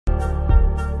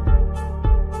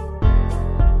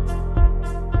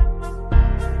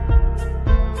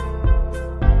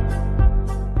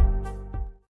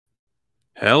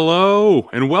Hello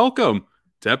and welcome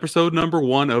to episode number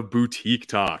 1 of Boutique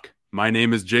Talk. My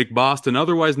name is Jake Boston,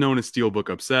 otherwise known as Steelbook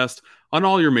Obsessed, on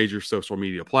all your major social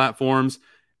media platforms.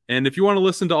 And if you want to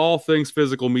listen to all things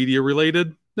physical media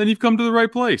related, then you've come to the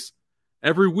right place.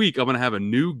 Every week, I'm going to have a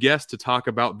new guest to talk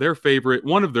about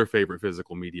one of their favorite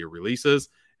physical media releases.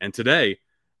 And today,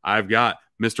 I've got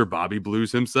Mr. Bobby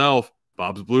Blues himself,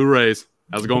 Bob's Blurays.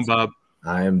 How's it going, Bob?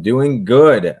 I am doing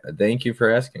good. Thank you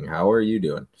for asking. How are you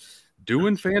doing?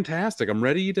 Doing fantastic. I'm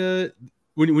ready to.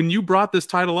 When you brought this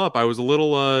title up, I was a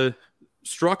little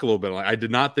struck a little bit. I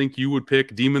did not think you would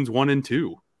pick Demons 1 and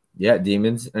 2. Yeah,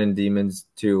 Demons and Demons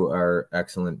 2 are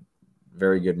excellent,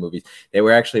 very good movies. They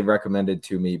were actually recommended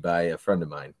to me by a friend of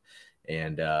mine,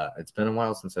 and it's been a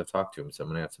while since I've talked to him, so I'm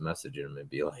gonna have to message him and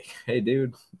be like, "Hey,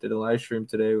 dude, did a live stream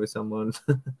today with someone.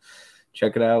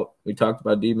 Check it out. We talked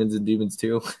about Demons and Demons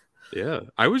 2." Yeah,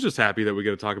 I was just happy that we get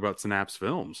to talk about Synapse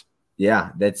films.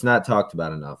 Yeah, that's not talked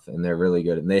about enough, and they're really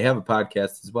good. And they have a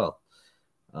podcast as well.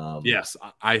 Yes,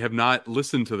 I have not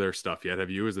listened to their stuff yet. Have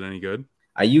you? Is it any good?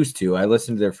 I used to. I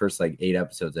listened to their first 8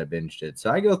 episodes. I binged it. So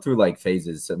I go through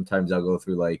phases. Sometimes I'll go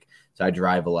through so I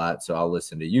drive a lot, so I'll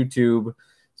listen to YouTube.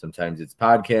 Sometimes it's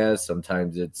podcasts.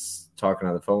 Sometimes it's talking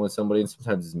on the phone with somebody, and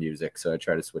sometimes it's music. So I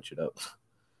try to switch it up.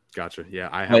 Gotcha. Yeah,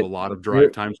 I have a lot of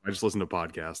drive time, so I just listen to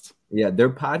podcasts. Yeah, their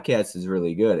podcast is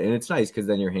really good. And it's nice because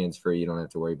then you're hands-free. You don't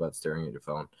have to worry about staring at your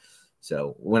phone.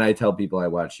 So when I tell people I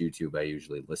watch YouTube, I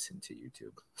usually listen to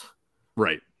YouTube.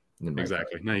 Right.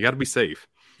 Exactly. No, you got to be safe.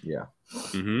 Yeah.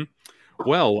 Mm-hmm.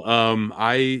 Well,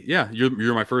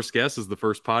 you're my first guest. This is the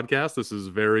first podcast. This is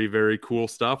very, very cool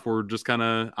stuff. We're just I'm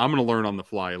going to learn on the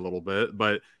fly a little bit.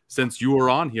 But since you are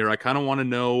on here, I kind of want to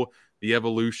know the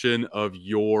evolution of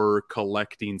your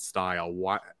collecting style.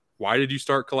 Why did you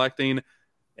start collecting,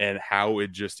 and how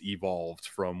it just evolved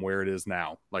from where it is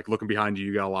now? Looking behind you,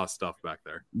 you got a lot of stuff back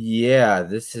there. Yeah,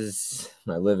 this is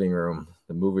my living room.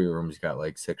 The movie room's got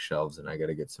 6 shelves, and I got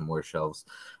to get some more shelves.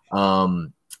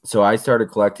 So I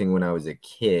started collecting when I was a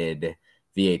kid.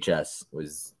 VHS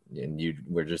was, and you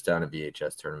were just on a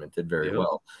VHS tournament, did very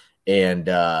well. And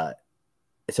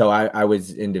so I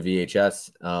was into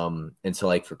VHS. And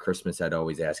so for Christmas, I'd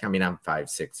always ask. I mean, I'm 5,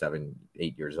 6, 7,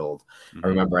 8 years old. Mm-hmm. I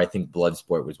remember, I think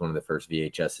Bloodsport was one of the first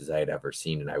VHSs I had ever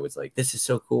seen. And I was like, this is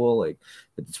so cool.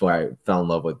 That's why I fell in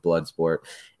love with Bloodsport.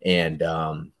 And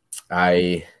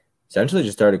I essentially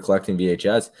just started collecting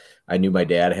VHS. I knew my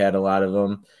dad had a lot of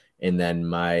them. And then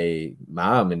my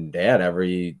mom and dad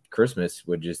every Christmas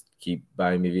would just keep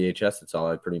buying me VHS. That's all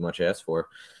I pretty much asked for.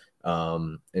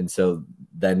 And so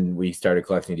then we started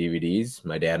collecting DVDs.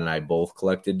 My dad and I both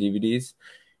collected DVDs,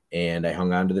 and I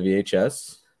hung on to the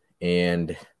VHS.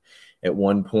 And at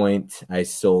one point I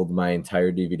sold my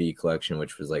entire DVD collection,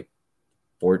 which was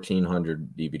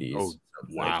 1,400 DVDs. Oh,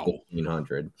 wow.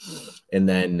 1,500. And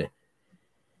then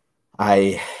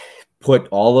I put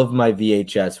all of my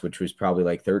VHS, which was probably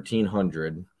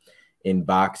 1,300, in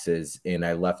boxes, and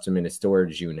I left them in a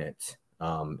storage unit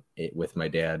with my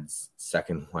dad's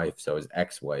second wife, so his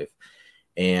ex-wife.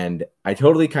 And I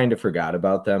totally kind of forgot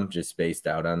about them, just spaced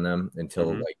out on them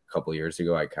until a couple years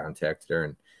ago. I contacted her,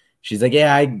 and she's like,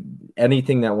 yeah,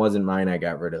 anything that wasn't mine, I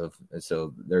got rid of. And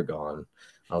so they're gone.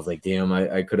 I was like, damn,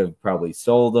 I could have probably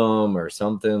sold them or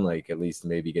something, at least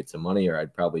maybe get some money, or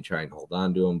I'd probably try and hold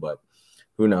on to them, but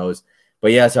who knows?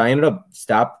 But yeah, so I ended up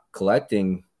stopped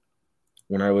collecting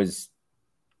when I was,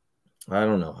 I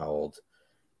don't know how old,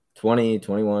 20,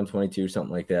 21, 22,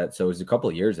 something like that. So it was a couple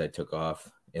of years I took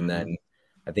off. And then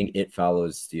I think It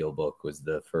Follows Steelbook was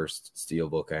the first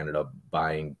Steelbook I ended up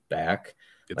buying back.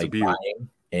 It's a buying.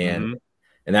 And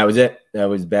that was it. I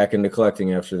was back into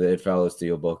collecting after the It Follows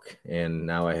Steelbook. And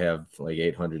now I have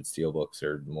 800 Steelbooks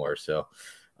or more. So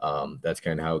that's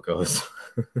kind of how it goes.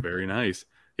 Very nice.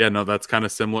 Yeah, no, that's kind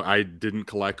of similar. I didn't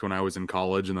collect when I was in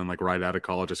college, and then right out of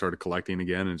college, I started collecting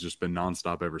again, and it's just been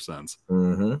nonstop ever since.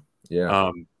 Mm-hmm.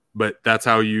 Yeah. But that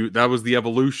was the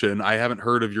evolution. I haven't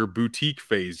heard of your boutique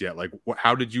phase yet.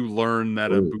 How did you learn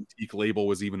that a boutique label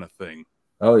was even a thing?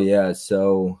 Oh, yeah.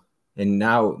 So, and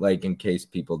now, in case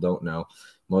people don't know,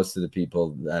 most of the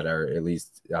people that are at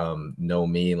least know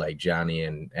me, like Johnny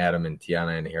and Adam and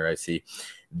Tiana, and here I see,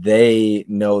 they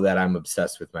know that I'm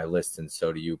obsessed with my list, and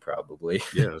so do you probably.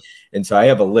 Yeah. And so I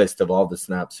have a list of all the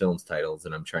Synapse Films titles,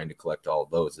 and I'm trying to collect all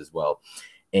of those as well.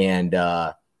 And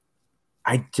I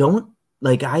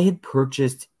had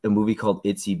purchased a movie called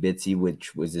Itsy Bitsy,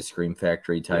 which was a Scream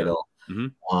Factory title. Yeah.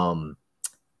 Mm-hmm.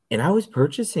 And I was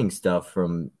purchasing stuff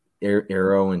from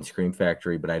Arrow and Scream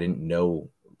Factory, but I didn't know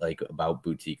about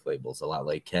boutique labels a lot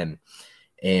like Ken.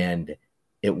 And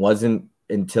it wasn't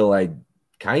until I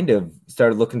kind of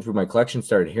started looking through my collection,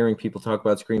 started hearing people talk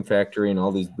about Scream Factory and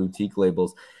all these boutique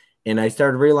labels. And I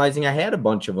started realizing I had a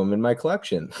bunch of them in my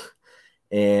collection.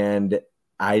 And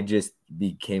I just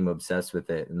became obsessed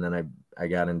with it. And then I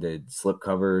got into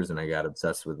slipcovers, and I got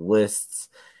obsessed with lists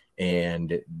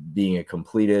and being a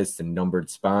completist and numbered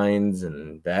spines.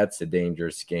 And that's a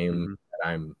dangerous game that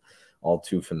I'm all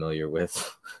too familiar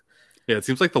with. Yeah, it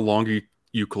seems like the longer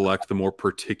you collect, the more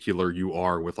particular you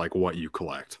are with like what you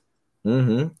collect.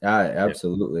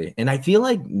 Absolutely. Yeah. And I feel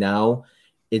like now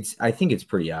I think it's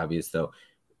pretty obvious though.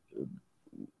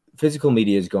 Physical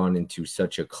media has gone into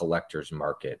such a collector's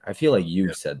market. I feel like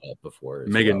you've said that before.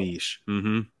 Mega niche.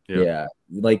 Yeah.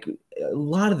 Like a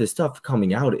lot of the stuff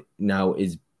coming out now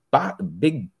is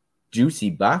big,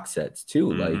 juicy box sets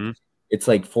too. Like it's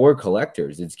like for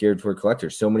collectors. It's geared for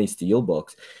collectors. So many steel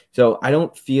books. So I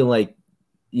don't feel like,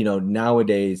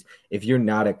 nowadays, if you're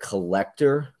not a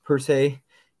collector per se,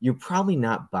 you're probably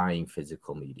not buying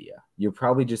physical media. You're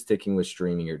probably just sticking with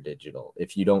streaming or digital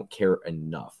if you don't care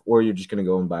enough, or you're just going to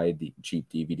go and buy a cheap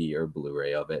DVD or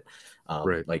Blu-ray of it.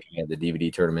 Right. Like I had the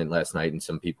DVD tournament last night, and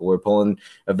some people were pulling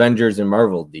Avengers and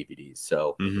Marvel DVDs.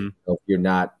 So if you're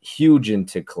not huge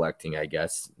into collecting, I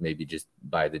guess maybe just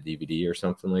buy the DVD or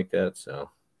something like that.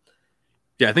 So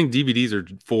yeah, I think DVDs are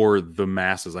for the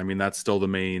masses. I mean, that's still the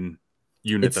main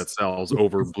unit that sells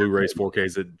over Blu-rays,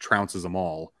 4Ks. It trounces them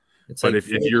all. But like if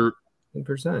you're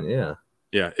 10%,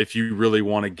 if you really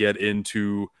want to get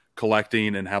into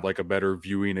collecting and have like a better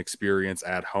viewing experience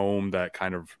at home that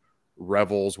kind of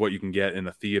revels what you can get in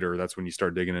a theater, that's when you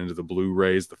start digging into the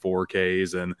Blu-rays, the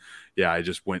 4Ks. And I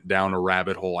just went down a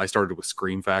rabbit hole. I started with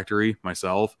Scream Factory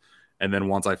myself, and then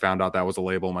once I found out that was a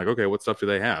label, I'm like, okay, what stuff do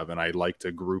they have? And I like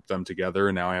to group them together,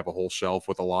 and now I have a whole shelf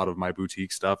with a lot of my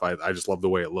boutique stuff. I just love the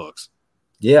way it looks.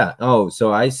 Yeah. Oh,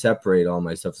 so I separate all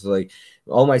my stuff. So like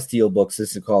all my steel books,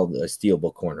 this is called a steel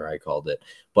book corner, I called it.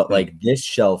 But like this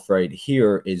shelf right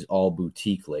here is all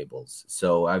boutique labels.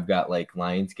 So I've got like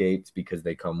Lionsgates because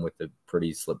they come with the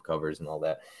pretty slip covers and all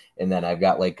that. And then I've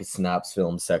got like a Synapse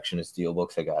film section of steel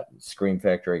books. I got Scream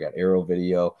Factory, I got Arrow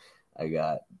Video. I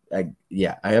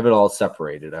have it all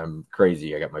separated. I'm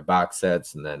crazy. I got my box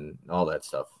sets and then all that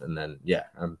stuff. And then,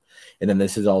 and then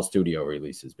this is all studio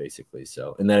releases basically.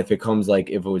 So, and then if it comes, like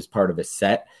if it was part of a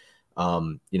set,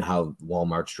 how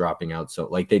Walmart's dropping out. So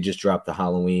like they just dropped the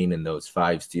Halloween and those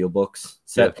 5 steel books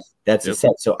set. That's a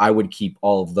set. So I would keep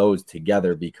all of those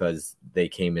together because they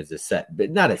came as a set,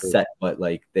 but not a set, but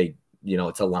like they,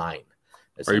 it's a line.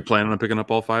 Are you planning on picking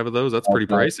up all 5 of those? That's pretty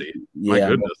pricey. My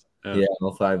goodness. Yeah,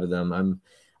 all 5 of them.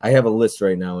 I have a list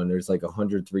right now, and there's like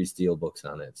 103 steel books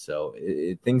on it. So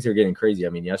things are getting crazy. I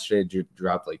mean, yesterday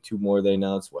dropped like 2 more. They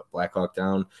announced Black Hawk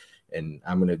Down, and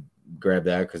I'm gonna grab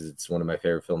that because it's one of my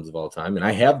favorite films of all time. And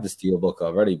I have the steel book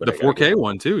already, but the 4K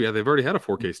one too. Yeah, they've already had a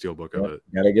 4K steel book of it.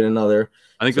 Gotta get another.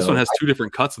 I think this one has 2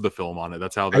 different cuts of the film on it.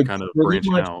 That's how they're kind of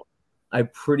branching out. I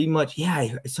pretty much,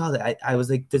 I saw that. I was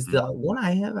like, does the one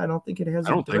I have? I don't think it has. I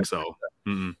don't think so.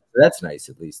 That's nice,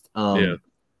 at least.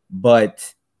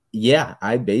 But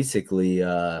I basically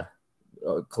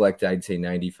collect, I'd say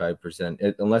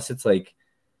 95%, unless it's like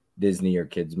Disney or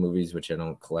kids movies, which I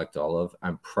don't collect all of.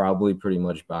 I'm probably pretty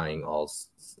much buying all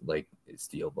like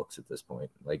steel books at this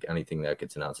point, like anything that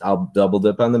gets announced. I'll double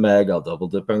dip on the Meg. I'll double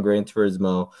dip on Gran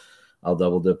Turismo. I'll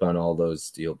double dip on all those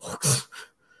steel books.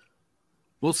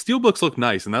 Well, steelbooks look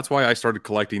nice, and that's why I started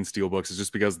collecting steelbooks, is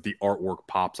just because the artwork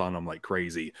pops on them like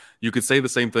crazy. You could say the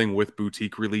same thing with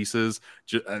boutique releases.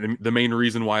 The main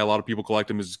reason why a lot of people collect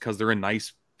them is because they're in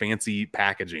nice, fancy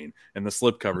packaging and the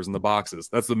slip covers and the boxes.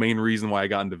 That's the main reason why I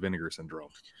got into Vinegar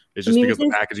Syndrome. It's just because the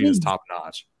packaging is top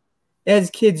notch. As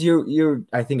kids, you're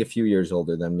I think a few years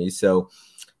older than me, so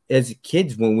as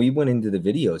kids, when we went into the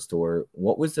video store,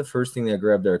 what was the first thing that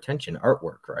grabbed our attention?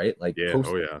 Artwork, right? Like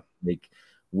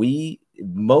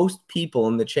most people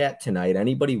in the chat tonight,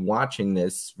 anybody watching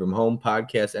this from home,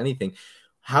 podcast, anything,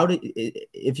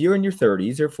 if you're in your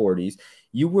 30s or 40s,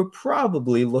 you were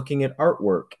probably looking at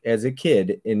artwork as a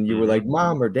kid, and you were like,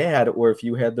 mom or dad, or if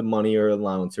you had the money or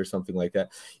allowance or something like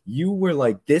that, you were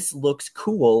like, this looks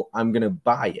cool, I'm gonna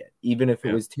buy it. Even if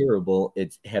it was terrible,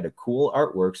 it had a cool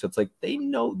artwork. So it's like,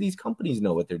 these companies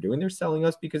know what they're doing. They're selling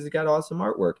us because it got awesome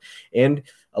artwork. And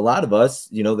a lot of us,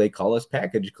 they call us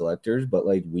package collectors, but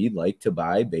like we like to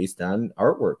buy based on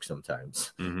artwork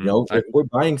sometimes. If we're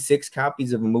buying 6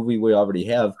 copies of a movie we already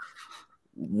have,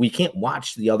 we can't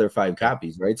watch the other 5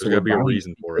 copies, right? So there's gotta be a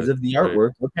reason for it because of the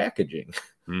artwork or packaging.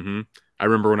 I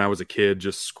remember when I was a kid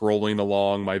just scrolling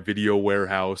along my Video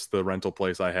Warehouse, the rental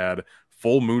place I had,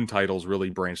 full moon titles really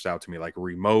branched out to me, like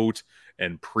Remote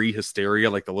and Pre-Hysteria,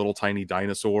 like the little tiny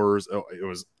dinosaurs. Oh, it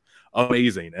was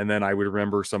amazing. And then I would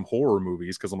remember some horror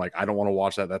movies because I'm like, I don't want to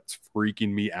watch that. That's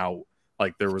freaking me out.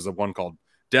 Like there was a one called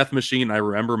Death Machine. I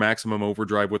remember Maximum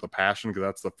Overdrive with a passion because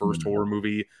that's the first horror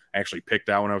movie I actually picked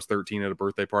out when I was 13 at a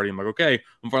birthday party. I'm like, okay,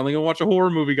 I'm finally gonna watch a horror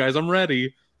movie, guys. I'm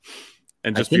ready.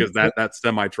 And just because that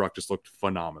semi truck just looked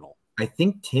phenomenal. I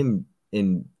think Tim,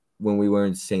 when we were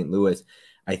in St. Louis,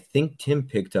 I think Tim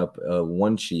picked up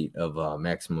one sheet of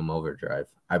Maximum Overdrive.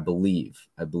 I believe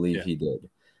he did.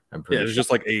 I'm pretty. Yeah, it was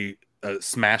just like a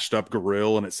smashed up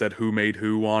grill, and it said "Who Made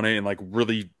Who" on it, and like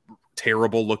really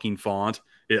terrible looking font.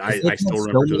 I still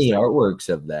remember so many artworks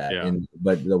of that,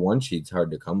 but the one sheet's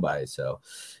hard to come by. So,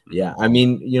 yeah, I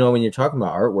mean, when you're talking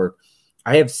about artwork,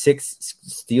 I have 6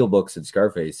 steel books of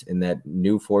Scarface in that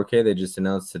new 4K they just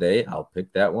announced today. I'll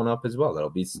pick that one up as well. That'll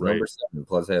be number 7.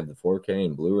 Plus, I have the 4K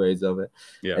and Blu-rays of it.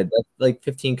 Yeah, and that's like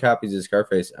 15 copies of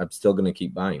Scarface. I'm still going to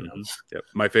keep buying them. Yep.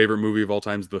 My favorite movie of all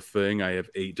time is The Thing. I have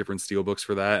 8 different steel books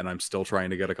for that, and I'm still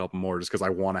trying to get a couple more just because I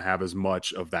want to have as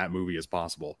much of that movie as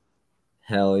possible.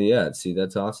 Hell yeah. See,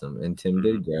 that's awesome. And Tim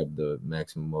did grab the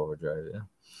Maximum Overdrive. Yeah.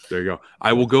 There you go.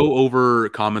 I will go over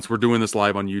comments. We're doing this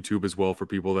live on YouTube as well for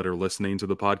people that are listening to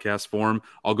the podcast form.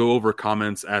 I'll go over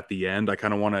comments at the end. I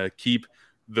kind of want to keep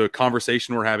the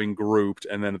conversation we're having grouped,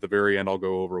 and then at the very end, I'll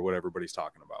go over what everybody's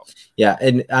talking about. Yeah,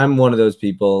 and I'm one of those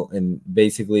people, and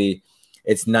basically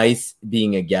it's nice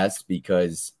being a guest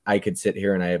because I could sit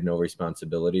here and I have no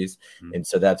responsibilities. And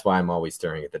so that's why I'm always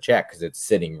staring at the chat because it's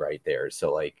sitting right there.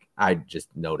 So like I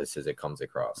just notice as it comes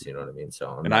across, you know what I mean?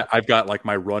 So I've got like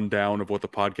my rundown of what the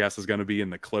podcast is going to be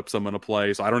and the clips I'm going to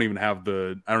play. So I don't even have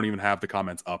the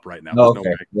comments up right now.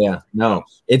 Okay. No,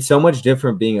 it's so much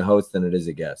different being a host than it is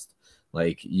a guest.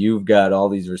 Like you've got all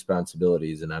these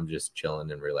responsibilities and I'm just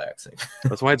chilling and relaxing.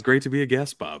 That's why it's great to be a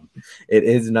guest, Bob. It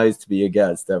is nice to be a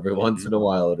guest every once in a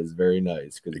while. It is very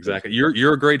nice. Exactly.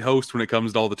 You're a great host when it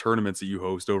comes to all the tournaments that you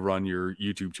host over on your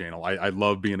YouTube channel. I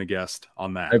love being a guest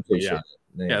on that. I appreciate it.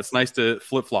 Nice. Yeah, it's nice to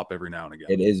flip flop every now and again.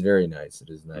 It is very nice. It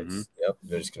is nice. Yep. I'm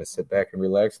just gonna sit back and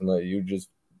relax and let you just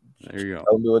there you go.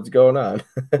 Tell me what's going on.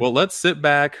 Well, let's sit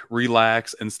back,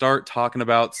 relax, and start talking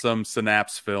about some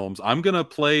Synapse films. I'm going to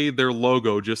play their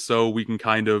logo just so we can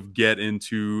kind of get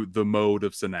into the mode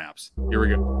of Synapse. Here we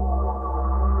go.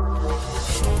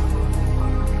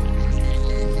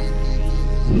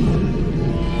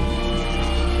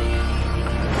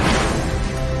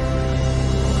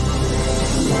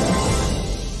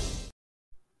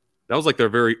 That was like their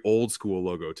very old school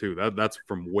logo, too. That's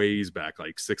from ways back,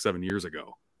 like 6-7 years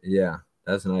ago. Yeah,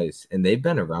 that's nice. And they've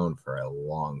been around for a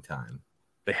long time.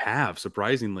 They have,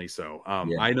 surprisingly so.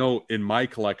 I know in my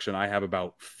collection, I have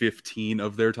about 15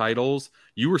 of their titles.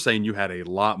 You were saying you had a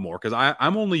lot more because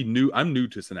I'm new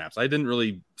to Synapse. I didn't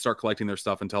really start collecting their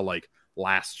stuff until like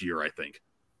last year, I think.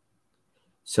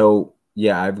 So,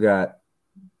 yeah, I've got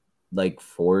like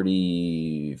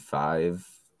 45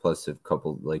 plus a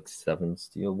couple, like 7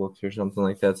 steel books or something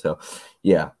like that. So,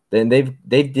 yeah. Then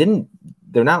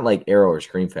they're not like Arrow or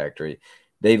Scream Factory.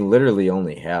 They literally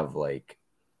only have like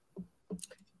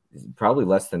probably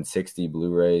less than 60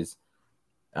 Blu-rays,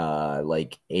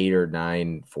 like 8 or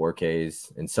 9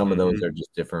 4Ks, and some of those are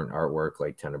just different artwork,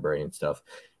 like Tenebrae and stuff.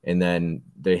 And then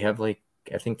they have like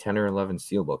I think 10 or 11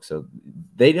 steelbooks. So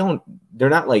they're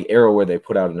not like Arrow where they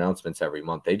put out announcements every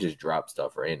month. They just drop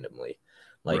stuff randomly,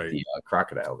 like the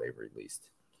Crocodile they've released.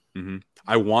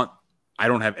 I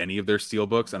don't have any of their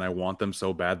steelbooks, and I want them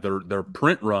so bad. Their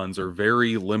print runs are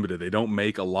very limited. They don't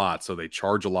make a lot, so they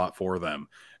charge a lot for them.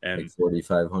 And like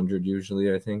 4,500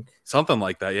 usually, I think. Something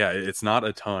like that. Yeah, it's not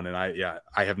a ton. And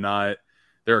I have not.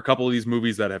 There are a couple of these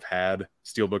movies that have had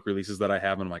steelbook releases that I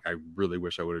have, and I'm like, I really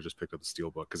wish I would have just picked up the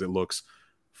steelbook because it looks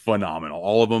phenomenal.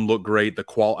 All of them look great.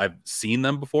 I've seen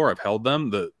them before. I've held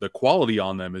them. The quality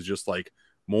on them is just like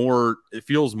more. It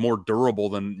feels more durable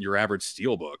than your average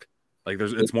steelbook. Like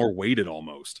it's more weighted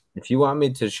almost. If you want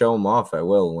me to show them off, I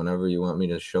will. Whenever you want me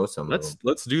to show some of them.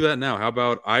 Let's do that now. How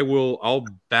about I'll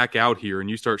back out here and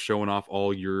you start showing off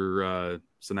all your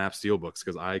Synapse steelbooks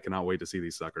because I cannot wait to see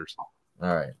these suckers.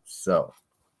 All right. So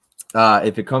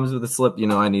if it comes with a slip,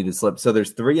 I need a slip. So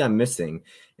there's 3 I'm missing,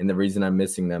 and the reason I'm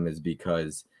missing them is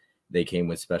because they came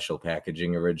with special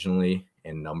packaging originally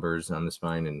and numbers on the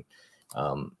spine, and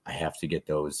I have to get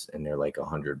those, and they're like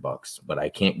 $100, but I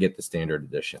can't get the standard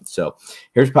edition. So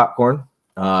here's Popcorn,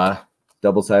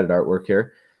 double-sided artwork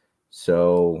here.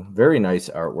 So very nice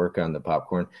artwork on the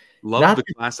Popcorn. Love the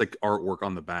classic artwork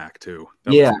on the back too.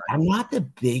 I'm not the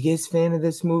biggest fan of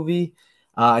this movie.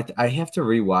 I have to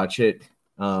rewatch it.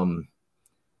 I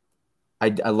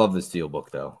love the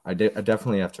steelbook though. I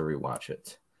definitely have to rewatch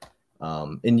it.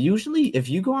 And usually if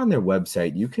you go on their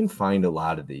website, you can find a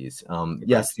lot of these.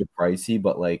 Yes, they're pricey,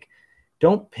 but like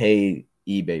don't pay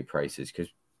eBay prices,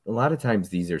 because a lot of times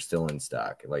these are still in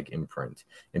stock, like in print,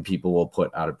 and people will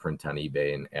put out of print on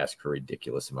eBay and ask for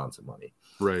ridiculous amounts of money.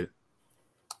 Right.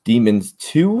 Demons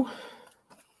 2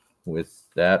 with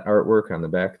that artwork on the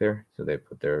back there. So they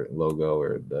put their logo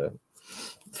or the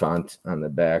font on the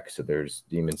back. So there's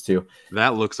Demons 2.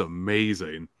 That looks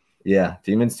amazing. Yeah,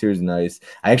 Demons 2 is nice.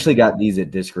 I actually got these at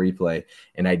Disc Replay,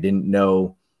 and I didn't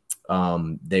know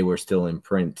they were still in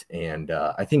print. And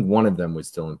I think one of them was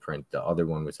still in print. The other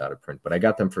one was out of print. But I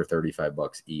got them for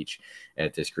 $35 each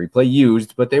at Disc Replay,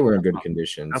 used, but they were in good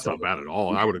condition. That's not bad at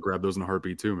all. I would have grabbed those in a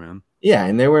heartbeat too, man. Yeah,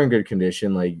 and they were in good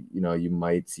condition. Like, you know, you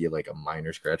might see like a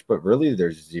minor scratch, but really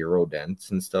there's zero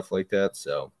dents and stuff like that.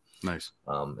 So nice.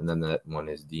 And then that one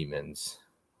is Demons,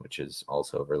 which is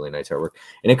also really nice artwork.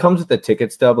 And it comes with a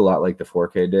ticket stub, a lot like the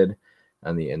 4K did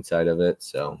on the inside of it.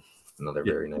 So another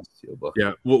very nice steelbook.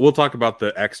 Yeah, we'll talk about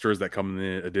the extras that come in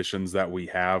the editions that we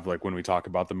have, like when we talk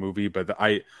about the movie. But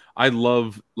I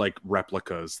love like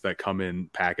replicas that come in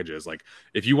packages. Like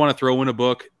if you want to throw in a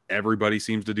book, everybody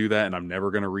seems to do that, and I'm never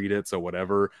going to read it, so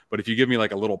whatever. But if you give me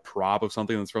like a little prop of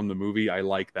something that's from the movie, I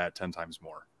like that 10 times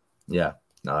more. Yeah,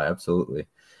 no, absolutely.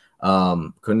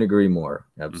 Couldn't agree more.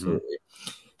 Absolutely.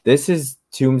 This is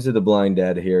Tombs of the Blind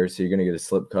Dead here. So you're going to get a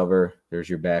slipcover. There's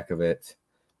your back of it.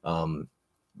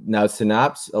 Now,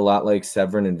 Synapse, a lot like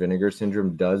Severin and Vinegar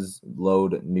Syndrome, does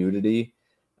load nudity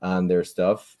on their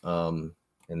stuff. And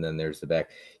then there's the back.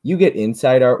 You get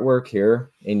inside artwork here,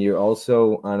 and you're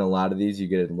also, on a lot of these, you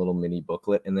get a little mini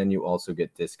booklet, and then you also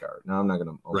get disc art. Now, I'm not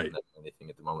going to open anything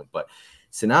at the moment, but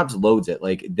Synapse loads it.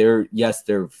 Like, they're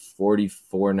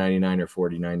 $44.99 or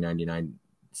 $49.99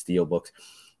 steel books,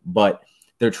 but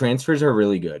their transfers are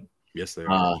really good. Yes, they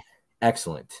are.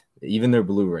 Excellent. Even their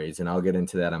Blu-rays, and I'll get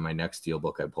into that on my next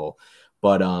steelbook I pull.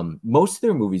 But most of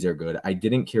their movies are good. I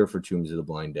didn't care for Tombs of the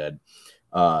Blind Dead,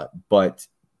 but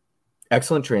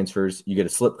excellent transfers. You get a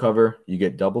slipcover, you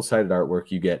get double-sided artwork,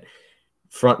 you get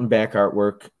front and back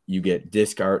artwork, you get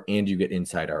disc art, and you get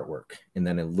inside artwork, and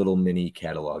then a little mini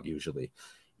catalog usually.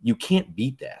 You can't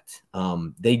beat that.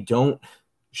 They don't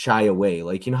shy away.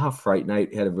 Like, you know how Fright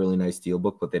Night had a really nice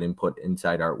steelbook, but they didn't put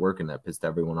inside artwork, and that pissed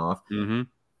everyone off? Mm-hmm.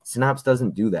 Synapse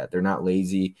doesn't do that. They're not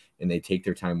lazy, and they take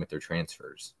their time with their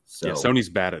transfers. So yeah, Sony's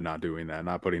bad at not doing that,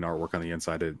 not putting artwork on the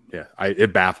inside.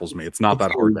 It baffles me. It's not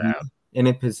that hard to have. And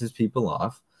it pisses people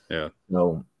off. Yeah.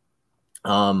 So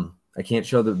I can't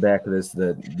show the back of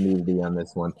the nudity on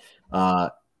this one.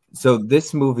 So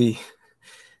this movie,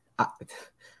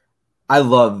 I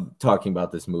love talking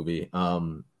about this movie.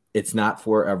 It's not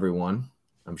for everyone.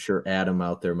 I'm sure Adam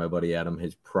out there, my buddy Adam,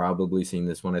 has probably seen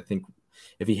this one. I think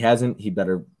if he hasn't, he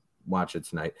better watch it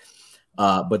tonight.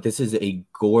 But this is a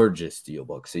gorgeous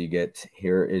steelbook. So you get,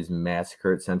 here is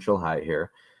Massacre at Central High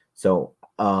here. So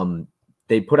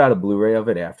they put out a Blu-ray of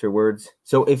it afterwards.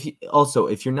 So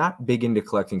if you're not big into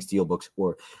collecting steelbooks,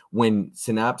 or when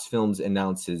Synapse Films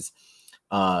announces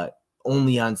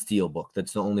only on steelbook,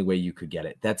 that's the only way you could get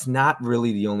it. That's not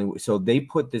really the only way. So they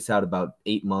put this out about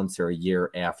 8 months or a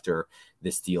year after the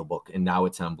steelbook, and now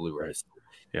it's on Blu-ray.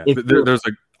 Yeah, there's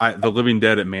the Living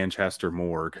Dead at Manchester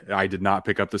Morgue. I did not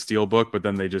pick up the steelbook, but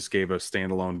then they just gave a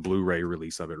standalone Blu-ray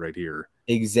release of it right here.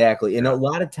 Exactly, and a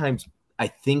lot of times I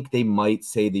think they might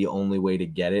say the only way to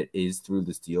get it is through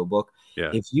the steelbook. Yeah.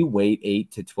 If you wait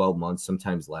 8 to 12 months,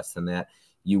 sometimes less than that,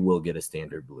 you will get a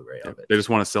standard Blu-ray of it. They just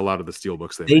want to sell out of the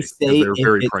steelbooks they make, say they're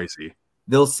very pricey.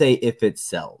 They'll say if it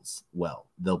sells well,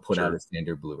 they'll put out a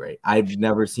standard Blu-ray. I've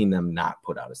never seen them not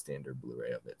put out a standard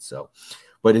Blu-ray of it. So,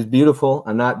 but it's beautiful.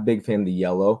 I'm not a big fan of the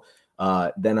yellow.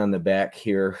 Then on the back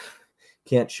here,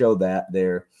 can't show that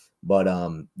there, but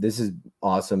this is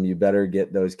awesome. You better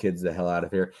get those kids the hell out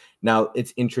of here. Now,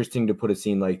 it's interesting to put a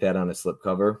scene like that on a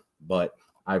slipcover, but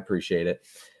I appreciate it.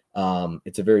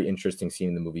 It's a very interesting scene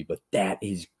in the movie, but that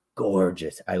is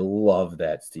gorgeous. I love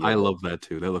that steel. I love that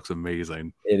too. That looks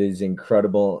amazing. It is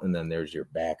incredible. And then there's your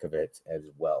back of it as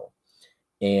well.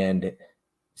 And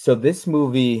so this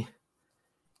movie,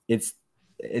 it's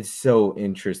so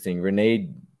interesting. Renee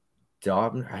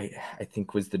Daubner, I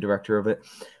think, was the director of it.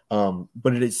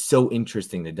 But it is so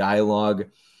interesting. The dialogue.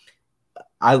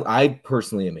 I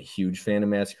personally am a huge fan of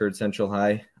Massacre at Central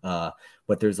High.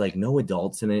 But there's like no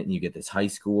adults in it, and you get this high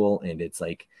school, and it's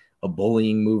like a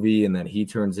bullying movie, and then he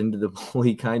turns into the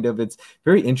bully kind of. It's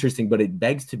very interesting, but it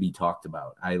begs to be talked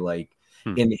about.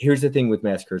 And here's the thing with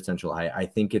Massacre at Central High. I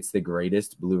think it's the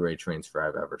greatest Blu-ray transfer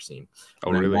I've ever seen.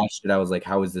 When I watched it, I was like,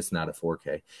 how is this not a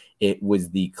 4K? It was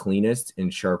the cleanest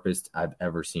and sharpest I've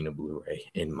ever seen a Blu-ray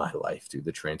in my life, dude.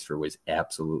 The transfer was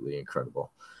absolutely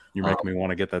incredible. You're making me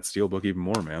want to get that steelbook even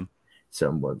more, man.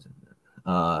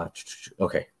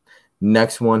 Okay.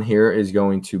 Next one here is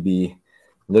going to be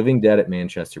Living Dead at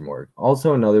Manchester Morgue.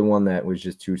 Also another one that was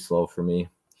just too slow for me.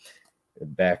 The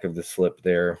back of the slip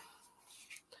there.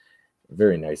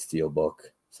 Very nice steel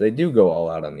book. So they do go all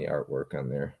out on the artwork on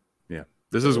there. Yeah.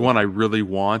 This is one I really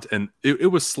want. And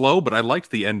it was slow, but I liked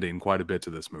the ending quite a bit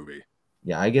to this movie.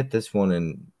 Yeah, I get this one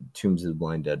and Tombs of the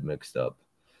Blind Dead mixed up.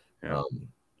 Yeah.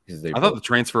 I thought the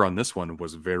transfer on this one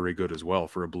was very good as well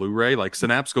for a Blu-ray. Like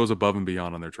Synapse goes above and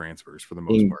beyond on their transfers for the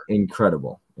most part.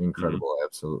 Incredible.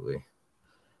 Absolutely.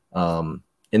 And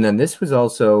then this was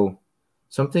also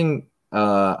something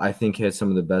I think has some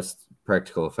of the best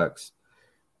practical effects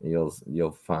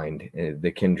you'll find.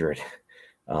 The Kindred.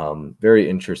 Very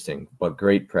interesting, but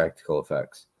great practical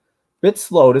effects. Bit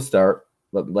slow to start,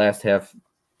 but last half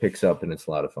picks up and it's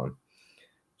a lot of fun.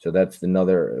 So that's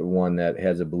another one that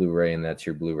has a Blu-ray, and that's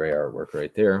your Blu-ray artwork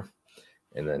right there.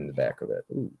 And then the back of it.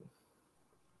 Ooh.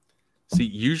 See,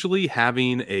 usually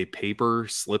having a paper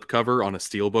slipcover on a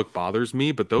steelbook bothers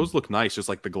me, but those look nice, just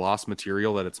like the gloss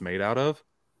material that it's made out of.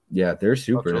 Yeah, they're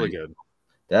super really nice. Good.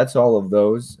 That's all of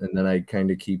those, and then I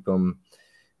kind of keep them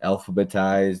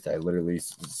alphabetized. I literally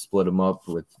split them up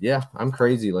with, I'm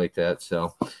crazy like that.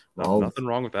 So nothing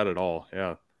wrong with that at all.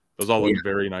 Yeah, those all look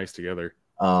very nice together.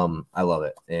 I love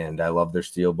it, and I love their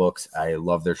steel books. I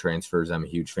love their transfers. I'm a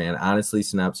huge fan. Honestly,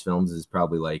 Synapse Films is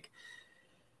probably like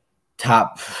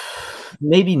top,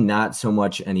 maybe not so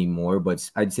much anymore, but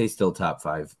I'd say still top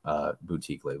 5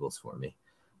 boutique labels for me.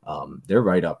 They're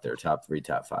right up there, top 3,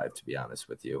 top 5, to be honest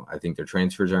with you. I think their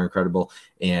transfers are incredible,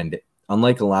 and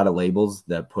unlike a lot of labels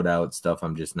that put out stuff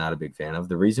I'm just not a big fan of,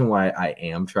 the reason why I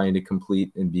am trying to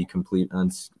be complete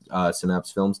on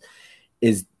Synapse Films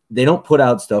is they don't put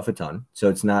out stuff a ton, so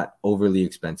it's not overly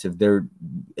expensive.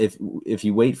 If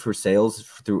you wait for sales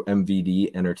through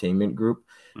MVD Entertainment Group,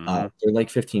 they're like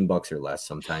 $15 or less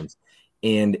sometimes,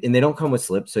 and they don't come with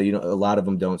slips, so a lot of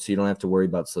them don't, so you don't have to worry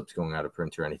about slips going out of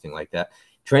print or anything like that.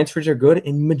 Transfers are good,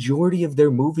 and majority of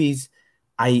their movies,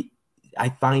 I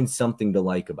find something to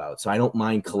like about, so I don't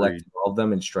mind collecting all of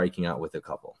them and striking out with a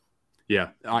couple.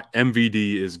 Yeah,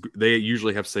 MVD they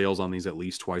usually have sales on these at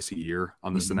least twice a year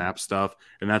on the Synapse stuff,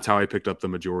 and that's how I picked up the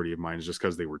majority of mine, is just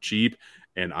because they were cheap,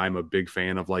 and I'm a big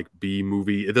fan of like B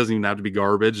movie. It doesn't even have to be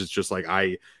garbage. It's just like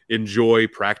I enjoy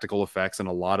practical effects, and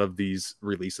a lot of these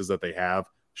releases that they have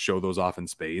show those off in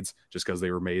spades, just because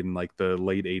they were made in like the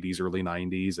late 80s, early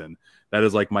 90s, and that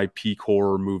is like my peak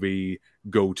horror movie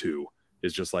go-to,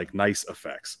 is just like nice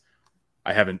effects.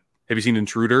 Have you seen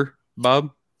Intruder,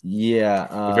 Bob? Yeah.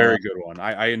 A very good one.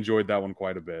 I enjoyed that one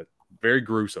quite a bit. Very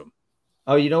gruesome.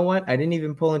 Oh, you know what? I didn't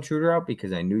even pull Intruder out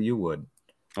because I knew you would.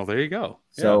 Oh, there you go.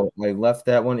 So I left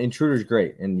that one. Intruder's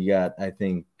great. And you got, I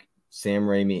think, Sam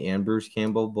Raimi and Bruce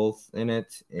Campbell both in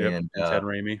it. And Ted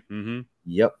Raimi. Mm-hmm.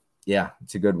 Yep. Yeah,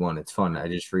 it's a good one. It's fun. I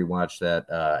just rewatched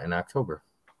that in October.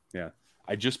 Yeah.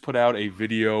 I just put out a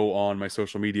video on my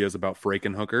social medias about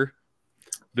Frankenhooker.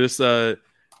 This the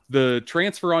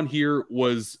transfer on here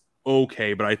was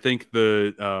okay, but I think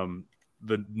the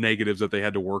negatives that they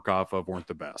had to work off of weren't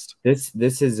the best.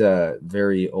 This is a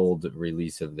very old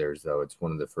release of theirs, though. It's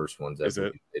one of the first ones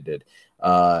they did.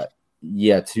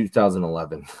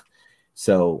 2011.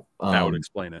 So that would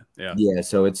explain it. Yeah,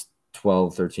 so it's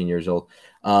 12, 13 years old.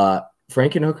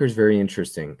 Frankenhooker is very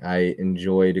interesting. I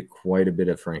enjoyed quite a bit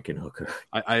of Frankenhooker.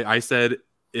 I said,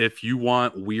 if you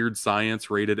want weird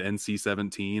science rated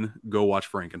NC-17, go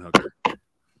watch Frankenhooker.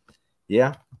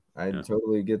 Yeah. I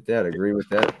totally get that. Agree with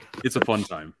that. It's a fun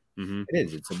time. Mm-hmm. It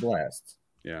is. It's a blast.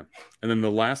 Yeah. And then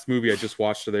the last movie I just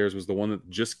watched of theirs was the one that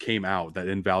just came out, that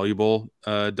Invaluable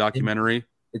documentary.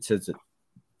 It says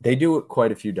they do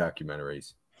quite a few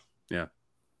documentaries. Yeah.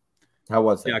 How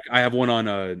was that? Yeah, I have one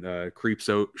on Creep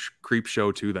Show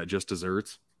too, that Just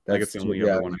Desserts. That's the only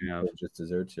other one I have. Just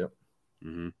Desserts. Yep.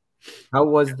 Mm-hmm. How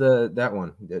was that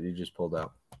one that you just pulled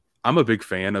out? I'm a big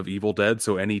fan of Evil Dead,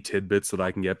 so any tidbits that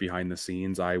I can get behind the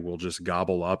scenes, I will just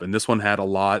gobble up. And this one had a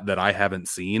lot that I haven't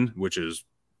seen, which is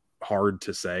hard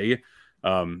to say.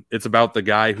 It's about the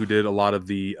guy who did a lot of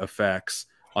the effects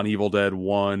on Evil Dead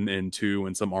 1 and 2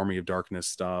 and some Army of Darkness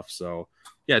stuff. So,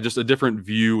 yeah, just a different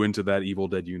view into that Evil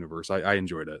Dead universe. I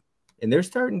enjoyed it. And they're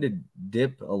starting to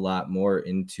dip a lot more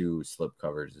into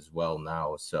slipcovers as well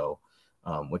now. So,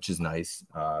 which is nice.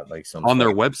 Like some on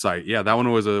their website. Yeah, that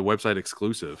one was a website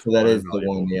exclusive. So that is the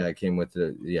one. Yeah, it came with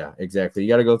the. Yeah, exactly. You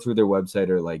got to go through their website,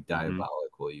 or like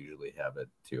Diabolic will usually have it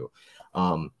too.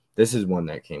 This is one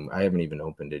that came. I haven't even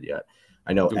opened it yet.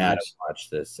 I know Adam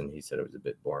watched this and he said it was a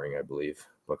bit boring, I believe.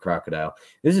 But Crocodile.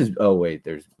 This is. Oh wait,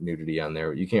 there's nudity on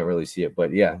there. You can't really see it,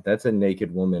 but yeah, that's a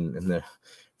naked woman in the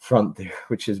front there,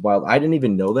 which is wild. I didn't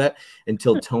even know that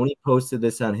until Tony posted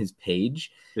this on his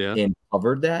page and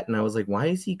covered that. And I was like, why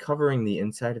is he covering the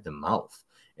inside of the mouth?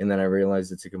 And then I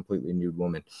realized it's a completely nude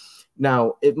woman.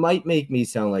 Now, it might make me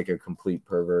sound like a complete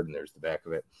pervert, and there's the back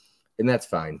of it, and that's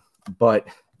fine. But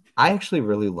I actually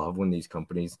really love when these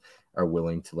companies are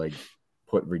willing to like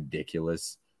put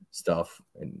ridiculous stuff,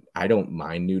 and I don't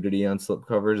mind nudity on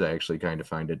slipcovers. I actually kind of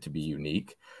find it to be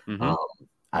unique.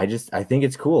 I think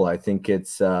it's cool. I think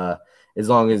it's as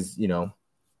long as, you know,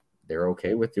 they're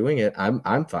okay with doing it,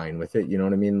 I'm fine with it. You know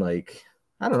what I mean? Like,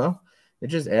 I don't know. It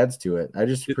just adds to it. I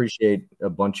just appreciate a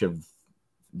bunch of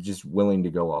just willing to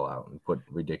go all out and put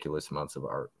ridiculous amounts of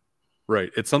art.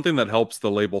 Right. It's something that helps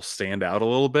the label stand out a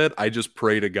little bit. I just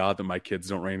pray to God that my kids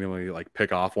don't randomly like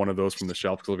pick off one of those from the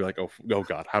shelf, because they'll be like, oh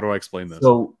God, how do I explain this?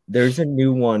 So there's a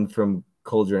new one from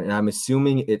Cauldron, and I'm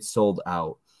assuming it's sold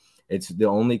out. It's the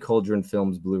only Cauldron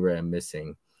Films Blu-ray I'm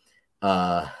missing.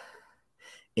 And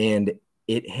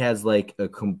it has like a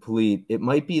complete, it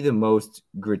might be the most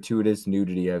gratuitous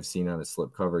nudity I've seen on a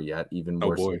slipcover yet, even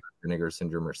more so than Vinegar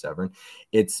Syndrome or Severin.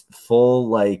 It's full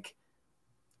like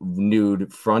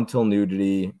nude, frontal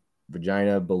nudity,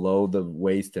 vagina below the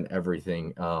waist and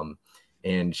everything.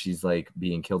 And she's like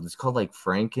being killed. It's called like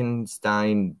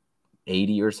Frankenstein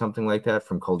 80 or something like that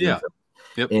from Cauldron Films.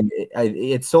 Yep. And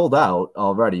it's sold out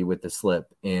already with the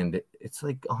slip, and it's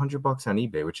like $100 on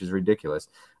eBay, which is ridiculous.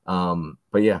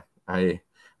 But yeah, I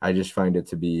just find it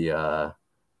to be I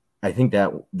think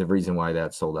that the reason why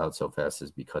that sold out so fast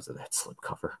is because of that slip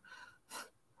cover.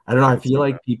 I don't know. I feel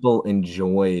like people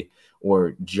enjoy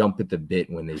or jump at the bit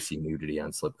when they see nudity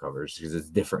on slip covers because it's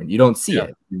different. You don't see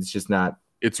it. It's just not.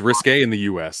 It's risque in the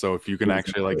US. So if you can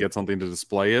actually like get something to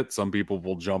display it, some people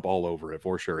will jump all over it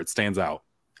for sure. It stands out.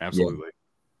 Absolutely.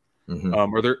 Yeah.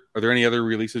 Are there any other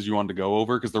releases you wanted to go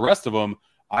over? Because the rest of them,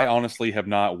 I honestly have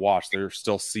not watched. They're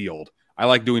still sealed. I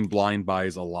like doing blind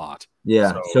buys a lot.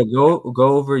 Yeah. So go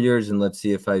over yours and let's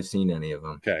see if I've seen any of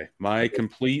them. Okay. My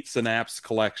complete Synapse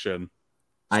collection.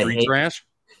 Street Trash.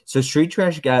 So Street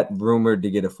Trash got rumored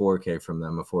to get a 4K from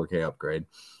them, a 4K upgrade.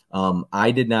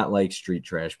 I did not like Street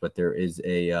Trash, but there is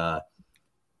a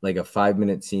like a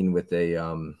 5-minute scene with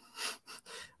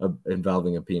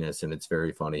involving a penis, and it's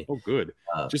very funny. Oh, good.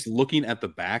 Just looking at the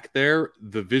back there,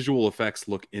 the visual effects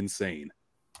look insane.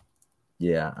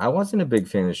 Yeah, I wasn't a big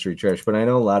fan of Street Trash, but I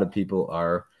know a lot of people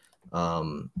are.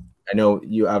 I know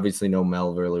you obviously know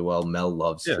Mel really well. Mel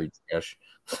loves Street Trash.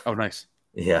 Oh, nice.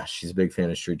 Yeah, she's a big fan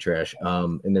of Street Trash.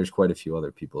 And there's quite a few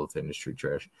other people who fan of Street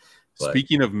Trash. But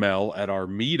speaking of Mel, at our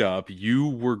meetup, you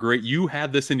were great. You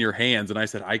had this in your hands, and I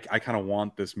said, I kind of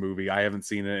want this movie. I haven't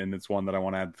seen it, and it's one that I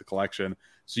want to add to the collection.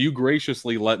 So you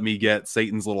graciously let me get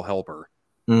Satan's Little Helper.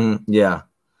 Yeah.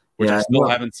 Which I still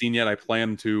haven't seen yet. I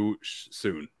plan to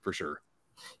soon, for sure.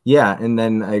 Yeah, and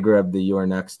then I grabbed the Your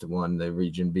Next one, the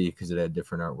Region B, because it had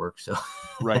different artwork. So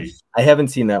right, I haven't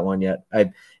seen that one yet. I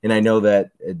know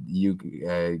that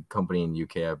a company in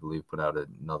UK, I believe, put out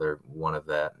another one of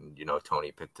that, and you know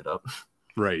Tony picked it up.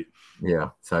 Right. Yeah.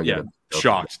 So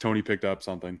shocked. Tony picked up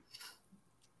something.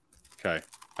 Okay,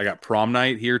 I got Prom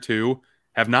Night here too.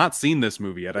 Have not seen this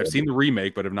movie yet. I've seen the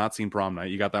remake, but have not seen Prom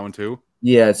Night. You got that one too?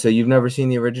 Yeah. So you've never seen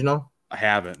the original? I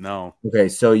haven't, no. Okay,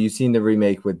 so you've seen the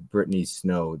remake with Brittany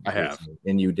Snow. I have.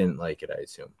 And you didn't like it, I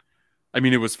assume. I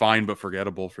mean, it was fine, but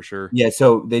forgettable for sure. Yeah,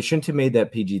 so they shouldn't have made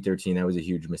that PG-13. That was a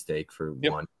huge mistake for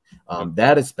one.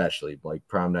 That especially, like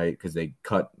Prom Night, because they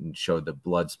cut and showed the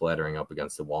blood splattering up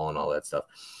against the wall and all that stuff.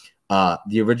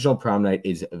 The original Prom Night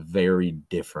is very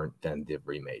different than the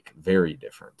remake. Very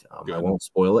different. I won't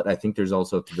spoil it. I think there's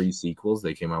also 3 sequels.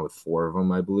 They came out with 4 of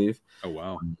them, I believe. Oh,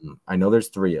 wow. I know there's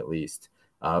 3 at least.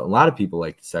 A lot of people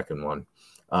like the second one.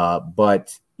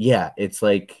 But yeah, it's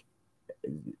like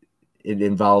it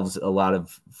involves a lot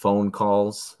of phone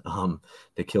calls.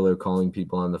 The killer calling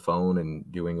people on the phone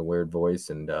and doing a weird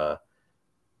voice. And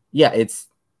yeah, it's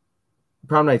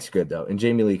Prom Night's good though. And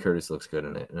Jamie Lee Curtis looks good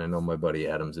in it. And I know my buddy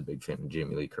Adam's a big fan of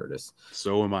Jamie Lee Curtis.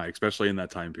 So am I, especially in that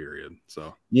time period.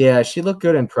 So yeah, she looked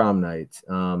good in Prom Night.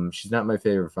 She's not my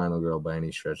favorite final girl by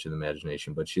any stretch of the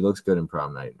imagination, but she looks good in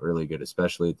Prom Night. Really good,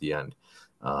 especially at the end.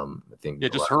 I think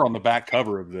just her on the back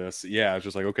cover of this. Yeah, it's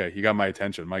just like, okay, you got my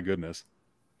attention. My goodness.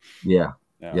 Yeah.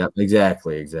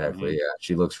 Exactly. Yeah,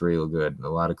 she looks real good. A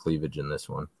lot of cleavage in this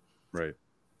one. Right.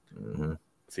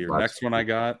 See, your next one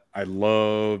I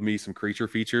love me some creature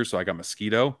features, so I got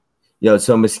Mosquito.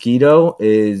 So Mosquito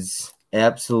is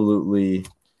absolutely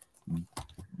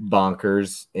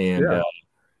bonkers, and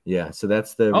so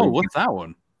that's the. Oh, what's that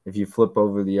one? If you flip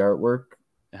over the artwork.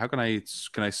 How can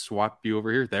I swap you over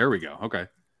here? There we go. Okay.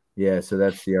 Yeah, so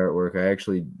that's the artwork. I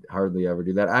actually hardly ever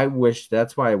do that.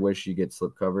 That's why I wish you get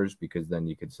slip covers, because then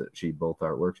you could see both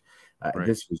artworks. Right.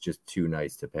 This was just too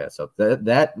nice to pass up.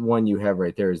 That one you have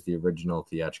right there is the original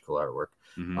theatrical artwork,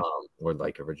 or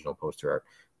like original poster art.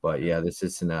 But yeah, this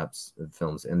is Synapse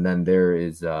Films, and then there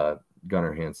is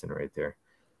Gunnar Hansen right there.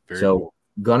 Very cool.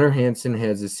 Gunnar Hansen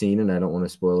has a scene, and I don't want to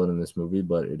spoil it in this movie,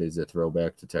 but it is a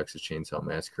throwback to Texas Chainsaw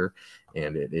Massacre,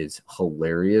 and it is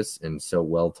hilarious and so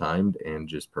well timed and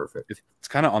just perfect. It's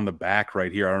kind of on the back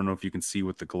right here. I don't know if you can see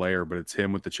with the glare, but it's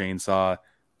him with the chainsaw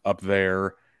up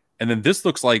there. And then this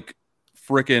looks like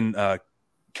freaking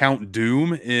Count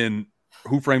Doom in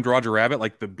Who Framed Roger Rabbit,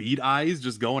 like the bead eyes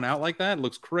just going out like that. It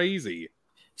looks crazy.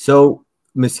 So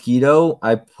Mosquito,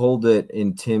 I pulled it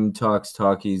in Tim Talks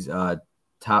Talkies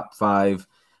top 5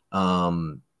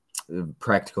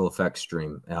 practical effects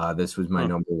stream. This was my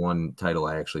number 1 title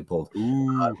I actually pulled.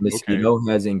 Mosquito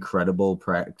has incredible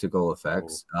practical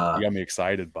effects. You got me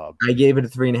excited, Bob. I gave it a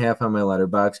 3.5 on my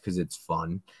letterbox because it's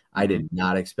fun. I did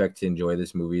not expect to enjoy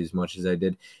this movie as much as I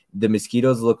did. The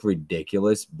mosquitoes look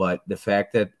ridiculous, but the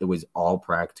fact that it was all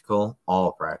practical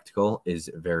is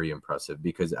very impressive,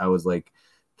 because I was like,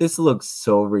 this looks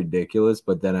so ridiculous,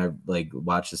 but then I like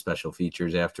watched the special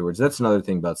features afterwards. That's another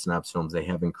thing about Synapse Films. They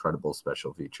have incredible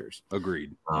special features.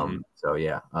 Agreed. So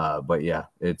yeah, but yeah,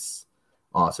 it's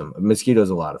awesome. Mosquito's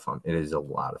a lot of fun. It is a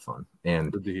lot of fun.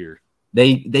 And good to hear.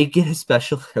 They get a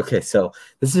special. Okay, so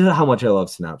this is how much I love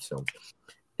Synapse Films.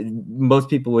 Most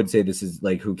people would say this is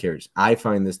like, who cares? I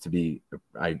find this to be,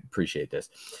 I appreciate this.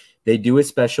 They do a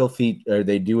special feature, or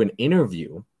they do an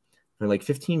interview for like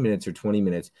 15 minutes or 20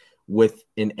 minutes with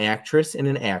an actress and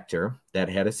an actor that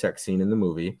had a sex scene in the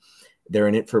movie. They're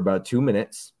in it for about 2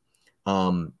 minutes.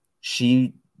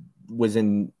 She was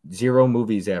in 0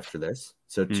 movies after this.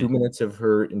 So 2 minutes of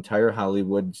her entire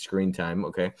Hollywood screen time.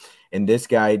 Okay. And this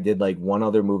guy did like 1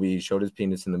 other movie. He showed his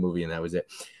penis in the movie, and that was it.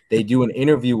 They do an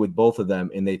interview with both of them,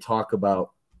 and they talk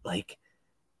about like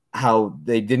how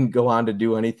they didn't go on to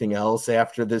do anything else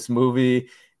after this movie.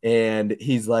 And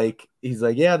he's like,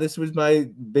 yeah, this was my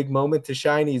big moment to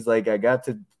shine. He's like, I got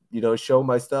to, show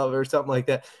my stuff or something like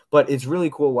that. But it's really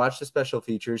cool. Watch the special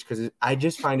features, because I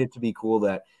just find it to be cool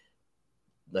that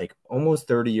like almost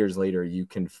 30 years later, you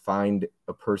can find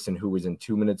a person who was in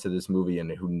 2 minutes of this movie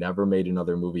and who never made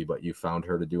another movie, but you found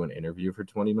her to do an interview for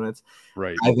 20 minutes.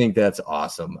 Right. I think that's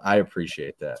awesome. I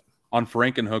appreciate that. On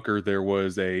Frankenhooker, there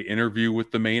was a interview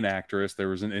with the main actress. There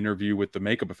was an interview with the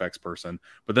makeup effects person,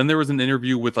 but then there was an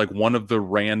interview with like one of the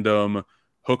random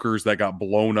hookers that got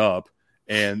blown up.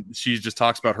 And she just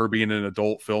talks about her being an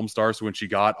adult film star. So when she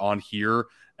got on here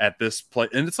at this place,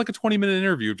 and it's like a 20-minute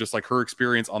interview of just like her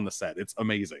experience on the set. It's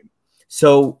amazing.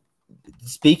 So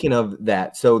speaking of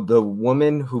that, so the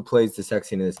woman who plays the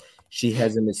sexy in this, she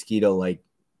has a mosquito like,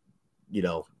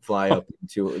 fly up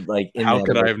into like. How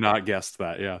could I have not guessed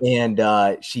that? Yeah.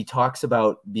 And she talks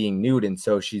about being nude. And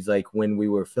so she's like, when we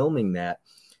were filming that,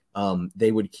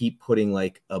 they would keep putting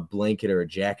like a blanket or a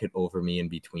jacket over me in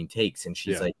between takes. And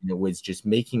she's like, it was just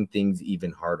making things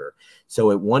even harder. So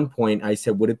at one point I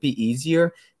said, would it be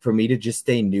easier for me to just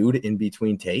stay nude in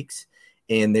between takes?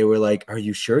 And they were like, are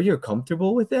you sure you're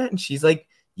comfortable with that? And she's like,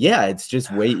 yeah, it's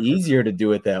just way easier to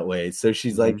do it that way. So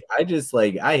she's like,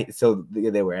 so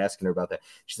they were asking her about that.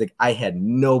 She's like, I had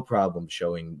no problem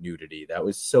showing nudity. That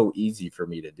was so easy for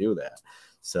me to do that.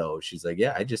 So she's like,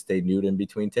 yeah, I just stayed nude in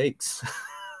between takes.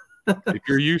 If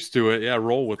you're used to it,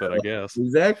 roll with it, I guess.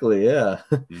 Exactly, yeah.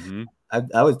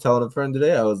 I was telling a friend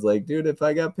today, I was like, dude, if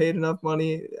I got paid enough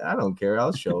money, I don't care.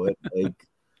 I'll show it.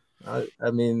 Like,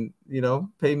 I mean,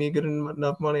 pay me good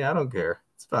enough money. I don't care.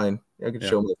 It's fine. I can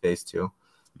show my face too.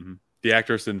 The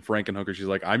actress in Frankenhooker, she's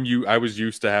like, I was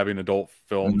used to having adult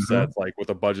film sets like with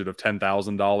a budget of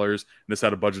 $10,000, and this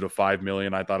had a budget of $5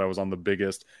 million. I thought I was on the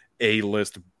biggest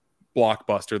A-list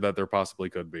blockbuster that there possibly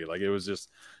could be. Like, it was just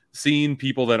seeing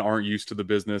people that aren't used to the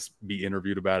business be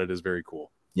interviewed about it is very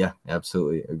cool. Yeah,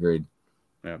 absolutely. Agreed.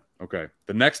 Yeah. Okay.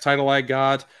 The next title I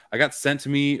got sent to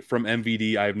me from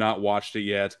MVD. I have not watched it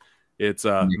yet. It's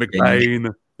McBain.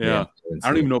 Yeah. I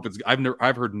don't even know if it's.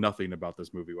 I've heard nothing about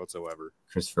this movie whatsoever.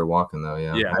 Christopher Walken though.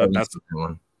 Yeah. Yeah. That's the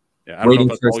one. Yeah. I don't know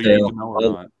if that's all you need to know or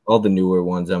not. All the newer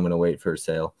ones, I'm going to wait for a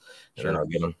sale. Sure. And then I'll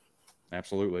get them.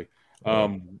 Absolutely.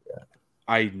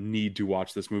 I need to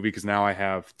watch this movie because now I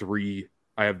have 3.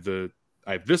 I have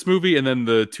this movie and then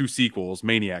the 2 sequels,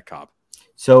 Maniac Cop.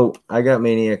 So I got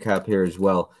Maniac Cop here as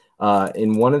well.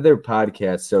 In one of their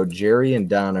podcasts, so Jerry and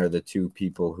Don are the two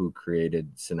people who created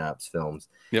Synapse Films.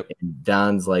 Yep. And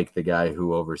Don's like the guy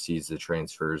who oversees the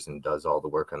transfers and does all the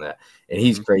work on that. And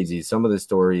he's crazy. Some of the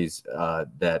stories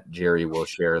that Jerry will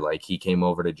share, like he came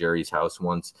over to Jerry's house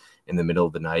once in the middle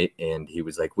of the night and he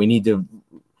was like,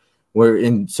 we're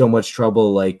in so much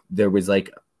trouble. Like there was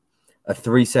like a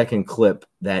 3-second clip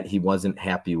that he wasn't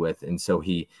happy with. And so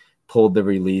he pulled the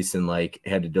release and like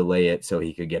had to delay it so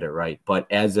he could get it right. But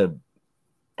as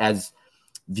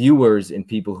viewers and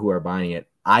people who are buying it,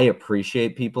 I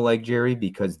appreciate people like Jerry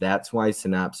because that's why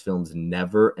Synapse Films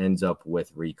never ends up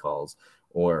with recalls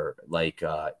or like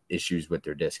issues with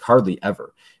their disc, hardly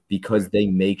ever, because they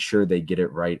make sure they get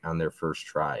it right on their first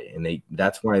try. And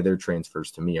that's why their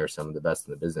transfers to me are some of the best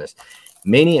in the business.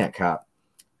 Maniac Cop,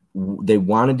 they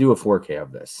want to do a 4K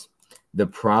of this. The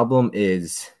problem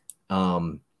is,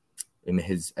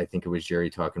 I think it was Jerry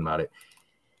talking about it.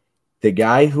 The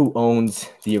guy who owns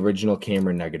the original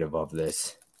camera negative of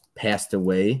this passed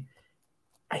away,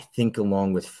 I think,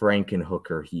 along with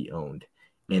Frankenhooker he owned.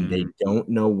 And they don't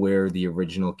know where the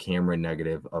original camera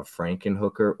negative of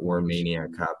Frankenhooker or Maniac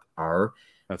Cop are,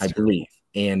 I believe.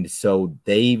 And so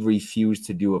they refuse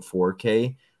to do a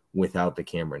 4K without the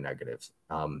camera negatives.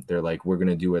 They're like, we're going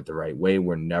to do it the right way.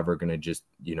 We're never going to just,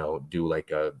 do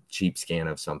like a cheap scan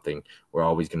of something. We're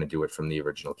always going to do it from the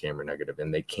original camera negative.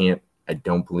 And they can't, I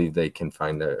don't believe they can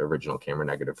find the original camera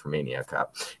negative for Maniac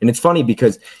Cop. And it's funny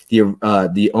because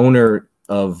the owner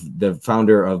of the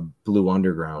founder of Blue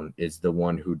Underground is the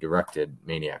one who directed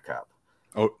Maniac Cop.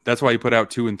 Oh, that's why he put out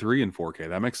 2 and 3 in 4K.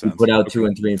 That makes sense. He put out 2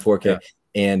 and 3 in 4K. Yeah.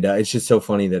 And it's just so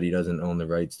funny that he doesn't own the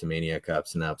rights to Maniac Cop.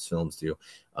 Synapse Films do.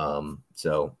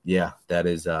 So yeah, that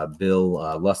is Bill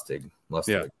Lustig.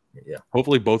 Yeah. Yeah.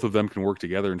 Hopefully both of them can work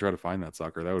together and try to find that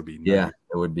sucker. That would be nice. Yeah,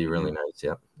 it would be really nice.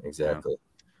 Yeah, exactly. Yeah.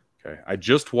 Okay. I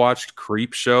just watched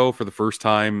Creep Show for the first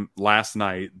time last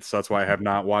night. So that's why I have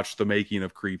not watched the making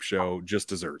of Creep Show, just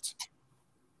desserts.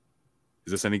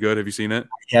 Is this any good? Have you seen it?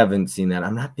 I haven't seen that.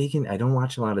 I'm not big in, I don't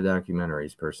watch a lot of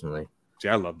documentaries personally. See,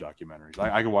 I love documentaries.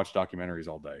 I can watch documentaries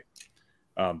all day.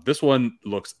 This one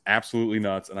looks absolutely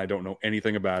nuts, and I don't know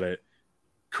anything about it.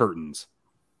 Curtains.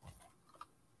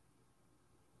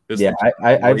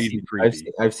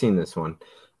 I've seen this one.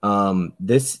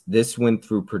 This went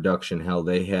through production hell.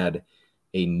 They had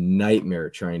a nightmare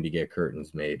trying to get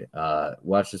curtains made.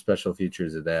 Watch the special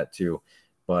features of that too,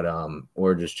 but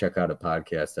or just check out a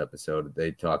podcast episode.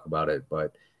 They talk about it,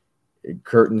 but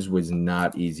curtains was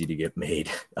not easy to get made.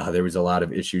 There was a lot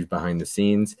of issues behind the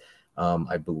scenes.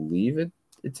 I believe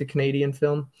it's a Canadian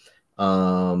film.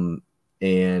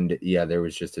 And yeah, there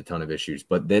was just a ton of issues,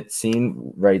 but that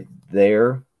scene right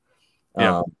there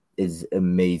is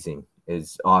amazing.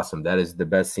 Is awesome. That is the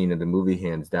best scene of the movie,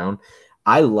 hands down.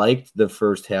 I liked the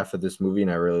first half of this movie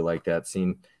and I really liked that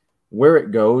scene. Where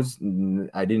it goes,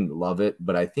 I didn't love it,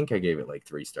 but I think I gave it like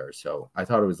 3 stars. So I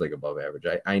thought it was like above average.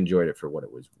 I enjoyed it for what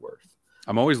it was worth.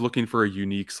 I'm always looking for a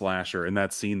unique slasher, and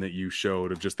that scene that you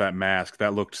showed of just that mask,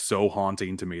 that looked so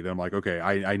haunting to me that I'm like, okay,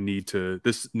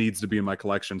 this needs to be in my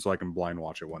collection so I can blind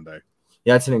watch it one day.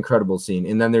 Yeah, it's an incredible scene.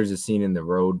 And then there's a scene in the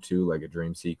road too, like a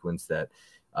dream sequence that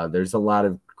there's a lot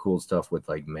of cool stuff with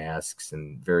like masks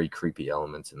and very creepy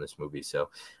elements in this movie. So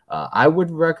I would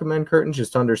recommend Curtains.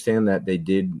 Just understand that they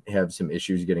did have some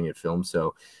issues getting it filmed.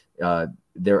 So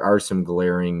there are some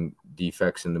glaring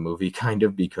defects in the movie kind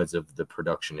of because of the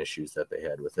production issues that they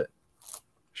had with it.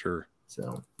 Sure.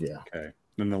 So, yeah. Okay.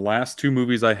 Then the last 2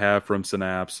 movies I have from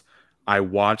Synapse, I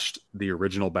watched the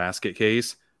original Basket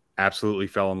Case, absolutely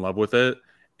fell in love with it.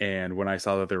 And when I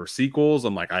saw that there were sequels,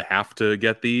 I'm like, I have to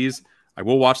get these. I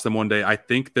will watch them one day. I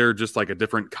think they're just like a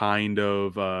different kind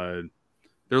of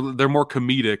they're more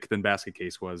comedic than Basket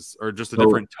Case was, or just a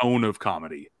different tone of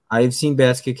comedy. I've seen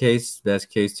Basket Case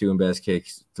 2, and Basket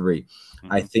Case 3.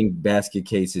 I think Basket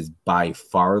Case is by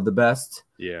far the best.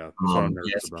 Yeah.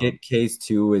 Basket Case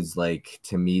 2 is like,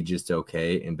 to me, just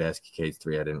okay. And Basket Case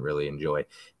 3, I didn't really enjoy.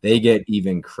 They get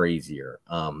even crazier.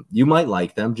 You might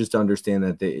like them. Just understand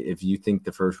that if you think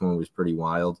the first one was pretty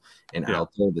wild and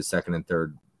Alto, the second and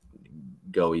third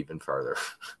go even farther.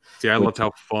 See, I loved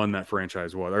how fun that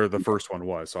franchise was, or the first one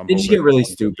was. So they just get really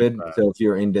stupid. So if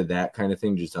you're into that kind of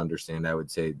thing, just understand. I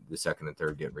would say the second and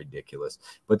third get ridiculous,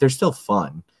 but they're still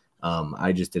fun.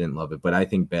 I just didn't love it, but I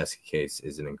think Basket Case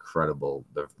is an incredible.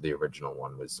 The original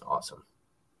one was awesome.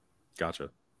 Gotcha.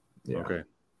 Yeah. Okay,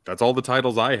 that's all the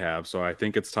titles I have. So I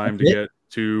think it's time to get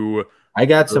to I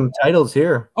got some titles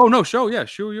here. Oh no, show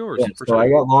yours. Yeah, for so sure. I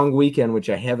got Long Weekend, which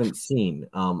I haven't seen.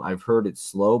 I've heard it's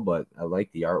slow, but I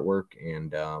like the artwork,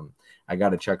 and I got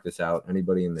to check this out.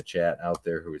 Anybody in the chat out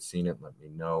there who has seen it, let me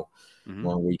know.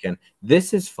 Long Weekend.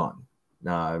 This is fun.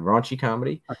 Raunchy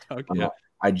comedy. Yeah.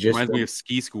 I just reminds me of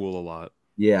Ski School a lot.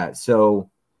 Yeah, so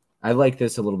I like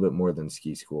this a little bit more than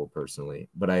Ski School personally,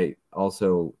 but I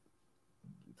also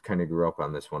kind of grew up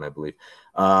on this one, I believe.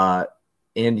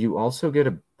 And you also get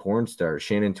a porn star,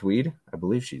 Shannon Tweed. I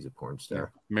believe she's a porn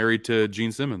star. Yeah. Married to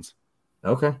Gene Simmons.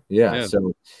 Okay. Yeah.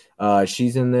 So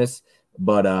she's in this,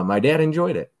 but my dad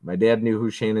enjoyed it. My dad knew who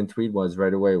Shannon Tweed was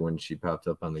right away when she popped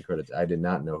up on the credits. I did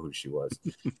not know who she was.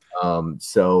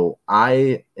 So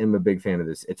I am a big fan of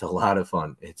this. It's a lot of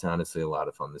fun. It's honestly a lot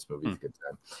of fun. This movie's a good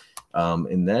time.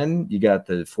 And then you got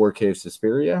the 4K of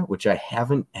Suspiria, which I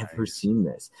haven't ever seen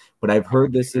this, but I've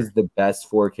heard this is the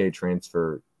best 4K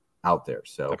transfer out there.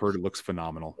 So I've heard it looks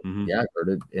phenomenal. Yeah, I've heard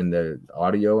it. In the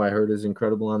audio, I heard is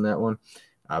incredible on that one.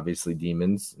 Obviously,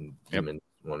 Demons and Demons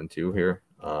 1 and 2 here.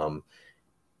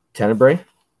 Tenebrae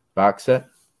box set.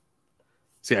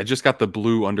 See, I just got the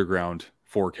Blue Underground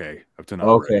 4K of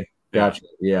Tenebrae. Okay, gotcha.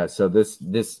 Yeah, so this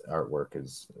artwork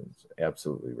is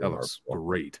absolutely remarkable. That looks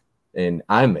great. And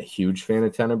I'm a huge fan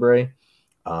of Tenebrae.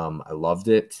 I loved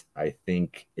it. I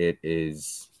think it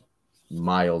is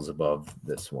miles above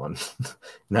this one.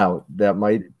 Now, that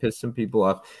might piss some people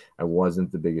off. I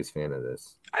wasn't the biggest fan of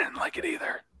this. I didn't like it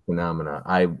either. Phenomena.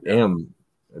 I am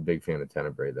a big fan of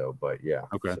Tenebrae, though, but yeah.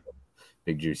 Okay. So,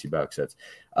 big, juicy box sets.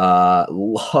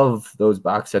 Love those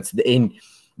box sets.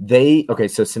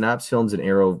 So Synapse Films and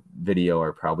Arrow Video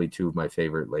are probably two of my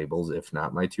favorite labels, if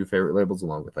not my two favorite labels,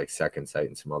 along with like Second Sight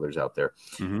and some others out there.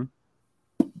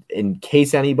 In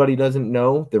case anybody doesn't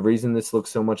know, the reason this looks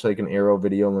so much like an Arrow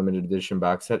Video limited edition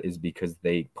box set is because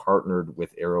they partnered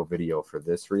with Arrow Video for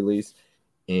this release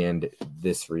and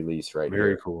this release right here.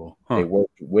 Very cool. They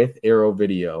worked with Arrow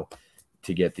Video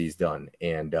to get these done,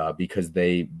 and because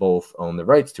they both own the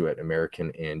rights to it,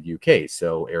 American and UK.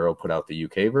 So Arrow put out the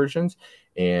UK versions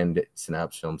and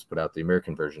Synapse Films put out the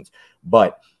American versions.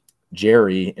 But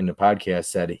Jerry in the podcast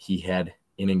said he had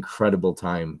an incredible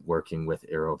time working with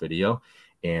Arrow Video,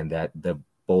 and that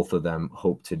both of them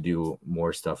hope to do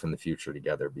more stuff in the future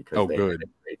together because they had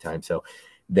a great time. So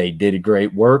they did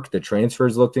great work. The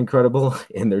transfers looked incredible,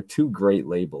 and they're two great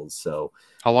labels. So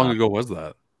how long ago was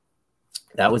that?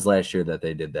 That was last year that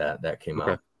they did that. That came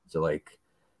out. So like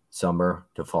summer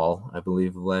to fall, I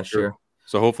believe, of last year.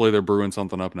 So hopefully they're brewing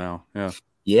something up now. Yeah.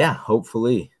 Yeah,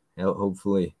 hopefully.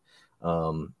 Hopefully.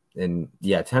 And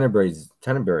yeah, Tenebrae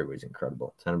was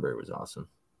incredible. Tenebrae was awesome.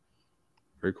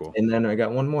 Very cool. And then I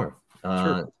got one more.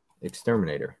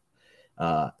 Exterminator.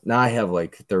 Now I have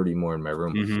like 30 more in my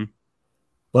room.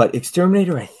 But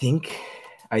Exterminator, I think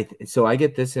so I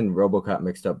get this and RoboCop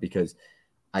mixed up because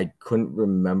I couldn't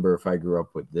remember if I grew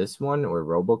up with this one or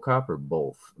RoboCop or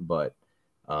both, but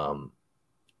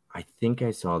I think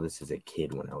I saw this as a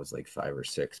kid when I was like 5 or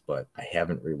 6, but I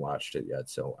haven't rewatched it yet.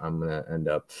 So I'm going to end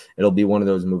up, it'll be one of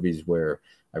those movies where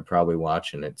I probably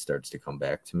watch and it starts to come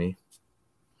back to me.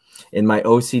 And my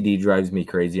OCD drives me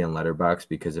crazy on Letterboxd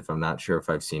because if I'm not sure if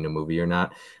I've seen a movie or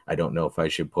not, I don't know if I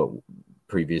should put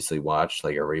previously watched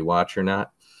like a rewatch or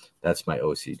not. That's my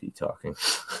OCD talking.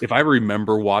 If I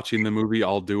remember watching the movie,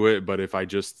 I'll do it. But if I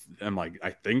just am like,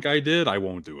 I think I did, I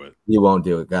won't do it. You won't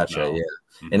do it. Gotcha. No.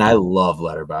 Yeah. And I love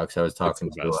Letterboxd. I was talking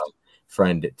to a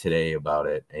friend today about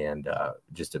it and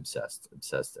just obsessed.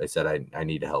 I said, I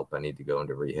need help. I need to go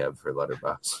into rehab for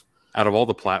Letterboxd. Out of all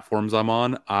the platforms I'm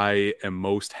on, I am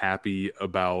most happy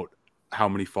about how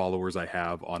many followers I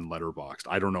have on Letterboxd.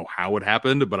 I don't know how it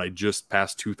happened, but I just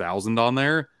passed 2,000 on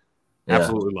there. Yeah.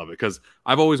 Absolutely love it because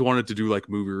I've always wanted to do like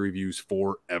movie reviews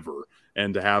forever,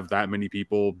 and to have that many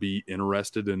people be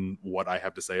interested in what I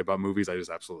have to say about movies, I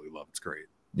just absolutely love. It's great.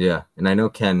 Yeah, and I know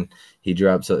Ken, he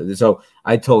dropped so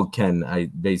I told Ken I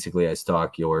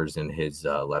stalk yours and his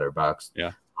Letterboxd.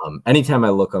 Yeah. Anytime I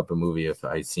look up a movie, if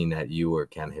I seen that you or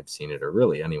Ken have seen it, or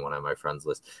really anyone on my friends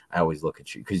list, I always look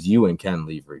at you because you and Ken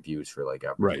leave reviews for like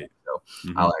everything. Right.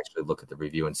 So I'll actually look at the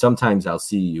review, and sometimes I'll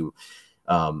see you.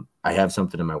 I have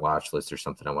something in my watch list or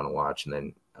something I want to watch, and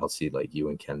then I'll see like you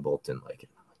and Ken Bolton like,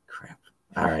 crap.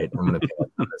 All right, I'm gonna pay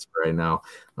on this for right now.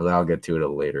 I'll get to it at a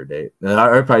later date. And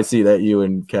I probably see that you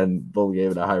and Ken both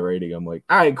gave it a high rating. I'm like,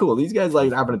 all right, cool. These guys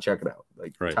like, I'm gonna check it out.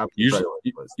 Like, right.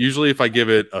 Usually, if I give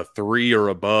it a 3 or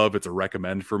above, it's a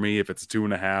recommend for me. If it's a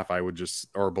 2.5, I would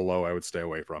or below, I would stay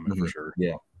away from it for sure.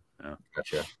 Yeah,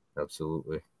 gotcha.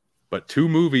 Absolutely. But 2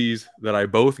 movies that I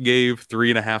both gave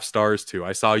 3.5 stars to.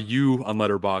 I saw you on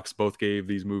Letterboxd both gave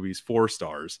these movies 4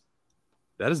 stars.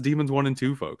 That is Demons 1 and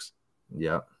 2, folks.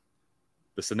 Yeah.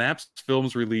 The Synapse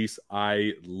Films release,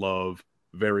 I love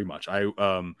very much.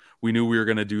 We knew we were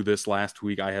going to do this last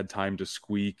week. I had time to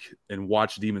squeak and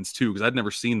watch Demons 2 because I'd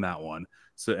never seen that one.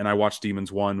 And I watched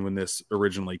Demons 1 when this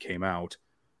originally came out.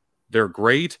 They're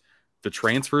great. The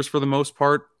transfers, for the most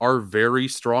part, are very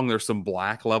strong. There's some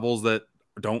black levels that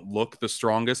don't look the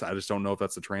strongest. I just don't know if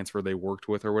that's the transfer they worked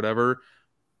with or whatever.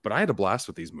 But I had a blast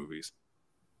with these movies.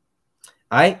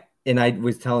 I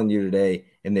was telling you today,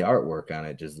 and the artwork on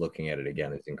it, just looking at it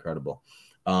again, is incredible.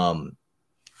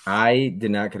 I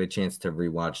did not get a chance to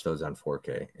rewatch those on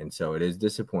 4K, and so it is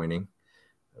disappointing.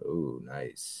 Oh,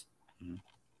 nice. Mm-hmm.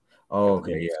 Oh,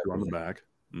 okay, yeah. On the back.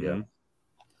 Mm-hmm. Yeah.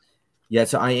 Yeah,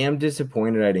 so I am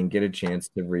disappointed I didn't get a chance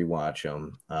to rewatch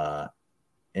them.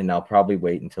 And I'll probably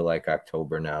wait until like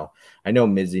October now. I know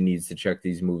Mizzy needs to check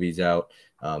these movies out,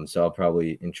 so I'll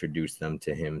probably introduce them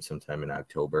to him sometime in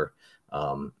October.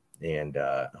 And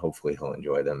hopefully he'll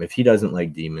enjoy them. If he doesn't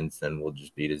like Demons, then we'll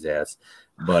just beat his ass.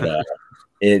 But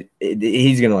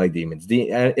he's gonna like Demons.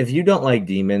 If you don't like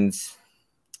Demons,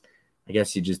 I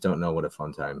guess you just don't know what a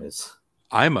fun time is.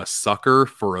 I'm a sucker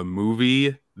for a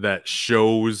movie that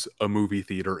shows a movie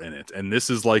theater in it, and this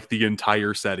is like the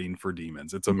entire setting for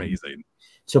Demons. It's amazing.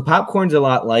 So Popcorn's a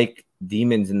lot like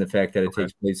Demons in the fact that it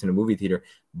takes place in a movie theater,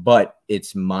 but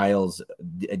it's miles.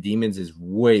 Demons is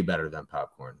way better than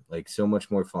Popcorn, like so much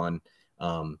more fun.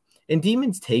 And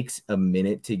Demons takes a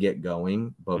minute to get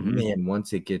going, but man,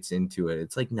 once it gets into it,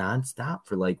 it's like nonstop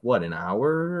for like what, an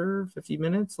hour, 50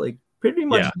 minutes, like pretty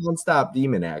much nonstop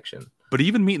demon action. But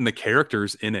even meeting the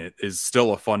characters in it is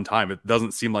still a fun time. It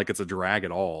doesn't seem like it's a drag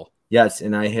at all. Yes,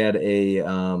 and I had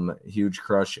a huge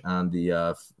crush on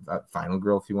the final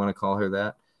girl, if you want to call her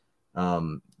that,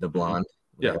 the blonde.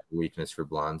 Yeah, I have a weakness for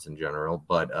blondes in general,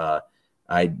 but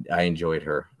I enjoyed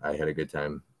her. I had a good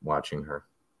time watching her.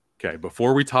 Okay,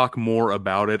 before we talk more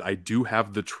about it, I do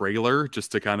have the trailer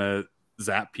just to kind of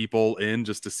zap people in,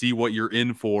 just to see what you're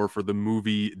in for the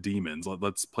movie Demons.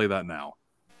 Let's play that now.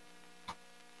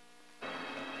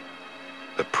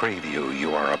 The preview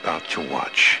you are about to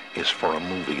watch is for a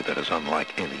movie that is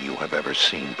unlike any you have ever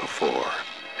seen before.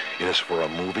 It is for a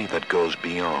movie that goes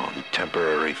beyond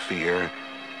temporary fear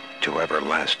to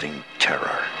everlasting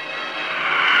terror.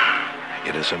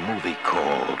 It is a movie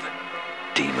called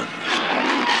Demons.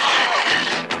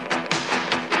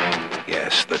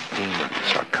 Yes, the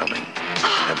demons are coming,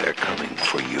 and they're coming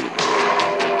for you.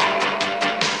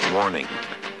 Warning.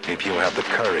 If you have the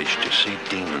courage to see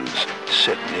demons,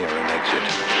 sit near an exit.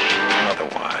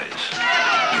 Otherwise,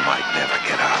 you might never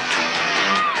get out.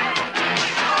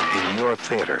 In your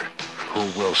theater, who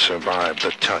will survive the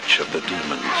touch of the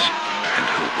demons and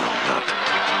who will not?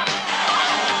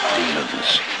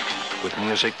 Demons. With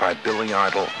music by Billy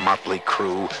Idol, Motley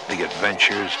Crue, The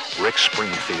Adventures, Rick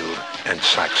Springfield, and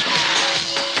Saxon.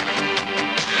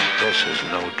 This is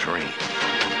no dream.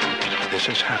 This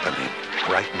is happening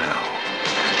right now.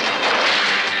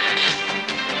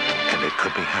 It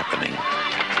could be happening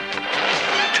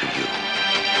to you.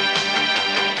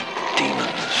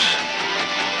 Demons.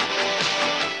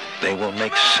 They will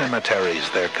make cemeteries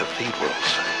their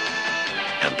cathedrals,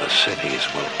 and the cities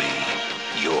will be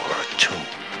your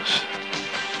tombs.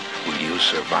 Will you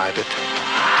survive it?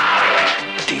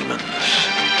 Demons.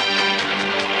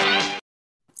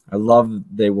 I love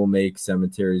they will make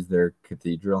cemeteries their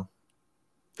cathedral.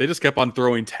 They just kept on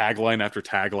throwing tagline after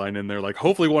tagline in there, like,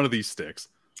 hopefully one of these sticks.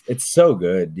 It's so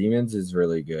good. Demons is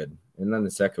really good. And then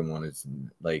the second one is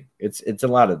like it's a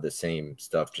lot of the same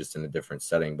stuff, just in a different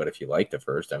setting. But if you like the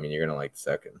first, I mean, you're gonna like the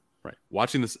second. Right.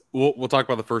 Watching this, we'll talk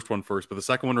about the first one first, but the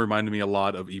second one reminded me a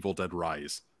lot of Evil Dead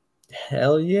Rise.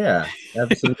 Hell yeah,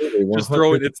 absolutely. Just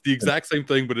throw it. It's the exact same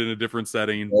thing, but in a different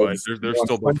setting. But they're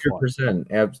still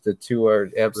 100%. The two are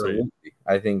absolutely. Right.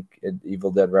 I think Evil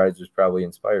Dead Rise was probably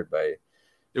inspired by.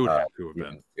 It would have to have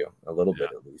been a little bit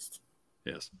at least.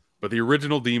 Yes. But the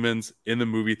original Demons in the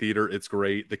movie theater, it's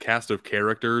great. The cast of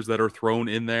characters that are thrown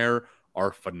in there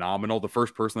are phenomenal. The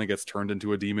first person that gets turned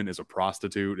into a demon is a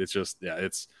prostitute. It's just,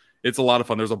 it's a lot of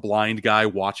fun. There's a blind guy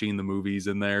watching the movies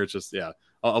in there. It's just, a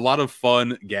lot of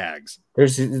fun gags.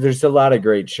 There's a lot of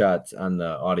great shots on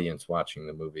the audience watching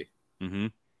the movie. Mm-hmm.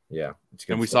 Yeah.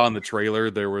 And we saw in the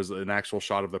trailer, there was an actual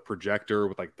shot of the projector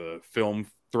with like the film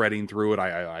threading through it.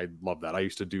 I love that.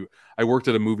 I worked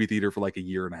at a movie theater for like a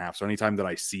year and a half. So anytime that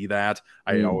I see that,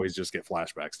 I always just get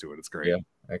flashbacks to it. It's great. Yeah,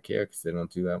 heck yeah, because they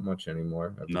don't do that much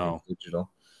anymore. No.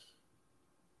 Digital.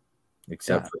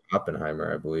 Except for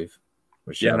Oppenheimer, I believe.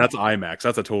 That's IMAX.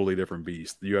 That's a totally different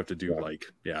beast. You have to do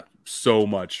so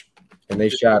much. And they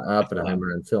shot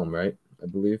Oppenheimer on film, right? I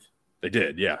believe. They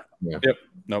did, yeah. Yep.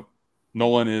 Nope.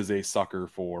 Nolan is a sucker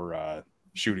for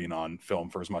shooting on film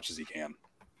for as much as he can.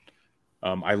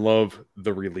 I love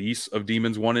the release of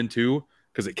Demons 1 and 2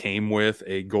 because it came with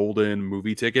a golden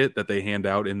movie ticket that they hand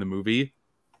out in the movie.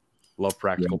 Love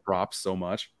practical props so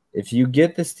much. If you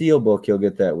get the Steelbook, you'll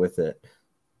get that with it.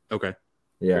 Okay.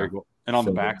 Yeah. Very cool. And on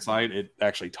the backside, it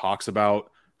actually talks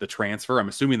about the transfer. I'm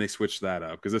assuming they switched that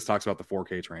up because this talks about the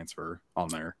 4K transfer on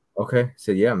there. Okay.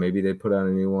 So, yeah, maybe they put on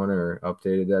a new one or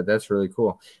updated that. That's really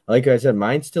cool. Like I said,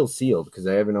 mine's still sealed because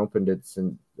I haven't opened it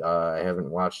since I haven't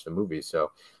watched the movie.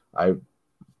 So I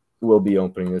will be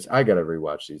opening this. I got to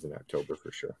rewatch these in October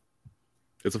for sure.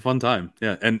 It's a fun time.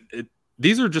 Yeah. And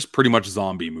these are just pretty much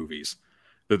zombie movies.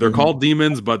 They're called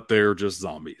Demons, but they're just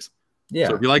zombies. Yeah.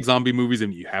 So if you like zombie movies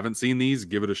and you haven't seen these,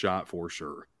 give it a shot for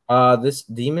sure. This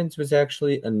Demons was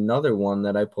actually another one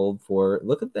that I pulled for.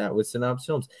 Look at that with Synapse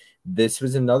Films. This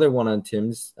was another one on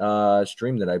Tim's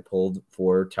stream that I pulled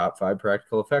for top 5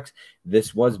 practical effects.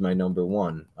 This was my number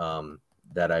one.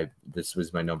 This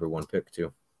was my number one pick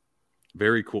too.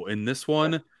 Very cool. In this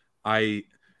one,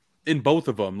 in both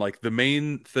of them, like the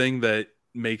main thing that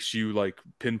makes you like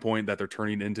pinpoint that they're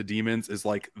turning into demons is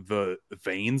like the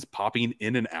veins popping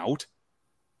in and out.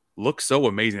 Looks so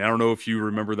amazing. I don't know if you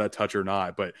remember that touch or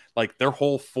not, but like their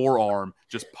whole forearm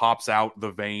just pops out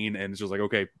the vein and it's just like,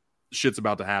 okay, shit's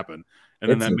about to happen. And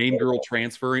then that main girl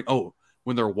transferring. Oh,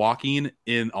 when they're walking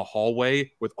in a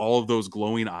hallway with all of those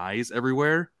glowing eyes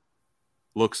everywhere.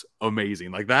 Looks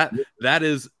amazing. Like that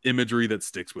is imagery that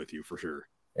sticks with you for sure.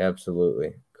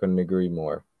 Absolutely. Couldn't agree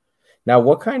more. Now,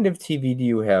 what kind of TV do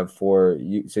you have for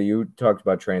you? So you talked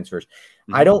about transfers.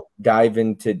 I don't dive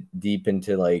deep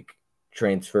into like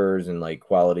transfers and like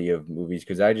quality of movies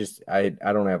because I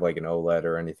don't have like an OLED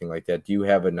or anything like that. Do you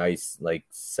have a nice like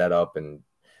setup and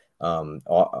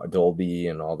Dolby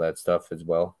and all that stuff as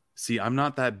well? See, I'm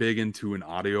not that big into an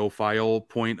audiophile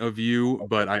point of view,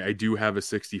 but I do have a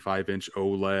 65-inch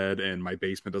OLED, and my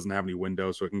basement doesn't have any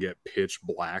windows, so it can get pitch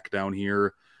black down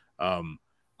here.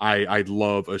 I'd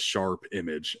love a sharp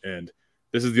image, and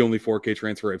this is the only 4K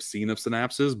transfer I've seen of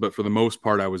Synapses, but for the most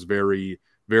part, I was very,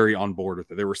 very on board with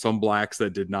it. There were some blacks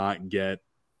that did not get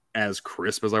as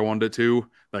crisp as I wanted it to.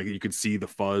 Like you could see the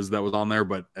fuzz that was on there,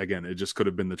 but again, it just could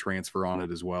have been the transfer on it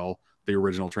as well, the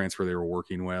original transfer they were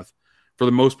working with. For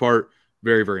the most part,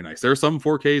 very, very nice. There are some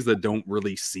 4Ks that don't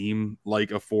really seem like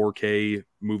a 4K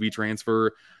movie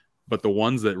transfer, but the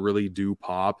ones that really do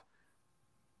pop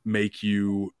make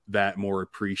you that more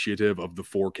appreciative of the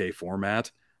 4K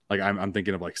format. Like I'm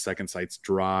thinking of like Second Sight's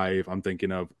Drive. I'm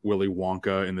thinking of Willy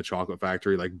Wonka in the Chocolate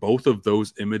Factory. Like both of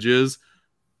those images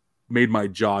made my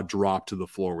jaw drop to the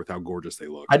floor with how gorgeous they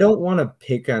look. I don't want to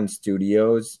pick on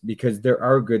studios because there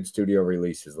are good studio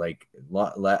releases. Like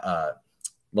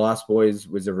Lost Boys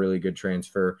was a really good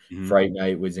transfer. Fright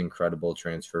Night was incredible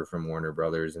transfer from Warner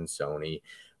Brothers and Sony.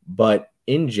 But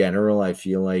in general, I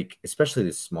feel like, especially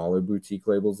the smaller boutique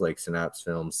labels like Synapse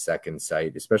Films, Second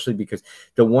Sight, especially because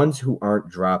the ones who aren't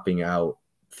dropping out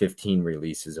 15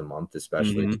 releases a month,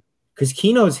 especially because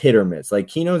Kino's hit or miss. Like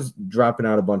Kino's dropping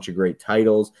out a bunch of great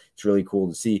titles. It's really cool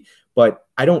to see. But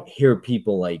I don't hear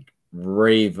people like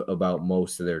rave about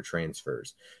most of their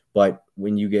transfers. But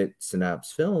when you get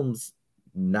Synapse Films,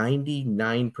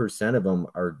 99% of them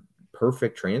are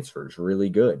perfect transfers, really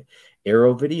good.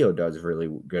 Arrow Video does really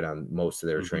good on most of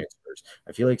their transfers.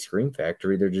 I feel like Scream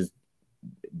Factory, they're just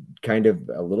kind of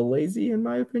a little lazy in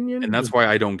my opinion. And that's why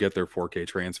I don't get their 4K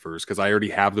transfers, because I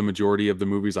already have the majority of the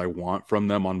movies I want from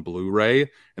them on Blu-ray,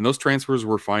 and those transfers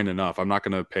were fine enough. I'm not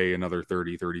going to pay another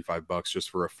 $30-$35 just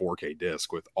for a 4K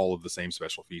disc with all of the same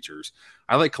special features.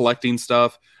 I like collecting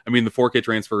stuff. I mean, the 4K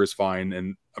transfer is fine,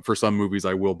 and for some movies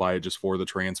I will buy it just for the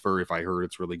transfer if I heard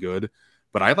it's really good.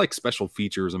 But I like special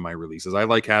features in my releases. I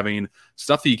like having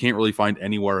stuff that you can't really find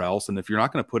anywhere else, and if you're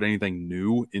not going to put anything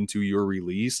new into your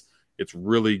release, it's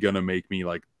really going to make me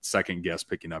like second guess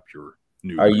picking up your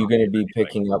new. Are you going to be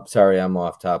picking up? Sorry, I'm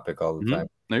off topic all the time.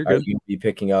 No, you're Are good. you be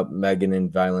picking up Megan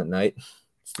and Violent Night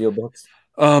steelbooks?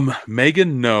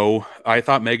 Megan, no. I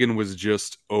thought Megan was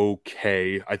just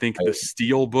okay. I think the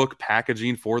steelbook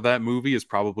packaging for that movie is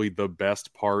probably the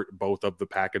best part, both of the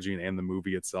packaging and the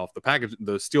movie itself. The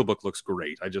steelbook looks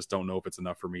great. I just don't know if it's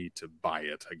enough for me to buy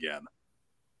it again.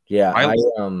 Yeah,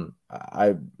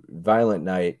 I Violent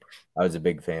Night, I was a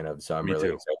big fan of, so I'm really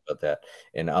excited about that.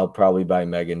 And I'll probably buy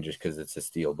Megan just because it's a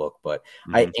steelbook. But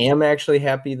I am actually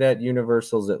happy that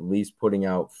Universal's at least putting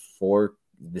out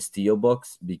the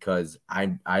steelbooks, because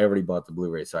I already bought the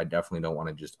Blu-ray, so I definitely don't want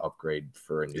to just upgrade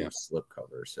for a new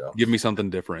slipcover. So give me something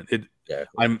different.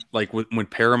 I'm like when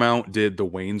Paramount did the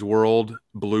Wayne's World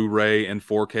Blu-ray and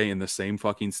 4K in the same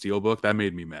fucking steelbook, that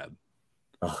made me mad.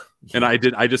 Oh, And I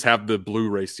just have the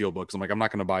Blu-ray steelbooks. I'm like, I'm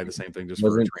not going to buy the same thing just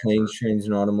Wasn't for a Planes, Trains,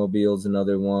 and Automobiles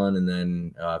another one? And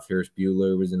then Ferris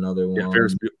Bueller was another one.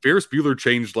 Ferris Bueller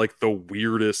changed like the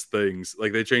weirdest things.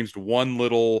 Like they changed one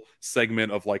little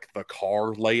segment of like the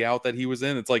car layout that he was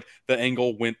in. It's like the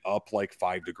angle went up like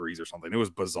 5 degrees or something. It was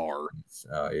bizarre.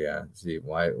 Yeah. See,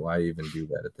 why even do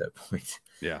that at that point?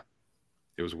 Yeah,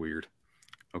 it was weird.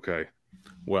 Okay,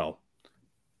 well,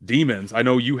 Demons. I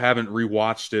know you haven't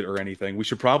rewatched it or anything. We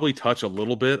should probably touch a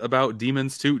little bit about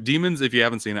Demons 2. Demons, if you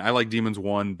haven't seen it, I like Demons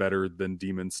 1 better than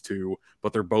Demons 2,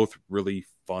 but they're both really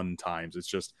fun times. It's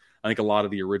just, I think a lot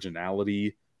of the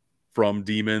originality from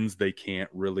Demons, they can't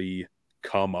really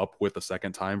come up with a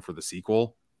second time for the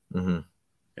sequel. Mm-hmm.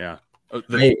 Yeah.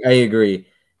 I agree.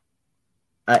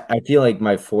 I feel like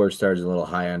my 4 stars is a little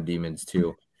high on Demons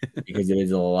 2. Because it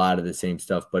is a lot of the same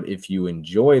stuff. But if you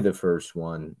enjoy the first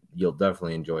one, you'll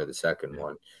definitely enjoy the second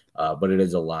one. But it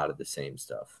is a lot of the same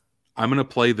stuff. I'm going to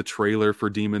play the trailer for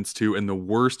Demons 2, and the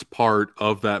worst part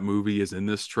of that movie is in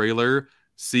this trailer.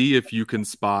 See if you can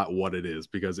spot what it is,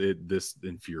 because this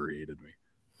infuriated me.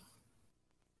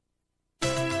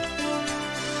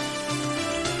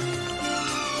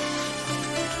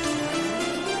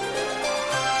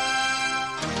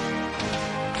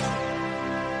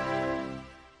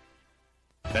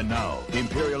 And now,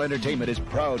 Imperial Entertainment is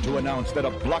proud to announce that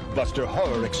a blockbuster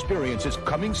horror experience is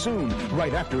coming soon,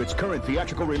 right after its current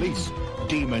theatrical release.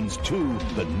 Demons 2,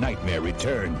 The Nightmare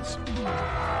Returns.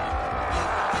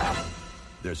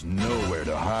 There's nowhere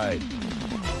to hide.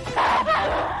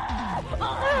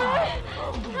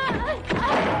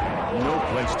 No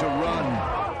place to run.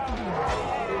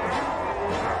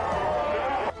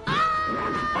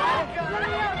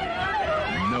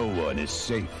 No one is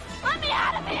safe. Let me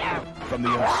out of here! From the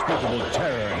unspeakable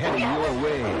terror heading your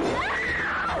way.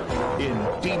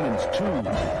 In Demons 2,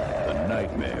 The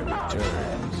Nightmare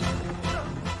Returns.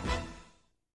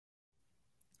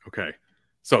 Okay.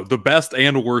 So the best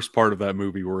and worst part of that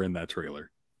movie were in that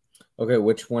trailer. Okay,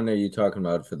 which one are you talking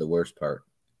about for the worst part?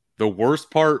 The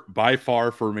worst part by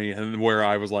far for me, and where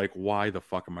I was like, why the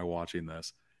fuck am I watching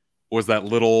this, was that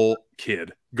little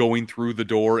kid going through the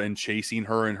door and chasing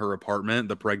her in her apartment,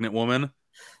 the pregnant woman.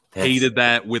 Hated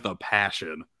that with a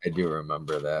passion. I do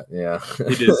remember that. Yeah.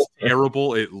 It is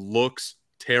terrible. It looks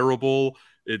terrible.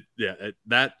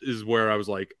 That is where I was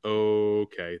like,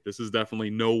 okay, this is definitely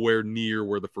nowhere near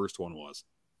where the first one was.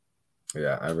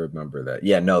 Yeah, I remember that.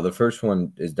 Yeah, no, the first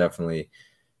one is definitely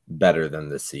better than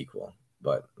the sequel,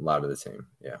 but a lot of the same.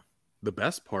 Yeah. The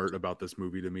best part about this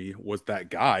movie to me was that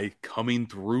guy coming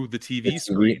through the TV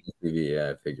screen.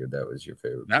 Yeah, I figured that was your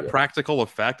favorite. That practical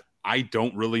effect, I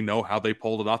don't really know how they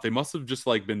pulled it off. They must have just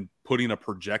like been putting a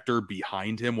projector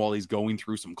behind him while he's going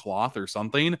through some cloth or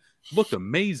something. It looked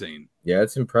amazing. Yeah,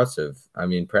 it's impressive. I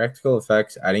mean, practical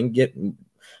effects. I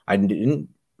didn't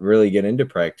really get into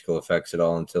practical effects at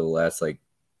all until the last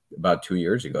about 2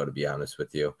 years ago, to be honest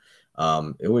with you.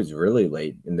 It was really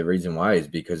late, and the reason why is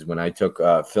because when I took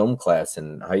film class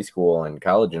in high school and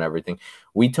college and everything,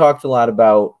 we talked a lot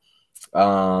about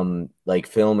like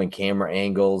film and camera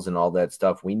angles and all that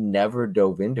stuff. We never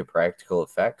dove into practical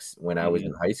effects when I was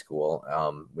in high school.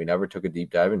 We never took a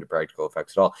deep dive into practical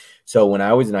effects at all. So when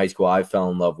I was in high school, I fell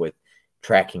in love with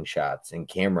tracking shots and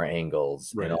camera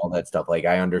angles and all that stuff. Like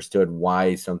I understood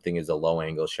why something is a low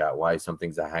angle shot, why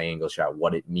something's a high angle shot,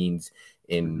 what it means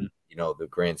in the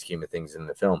grand scheme of things in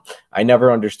the film. I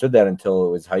never understood that until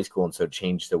it was high school, and so it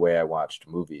changed the way I watched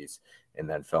movies, and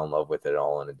then fell in love with it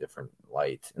all in a different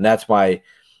light. And that's why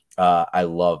I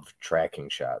love tracking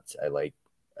shots.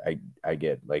 I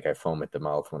get I foam at the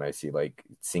mouth when I see like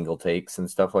single takes and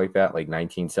stuff like that, like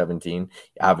 1917.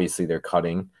 Obviously they're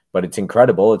cutting, but it's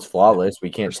incredible. It's flawless. We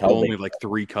can't tell. Only like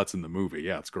 3 cuts in the movie.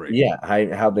 Yeah, it's great. Yeah,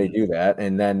 how they do that.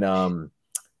 And then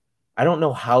I don't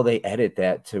know how they edit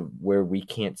that to where we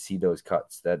can't see those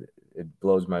cuts. That it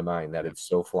blows my mind that it's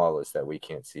so flawless that we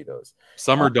can't see those.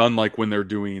 Some are done like when they're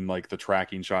doing like the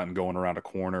tracking shot and going around a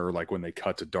corner, like when they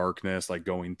cut to darkness, like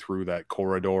going through that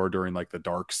corridor during like the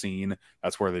dark scene.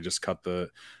 That's where they just cut the.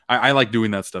 I like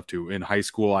doing that stuff too. In high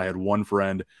school, I had one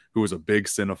friend who was a big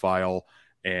cinephile,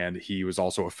 and he was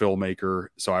also a filmmaker.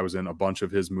 So I was in a bunch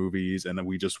of his movies, and then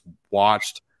we just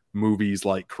watched movies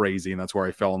like crazy, and that's where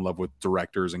I fell in love with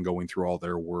directors and going through all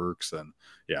their works. And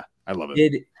yeah, I love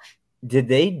it. Did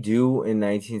they do in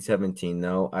 1917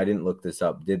 though? I didn't look this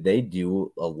up. Did they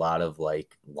do a lot of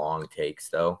like long takes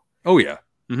though? Oh yeah.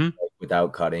 Like,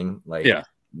 without cutting? Like yeah.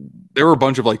 There were a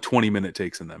bunch of like 20-minute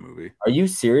takes in that movie. Are you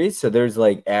serious? So there's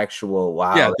like actual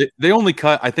wow. Yeah, they only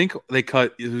cut. I think they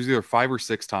cut. It was either 5 or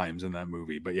 6 times in that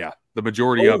movie. But yeah, the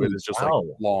majority of it is just like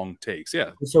long takes.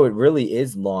 Yeah. So it really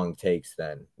is long takes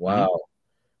then. Wow. Mm-hmm.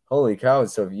 Holy cow!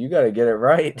 So you got to get it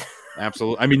right.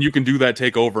 Absolutely. I mean, you can do that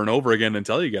take over and over again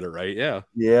until you get it right. Yeah.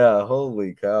 Yeah.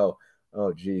 Holy cow.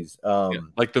 Oh, geez. Yeah.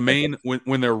 Like the main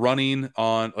when they're running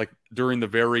on like during the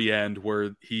very end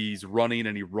where he's running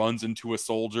and he runs into a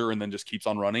soldier and then just keeps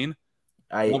on running.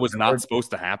 That was not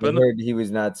supposed to happen. I heard he was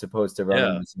not supposed to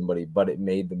run into somebody, but it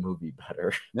made the movie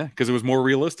better. Yeah, because it was more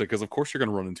realistic. Because of course you're going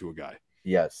to run into a guy.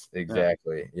 Yes,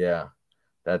 exactly. Yeah.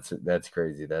 That's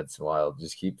crazy. That's wild.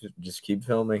 Just keep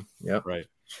filming. Yep. Right.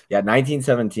 Yeah,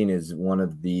 1917 is one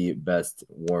of the best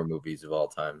war movies of all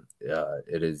time.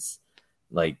 It is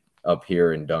like up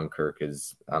here in Dunkirk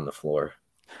is on the floor.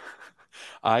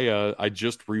 I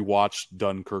just rewatched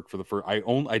Dunkirk for the first. I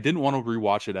didn't want to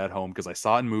rewatch it at home because I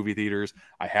saw it in movie theaters.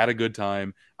 I had a good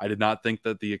time. I did not think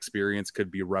that the experience could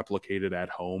be replicated at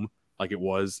home like it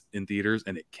was in theaters,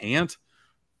 and it can't.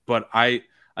 But I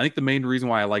think the main reason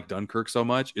why I like Dunkirk so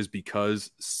much is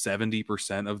because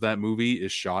 70% of that movie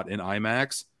is shot in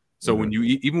IMAX. So when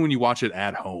you watch it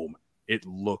at home, it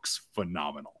looks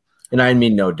phenomenal. And I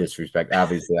mean no disrespect.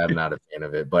 Obviously, I'm not a fan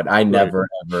of it, but I never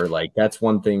ever like that's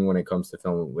one thing when it comes to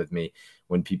film with me.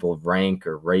 When people rank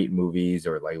or rate movies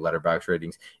or like letterbox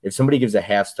ratings, if somebody gives a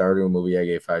half star to a movie I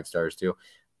gave 5 stars to,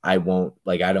 I won't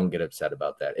like I don't get upset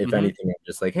about that. If anything, I'm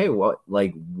just like, hey, what?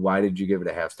 Like, why did you give it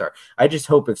a half star? I just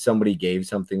hope if somebody gave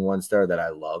something 1 star that I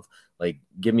love, like,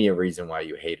 give me a reason why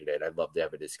you hated it. I'd love to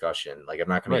have a discussion. Like, I'm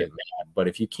not going to get mad, but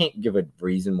if you can't give a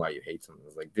reason why you hate something,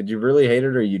 it's like, did you really hate it,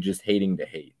 or are you just hating to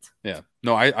hate? Yeah,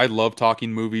 no, I love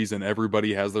talking movies, and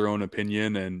everybody has their own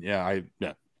opinion, and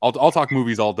I'll talk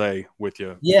movies all day with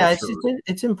you. Yeah,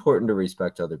 it's important to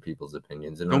respect other people's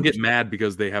opinions and don't get mad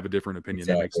because they have a different opinion.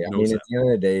 Exactly. That makes no sense. At the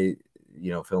end of the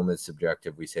day, film is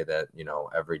subjective. We say that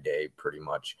every day pretty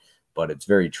much, but it's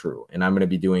very true. And I'm going to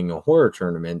be doing a horror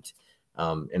tournament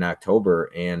in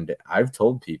October, and I've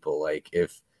told people, like,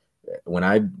 when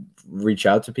I reach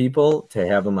out to people to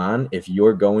have them on, if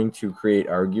you're going to create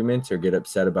arguments or get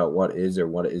upset about what is or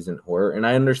what isn't horror, and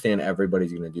I understand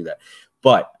everybody's going to do that,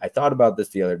 but I thought about this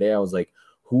the other day. I was like,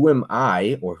 who am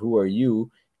I or who are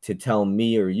you to tell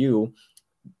me or you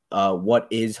what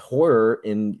is horror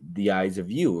in the eyes of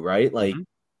you, right? Like,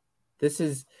 this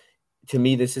is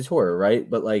horror, right?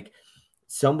 But like,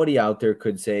 somebody out there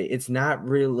could say it's not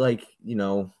real, like,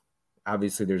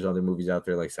 obviously there's other movies out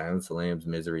there like Silence of the Lambs,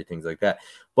 Misery, things like that.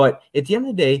 But at the end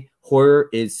of the day, horror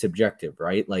is subjective,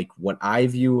 right? Like, what I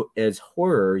view as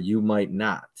horror, you might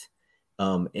not.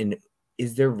 And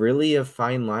is there really a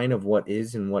fine line of what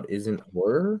is and what isn't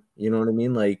horror? You know what I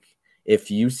mean? Like,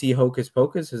 if you see Hocus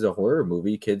Pocus as a horror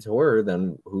movie, kids horror,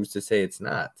 then who's to say it's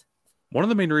not? One of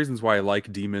the main reasons why I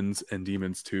like Demons and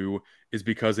Demons 2 is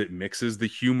because it mixes the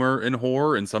humor and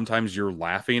horror, and sometimes you're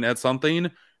laughing at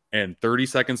something, and 30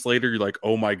 seconds later, you're like,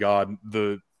 oh my God,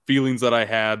 the feelings that I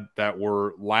had that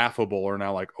were laughable are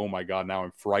now like, oh my God, now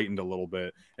I'm frightened a little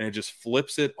bit. And it just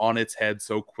flips it on its head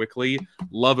so quickly.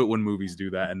 Love it when movies do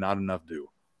that, and not enough do.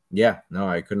 Yeah, no,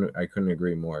 I couldn't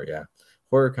agree more. Yeah.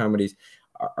 Horror comedies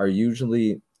are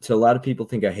usually, so a lot of people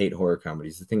think I hate horror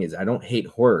comedies. The thing is, I don't hate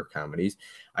horror comedies.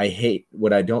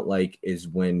 What I don't like is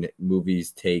when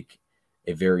movies take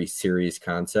a very serious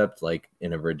concept, like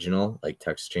an original, like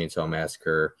Texas Chainsaw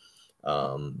Massacre.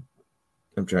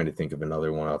 I'm trying to think of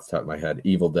another one off the top of my head,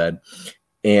 Evil Dead.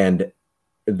 And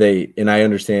I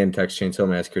understand Texas Chainsaw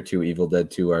Massacre 2, Evil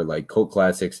Dead 2 are like cult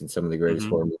classics and some of the greatest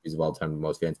horror movies of all time to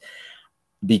most fans.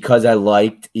 Because I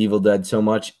liked Evil Dead so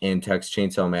much and Texas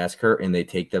Chainsaw Massacre, and they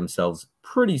take themselves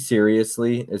pretty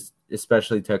seriously,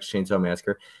 especially Texas Chainsaw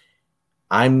Massacre,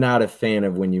 I'm not a fan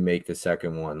of when you make the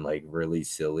second one like really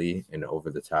silly and over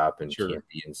the top and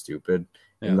campy and stupid,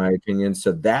 in my opinion.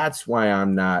 So that's why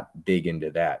I'm not big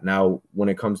into that. Now, when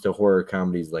it comes to horror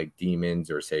comedies like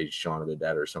Demons or say Shaun of the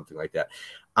Dead or something like that,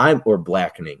 or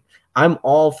Blackening, I'm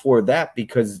all for that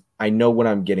because I know what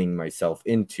I'm getting myself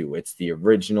into. It's the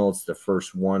original. It's the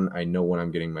first one. I know what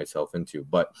I'm getting myself into.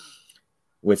 But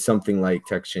with something like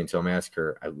Texas Chainsaw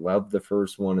Massacre, I love the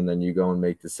first one, and then you go and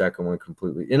make the second one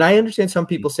completely. And I understand some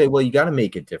people say, well, you got to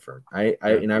make it different.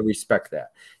 And I respect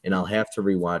that. And I'll have to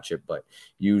rewatch it, but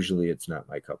usually it's not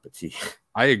my cup of tea.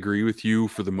 I agree with you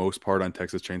for the most part on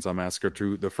Texas Chainsaw Massacre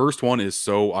 2. The first one is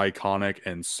so iconic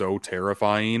and so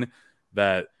terrifying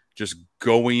that just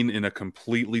going in a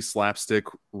completely slapstick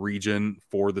region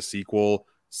for the sequel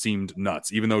seemed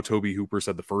nuts. Even though Tobe Hooper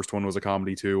said the first one was a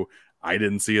comedy too, I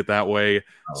didn't see it that way.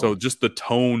 So just the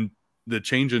tone the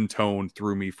change in tone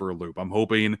threw me for a loop. I'm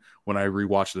hoping when I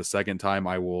rewatch it a second time,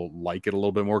 I will like it a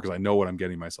little bit more because I know what I'm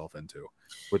getting myself into.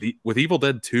 With Evil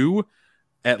Dead 2,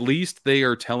 at least they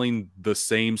are telling the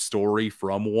same story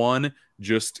from one,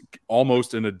 just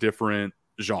almost in a different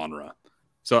genre.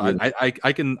 So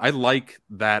I like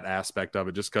that aspect of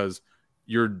it just because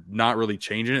you're not really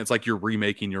changing it. It's like you're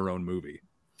remaking your own movie.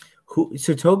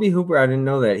 So Toby Hooper, I didn't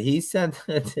know that. He said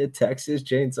that Texas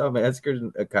Chainsaw Massacre is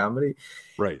a comedy.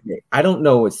 Right. I don't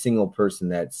know a single person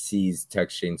that sees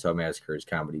Texas Chainsaw Massacre as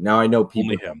comedy. Now, I know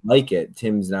people like it.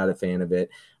 Tim's not a fan of it.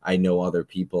 I know other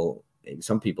people,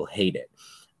 some people hate it.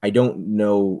 I don't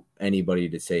know anybody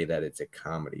to say that it's a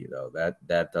comedy, though.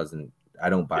 That doesn't, I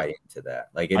don't buy into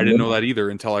that. Like, I didn't know that either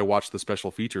until I watched the special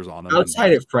features on him.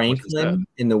 Outside of Franklin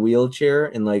in the wheelchair,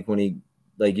 and like when he,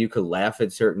 like, you could laugh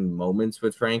at certain moments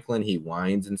with Franklin, he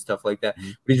whines and stuff like that.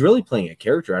 Mm-hmm. But he's really playing a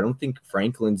character. I don't think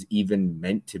Franklin's even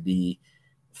meant to be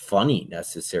funny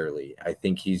necessarily. I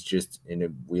think he's just in a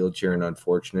wheelchair, and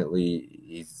unfortunately,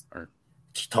 he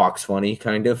talks funny,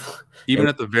 kind of. Even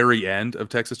at the very end of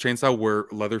Texas Chainsaw, where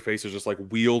Leatherface is just like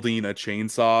wielding a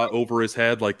chainsaw over his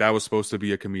head, like that was supposed to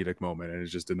be a comedic moment, and it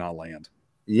just did not land.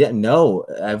 Yeah, no,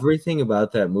 everything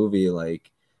about that movie, like,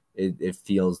 it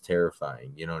feels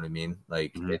terrifying. You know what I mean?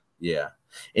 Like, yeah.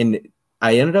 And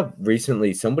I ended up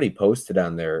recently, somebody posted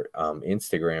on their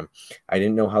Instagram. I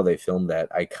didn't know how they filmed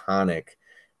that iconic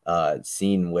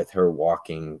scene with her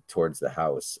walking towards the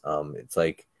house. It's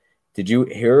like, did you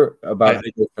hear about how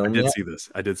they filmed that?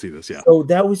 I did see this. Yeah. So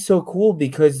that was so cool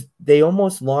because they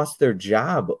almost lost their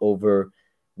job over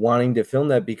wanting to film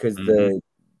that because the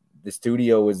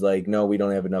studio was like, no, we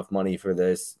don't have enough money for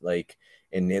this. Like,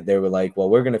 and they were like, well,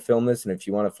 we're going to film this, and if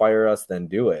you want to fire us, then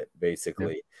do it,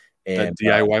 basically. Yeah. And that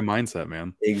DIY mindset,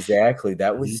 man. Exactly.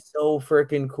 That was so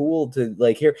freaking cool to,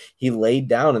 like, hear. He laid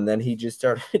down, and then he just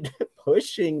started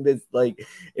pushing this, like,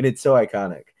 and it's so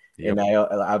iconic. Yep. And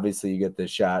obviously you get the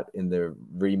shot in the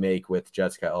remake with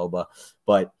Jessica Alba,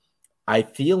 but I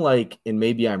feel like, and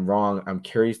maybe I'm wrong, I'm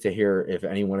curious to hear if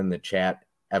anyone in the chat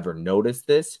ever noticed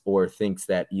this or thinks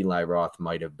that Eli Roth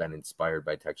might have been inspired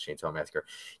by Texas Chainsaw Massacre.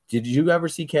 Did you ever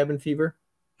see Cabin Fever?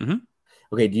 Mm-hmm.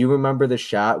 Okay, do you remember the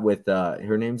shot with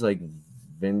her name's like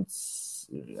Vince,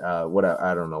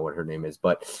 I don't know what her name is,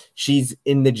 but she's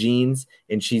in the jeans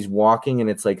and she's walking, and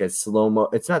it's like a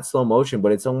it's not slow motion,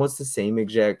 but it's almost the same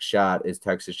exact shot as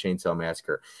Texas Chainsaw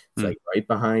Massacre. It's like right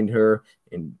behind her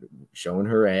and showing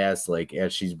her ass, like,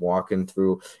 as she's walking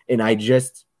through. And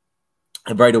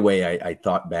right away, I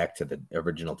thought back to the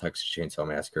original Texas Chainsaw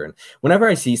Massacre. And whenever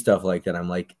I see stuff like that, I'm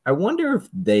like, I wonder if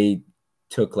they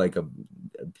took like a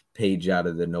page out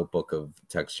of the notebook of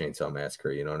Texas Chainsaw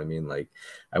Massacre. You know what I mean? Like,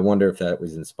 I wonder if that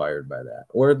was inspired by that,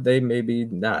 or they maybe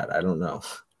not. I don't know.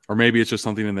 Or maybe it's just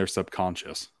something in their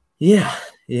subconscious. Yeah.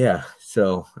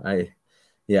 So I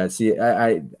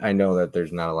know that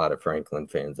there's not a lot of Franklin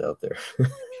fans out there.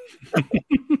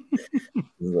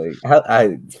 Like,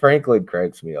 Franklin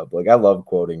cracks me up. Like, I love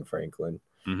quoting Franklin.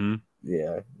 Mm-hmm.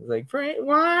 Yeah, it's like, Frank,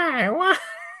 why?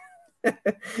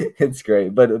 It's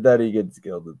great, but then he gets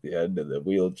killed at the end of the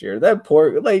wheelchair. That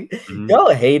poor, like,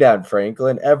 y'all hate on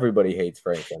Franklin. Everybody hates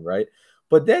Franklin, right?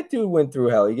 But that dude went through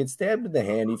hell. He gets stabbed in the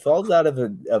hand. He falls out of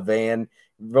a van,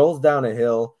 rolls down a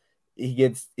hill.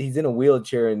 He's in a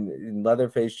wheelchair, and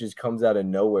Leatherface just comes out of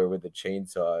nowhere with a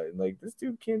chainsaw. And, like, this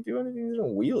dude can't do anything. He's in a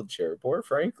wheelchair. Poor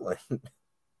Franklin.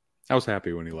 I was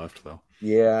happy when he left, though.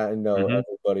 Yeah, I know.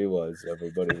 Everybody was.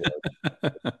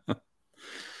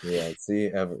 Yeah, see,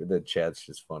 the chat's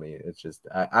just funny. It's just,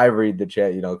 I read the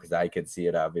chat, because I could see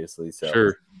it, obviously. So,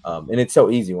 sure. And it's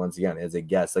so easy, once again, as a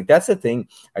guest. Like, that's the thing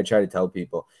I try to tell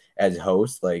people as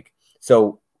hosts. Like,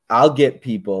 so I'll get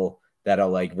people that'll,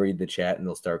 like, read the chat and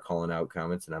they'll start calling out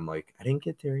comments, and I'm like, I didn't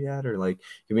get there yet, or like,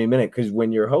 give me a minute, because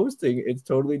when you're hosting, it's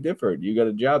totally different. You got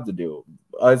a job to do.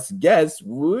 Us guests,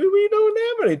 we don't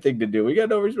have anything to do. We got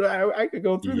no responsibility. I could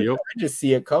go through I just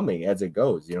see it coming as it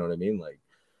goes. You know what I mean? Like,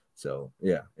 so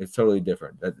yeah, it's totally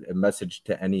different. That a message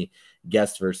to any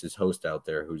guest versus host out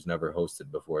there who's never hosted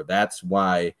before. That's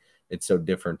why it's so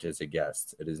different as a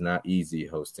guest. It is not easy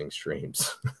hosting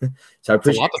streams. So I appreciate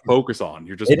it's a lot to focus on.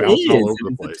 You're just bouncing all over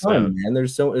the place. Man.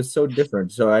 It's so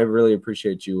different. So I really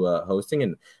appreciate you hosting,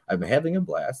 and I'm having a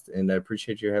blast, and I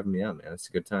appreciate you having me on, man. It's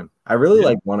a good time. I really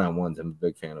like one-on-ones. I'm a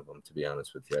big fan of them, to be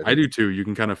honest with you. I do too. You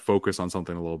can kind of focus on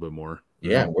something a little bit more.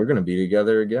 Yeah, we're going to be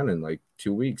together again in like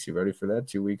 2 weeks. You ready for that?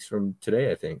 2 weeks from today,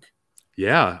 I think.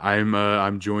 Yeah,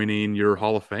 I'm joining your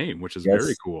Hall of Fame, which is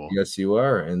very cool. Yes, you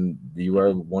are. And you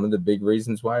are one of the big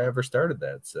reasons why I ever started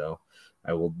that. So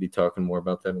I will be talking more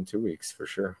about that in 2 weeks for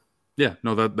sure. Yeah,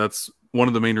 no, that's one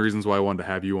of the main reasons why I wanted to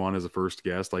have you on as a first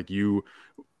guest. Like,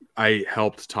 I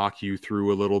helped talk you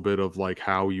through a little bit of like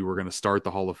how you were going to start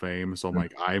the Hall of Fame. So I'm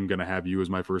like, I'm going to have you as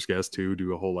my first guest too,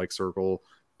 do a whole like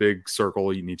big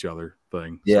circle eating each other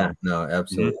thing. Yeah, So, no,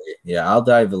 absolutely. Yeah, I'll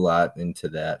dive a lot into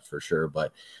that for sure.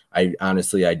 But I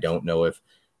honestly, I don't know if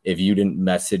you didn't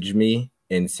message me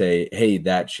and say, hey,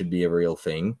 that should be a real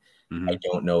thing. I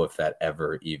don't know if that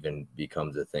ever even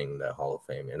becomes a thing, that Hall of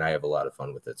Fame. And I have a lot of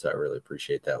fun with it. So I really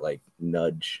appreciate that like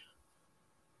nudge.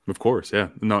 Of course, yeah.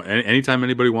 No, anytime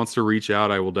anybody wants to reach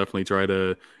out, I will definitely try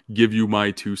to give you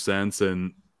my 2 cents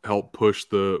and help push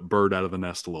the bird out of the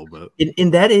nest a little bit.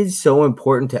 And that is so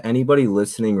important to anybody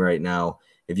listening right now.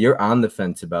 If you're on the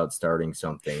fence about starting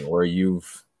something, or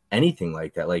you've anything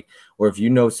like that, like, or if you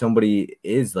know somebody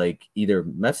is like, either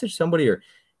message somebody, or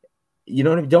you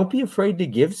know what I mean? Don't be afraid to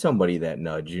give somebody that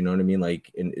nudge. You know what I mean?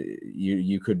 Like, and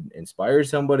you could inspire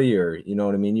somebody, or you know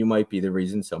what I mean? You might be the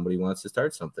reason somebody wants to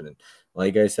start something. And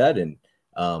like I said, and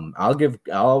I'll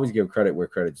always give credit where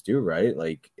credit's due, right?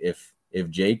 Like if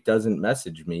Jake doesn't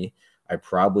message me, I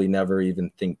probably never even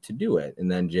think to do it. And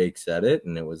then Jake said it,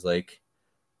 and it was like,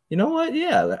 you know what?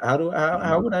 Yeah,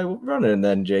 how would I run it? And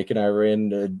then Jake and I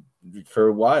ran for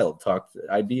a while, talked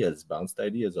ideas, bounced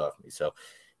ideas off me. So,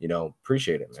 you know,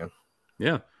 appreciate it, man.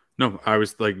 Yeah. No, I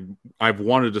was like, I've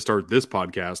wanted to start this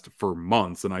podcast for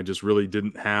months, and I just really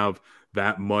didn't have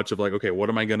that much of like, okay, what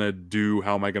am I going to do?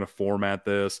 How am I going to format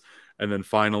this? And then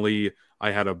finally,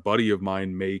 I had a buddy of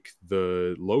mine make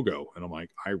the logo, and I'm like,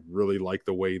 I really like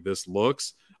the way this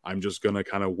looks. I'm just going to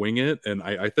kind of wing it. And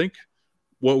I think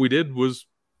what we did was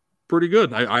pretty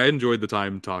good. I enjoyed the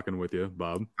time talking with you,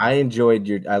 Bob. I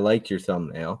liked your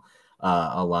thumbnail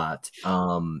a lot.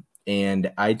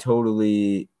 And I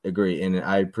totally agree. And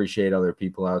I appreciate other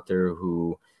people out there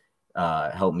who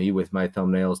help me with my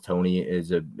thumbnails. Tony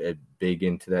is a big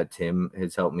into that. Tim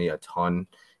has helped me a ton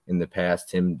in the past.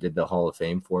 Tim did the Hall of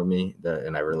Fame for me,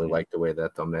 and I really like the way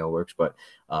that thumbnail works. But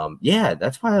yeah,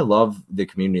 that's why I love the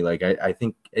community. Like I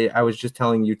think I was just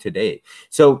telling you today.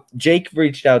 So Jake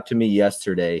reached out to me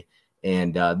yesterday,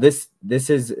 and this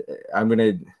is, I'm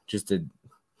gonna just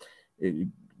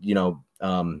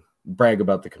brag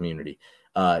about the community.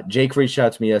 Jake reached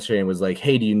out to me yesterday and was like,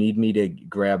 hey, do you need me to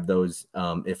grab those?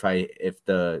 If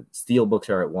the steel books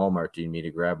are at Walmart, do you need me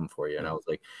to grab them for you? And I was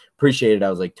like, appreciate it. I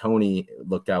was like, Tony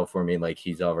looked out for me. Like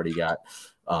he's already got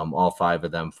all 5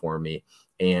 of them for me.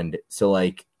 And so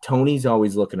like Tony's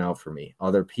always looking out for me.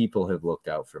 Other people have looked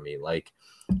out for me. Like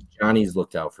Johnny's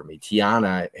looked out for me.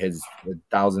 Tiana has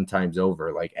 1,000 times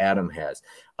over, like Adam has.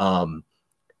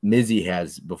 Mizzy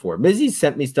has before. Mizzy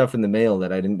sent me stuff in the mail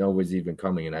that I didn't know was even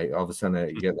coming, and I all of a sudden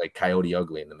I get like Coyote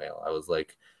Ugly in the mail. I was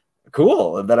like,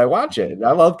 cool, and then I watch it.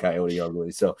 I love Coyote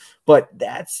Ugly. So, but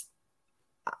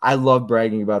I love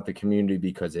bragging about the community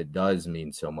because it does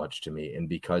mean so much to me, and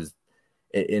because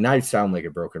and I sound like a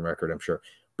broken record, I'm sure,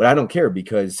 but I don't care,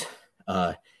 because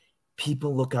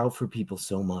people look out for people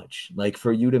so much. Like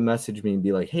for you to message me and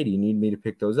be like, hey, do you need me to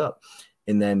pick those up?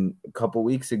 And then a couple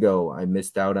weeks ago, I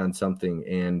missed out on something,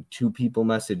 and 2 people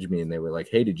messaged me and they were like,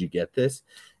 hey, did you get this?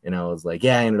 And I was like,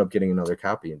 yeah, I ended up getting another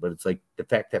copy. But it's like the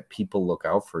fact that people look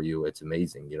out for you, it's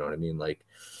amazing. You know what I mean? Like,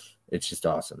 it's just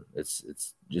awesome. It's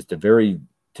just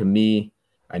to me,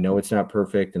 I know it's not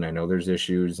perfect, and I know there's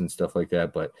issues and stuff like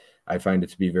that, but I find it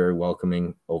to be very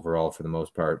welcoming overall for the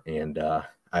most part. And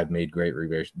I've made great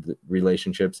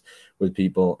relationships with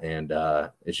people, and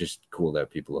it's just cool that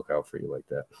people look out for you like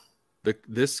that.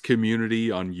 This community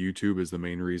on YouTube is the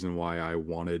main reason why I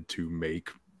wanted to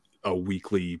make a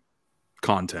weekly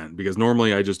content, because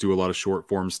normally I just do a lot of short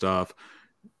form stuff.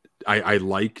 I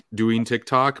like doing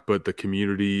TikTok, but the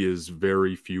community is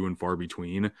very few and far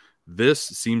between. This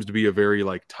seems to be a very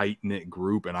like tight knit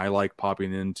group, and I like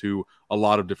popping into a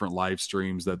lot of different live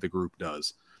streams that the group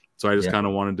does. So I just kind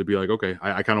of wanted to be like, okay,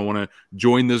 I kind of want to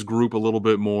join this group a little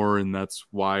bit more, and that's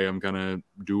why I'm kind of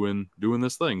doing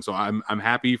this thing. So I'm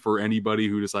happy for anybody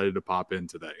who decided to pop in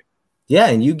today. Yeah,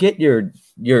 and you get your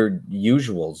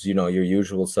usuals, you know, your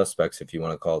usual suspects, if you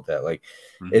want to call it that. Like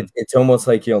it's almost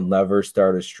like you'll never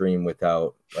start a stream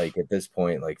without, like at this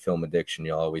point, like Film Addiction,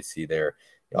 you'll always see there.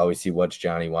 You always see What's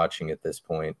Johnny Watching at this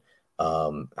point.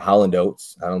 Holland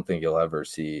Oates, I don't think you'll ever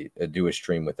do a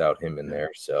stream without him in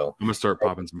there. So I'm gonna start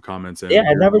popping some comments in. Yeah,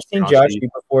 I've never seen Joshy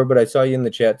before, but I saw you in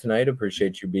the chat tonight.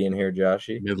 Appreciate you being here,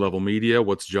 Joshy. Mid-level Media,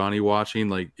 What's Johnny Watching?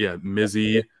 Like, yeah,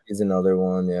 Mizzy is another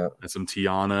one. Yeah, and some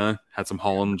Tiana, had some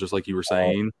Holland, just like you were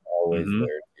saying. Always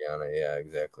there, Tiana. Yeah,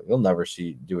 exactly. You'll never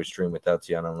do a stream without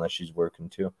Tiana unless she's working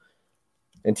too.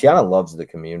 And Tiana loves the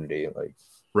community, like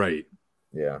right.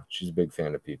 Yeah, she's a big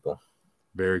fan of people.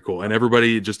 Very cool. And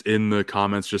everybody just in the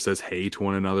comments just says hey to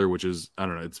one another, which is, I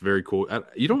don't know, it's very cool.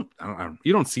 You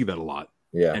don't see that a lot.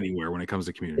 Yeah. anywhere when it comes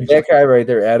to community. That guy right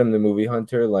there, Adam the Movie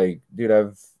Hunter, like, dude,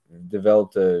 I've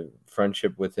developed a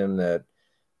friendship with him that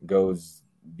goes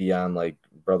beyond like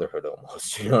brotherhood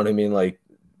almost. You know what I mean? Like,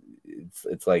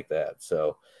 it's like that.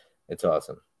 So it's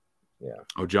awesome. Yeah.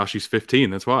 Oh, Joshy's 15.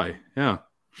 That's why. Yeah.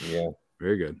 Yeah.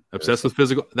 Very good. Obsessed with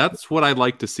physical. That's what I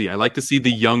like to see. I like to see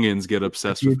the youngins get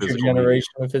obsessed with physical generation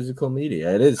media. of physical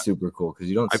media. It is super cool because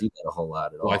you don't see that a whole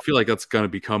lot at all. I feel like that's going to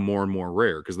become more and more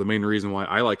rare because the main reason why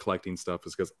I like collecting stuff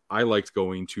is because I liked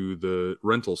going to the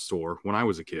rental store when I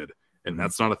was a kid, and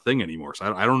that's not a thing anymore.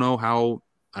 So I don't know how.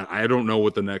 I don't know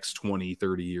what the next 20,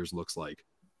 30 years looks like.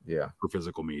 Yeah. For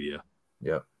physical media.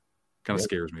 Yeah. Kind of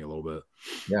scares me a little bit.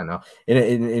 Yeah, no.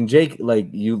 And Jake, like,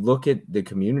 you look at the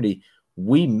community,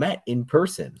 we met in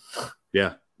person.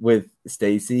 Yeah. With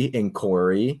Stacy and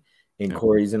Corey. And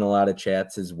Corey's in a lot of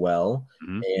chats as well.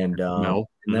 And Mel.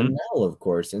 And then Mel, of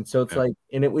course. And so it's like,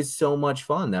 and it was so much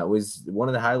fun. That was one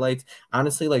of the highlights.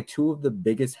 Honestly, like, two of the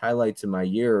biggest highlights of my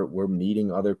year were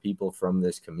meeting other people from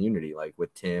this community, like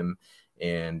with Tim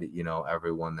and, you know,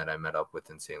 everyone that I met up with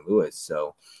in St. Louis.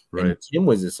 So, and Tim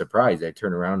was a surprise. I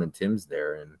turned around and Tim's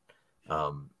there, and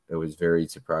it was very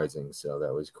surprising. So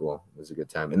that was cool. It was a good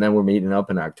time. And then we're meeting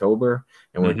up in October,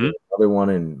 and we're doing another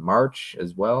one in March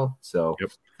as well. So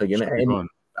like, and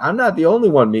I'm not the only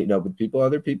one meeting up with people.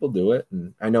 Other people do it.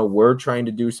 And I know we're trying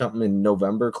to do something in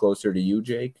November closer to you,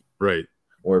 Jake. Right.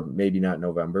 Or maybe not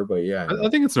November, but yeah. I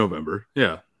think it's November.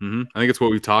 Yeah. I think it's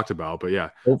what we've talked about. But yeah,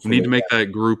 hopefully, we need to make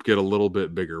that group get a little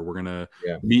bit bigger. We're going to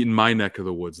meet in my neck of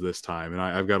the woods this time. And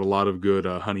I've got a lot of good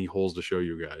honey holes to show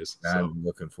you guys. So. I'm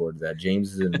looking forward to that.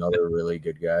 James is another really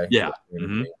good guy. Yeah.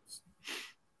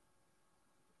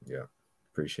 Yeah.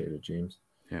 Appreciate it, James.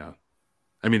 Yeah.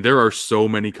 I mean, there are so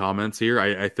many comments here.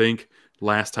 I think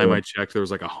last time I checked, there was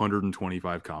like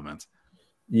 125 comments.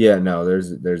 Yeah, no,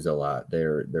 there's a lot.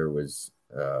 There was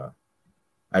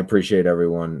I appreciate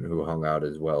everyone who hung out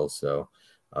as well. So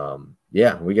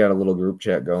yeah, we got a little group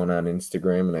chat going on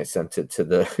Instagram, and I sent to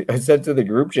the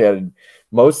group chat, and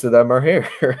most of them are here.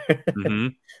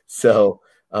 So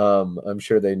I'm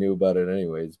sure they knew about it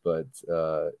anyways, but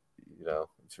you know,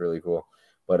 it's really cool.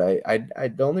 But I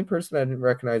the only person I didn't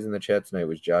recognize in the chat tonight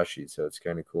was Joshy, so it's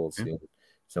kind of cool seeing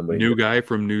somebody new guy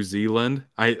from New Zealand.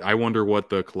 I wonder what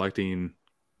the collecting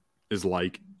is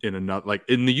like in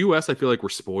the US. I feel like we're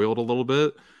spoiled a little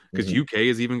bit because UK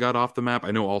has even got off the map.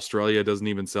 I know Australia doesn't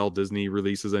even sell Disney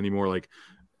releases anymore. Like,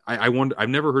 I wonder, I've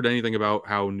never heard anything about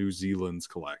how New Zealand's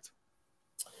collect.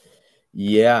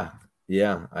 Yeah,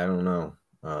 I don't know.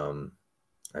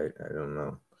 I don't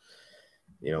know.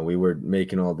 You know, we were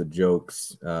making all the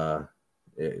jokes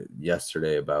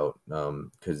yesterday about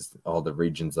because all the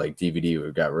regions like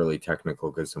DVD got really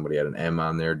technical because somebody had an M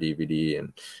on their DVD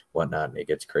and whatnot, and it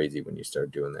gets crazy when you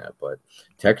start doing that. But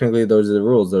technically, those are the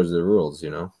rules, you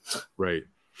know. Right.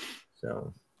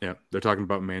 So yeah, they're talking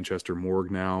about Manchester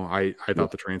Morgue now. I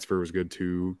thought the transfer was good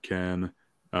too, Ken.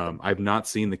 I've not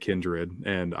seen the Kindred,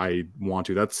 and I want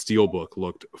to. That Steelbook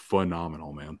looked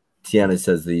phenomenal, man. Tiana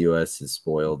says the US is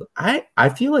spoiled. I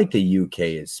feel like the UK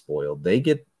is spoiled. They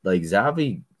get, like,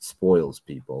 Zavi spoils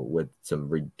people with some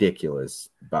ridiculous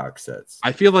box sets.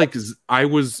 I feel like I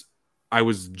was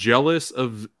jealous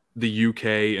of the UK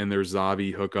and their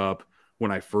Zavi hookup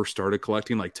when I first started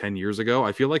collecting like 10 years ago.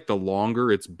 I feel like the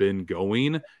longer it's been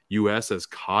going, US has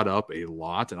caught up a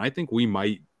lot, and I think we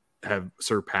might have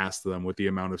surpassed them with the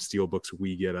amount of Steelbooks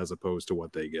we get as opposed to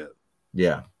what they get.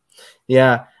 Yeah.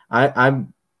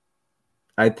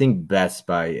 I think Best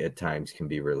Buy at times can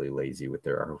be really lazy with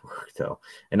their artwork, though.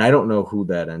 And I don't know who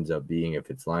that ends up being,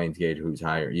 if it's Lionsgate, who's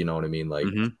higher, you know what I mean? Like,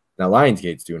 now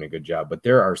Lionsgate's doing a good job, but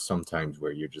there are some times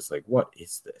where you're just like, what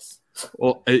is this?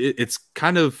 Well,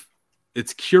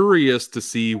 it's curious to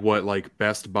see what like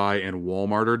Best Buy and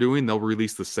Walmart are doing. They'll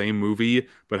release the same movie,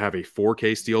 but have a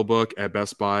 4K Steelbook at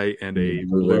Best Buy and a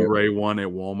Blu-ray one at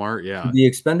Walmart. Yeah. The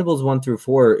Expendables 1 through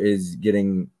 4 is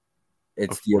getting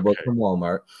its Steelbook from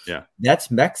Walmart. Yeah. That's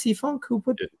Mexifunk who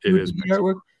put it is the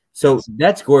artwork. So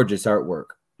that's gorgeous artwork.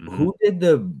 Mm-hmm. Who did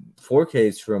the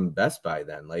 4Ks from Best Buy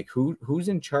then? Like, who's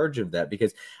in charge of that?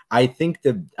 Because I think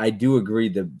I do agree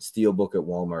the Steelbook at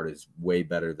Walmart is way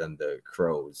better than the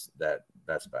Crows that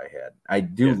Best Buy had. I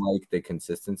do like the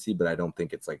consistency, but I don't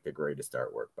think it's like the greatest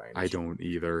artwork by any chance. I don't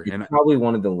either. It's probably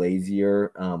one of the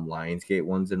lazier Lionsgate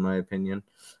ones, in my opinion.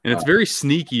 And it's very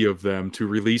sneaky of them to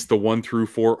release the 1 through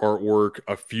 4 artwork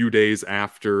a few days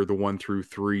after the 1 through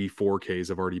 3 4Ks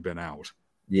have already been out.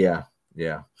 Yeah.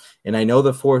 And I know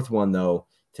the fourth one, though,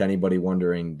 to anybody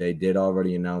wondering, they did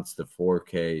already announce the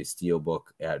 4K Steelbook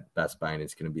at Best Buy, and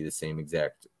it's going to be the same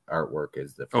exact artwork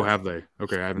as the first. Oh, have they?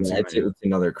 Okay, I haven't seen that yet. It's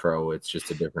another crow. It's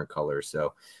just a different color,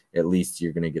 so at least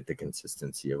you're going to get the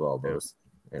consistency of all those.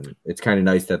 And it's kind of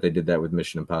nice that they did that with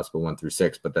Mission Impossible 1 through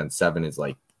 6, but then 7 is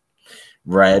like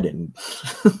red and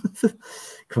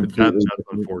completely.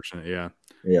 That's unfortunate.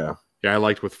 Yeah. I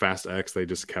liked with Fast X they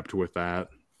just kept with that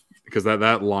because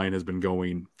that line has been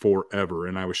going forever,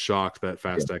 and I was shocked that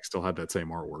Fast X still had that same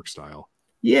artwork style.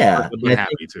 Yeah, but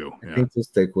happy too. I think to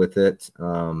stick with it.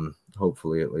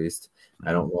 Hopefully, at least.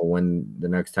 I don't know when the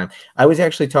next time. I was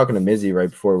actually talking to Mizzy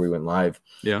right before we went live.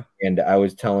 Yeah, and I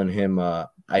was telling him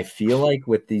I feel like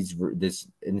with this,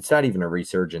 and it's not even a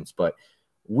resurgence, but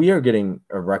we are getting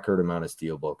a record amount of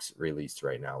steelbooks released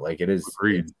right now. Like it is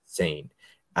insane.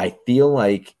 I feel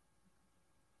like,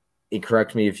 and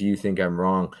correct me if you think I'm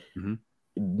wrong,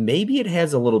 maybe it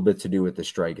has a little bit to do with the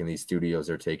strike and these studios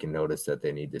are taking notice that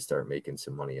they need to start making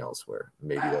some money elsewhere.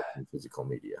 Maybe that's in physical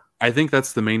media. I think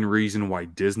that's the main reason why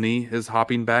Disney is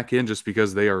hopping back in, just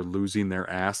because they are losing their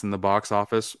ass in the box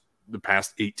office the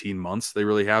past 18 months. They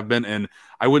really have been. And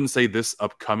I wouldn't say this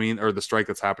upcoming or the strike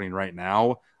that's happening right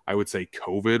now, I would say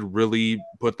COVID really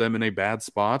put them in a bad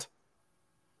spot.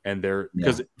 And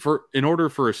because in order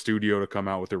for a studio to come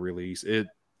out with a release, it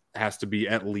has to be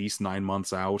at least 9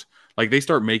 months out. Like they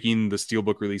start making the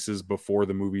steelbook releases before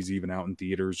the movie's even out in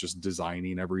theaters, just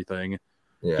designing everything.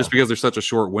 Just because there's such a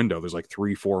short window. There's like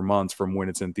 3-4 months from when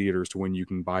it's in theaters to when you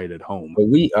can buy it at home. But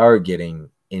we are getting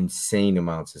insane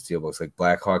amounts of steelbooks, like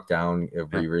Black Hawk Down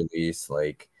re-release.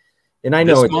 Like, and I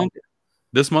know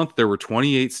this month there were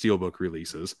 28 steelbook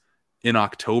releases. In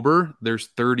October, there's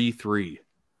 33.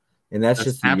 And that's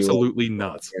just absolutely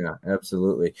nuts. Yeah,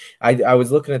 absolutely. I was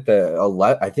looking at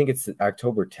I think it's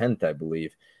October 10th, I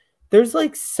believe. There's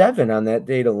like 7 on that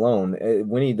date alone.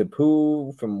 Winnie the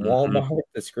Pooh from Walmart,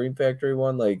 the Scream Factory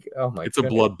one. Like, oh my! It's a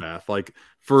bloodbath. Like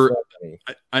for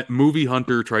Movie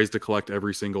Hunter tries to collect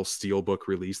every single steelbook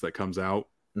release that comes out.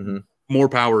 More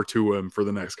power to him for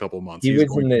the next couple months. He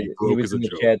was in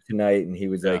the chat tonight, and he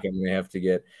was like, "I'm gonna have to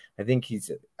get." I think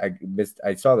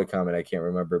I saw the comment. I can't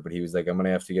remember, but he was like, "I'm gonna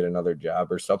have to get another job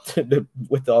or something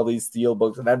with all these steel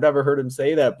books." And I've never heard him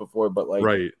say that before. But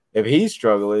like, if he's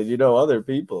struggling, other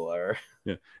people are.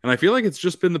 Yeah, and I feel like it's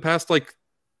just been the past like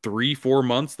 3-4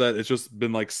 months that it's just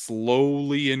been like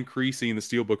slowly increasing the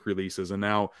steelbook releases, and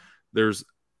now there's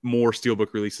more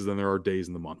steelbook releases than there are days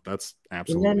in the month. That's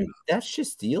absolutely that's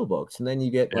just steelbooks, and then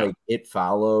you get like It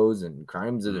Follows and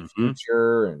Crimes of the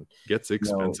Future, and gets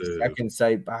expensive second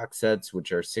sight box sets,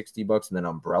 which are $60, and then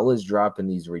Umbrella's dropping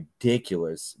these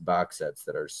ridiculous box sets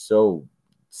that are so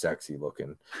sexy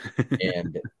looking,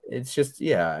 and it's just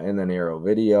and then Arrow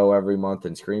Video every month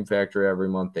and Scream Factory every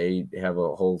month. They have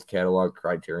a whole catalog.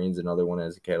 Criterion's another one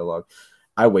has a catalog.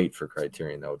 I wait for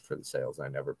Criterion though for the sales. I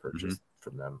never purchase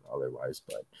from them otherwise.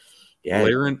 But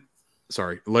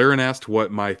Laren asked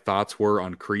what my thoughts were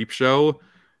on Creepshow.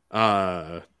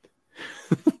 I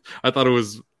thought it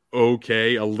was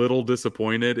okay. A little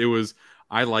disappointed.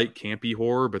 I like campy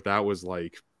horror, but that was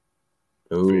like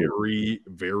very,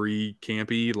 very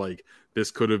campy. Like this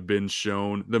could have been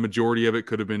shown. The majority of it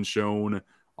could have been shown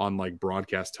on like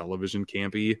broadcast television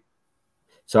campy.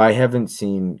 So I haven't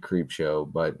seen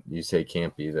Creepshow, but you say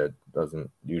campy. That doesn't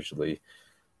usually.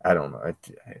 I don't know.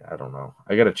 I don't know.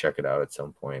 I got to check it out at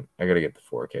some point. I got to get the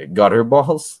 4K.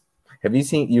 Gutterballs. Have you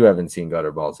seen? You haven't seen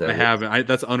Gutterballs, have I haven't.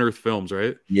 That's Unearthed Films,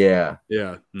 right? Yeah.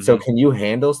 So can you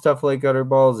handle stuff like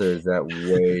Gutterballs, or is that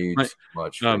way too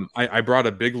much? I brought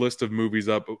a big list of movies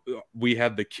up. We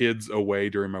had the kids away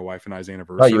during my wife and I's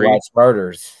anniversary. Oh, you watched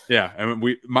Martyrs? Yeah, and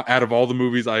out of all the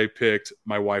movies I picked,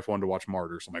 my wife wanted to watch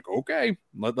Martyrs. I'm like, okay,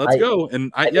 let's go.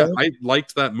 And I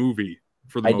liked that movie.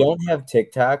 I don't have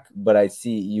TikTok, but I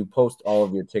see you post all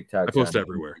of your TikToks. I post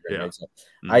everywhere. Yeah,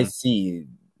 I see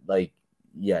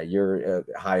you're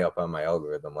high up on my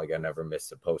algorithm. Like I never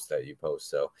miss a post that you post,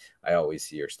 so I always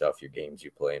see your stuff, your games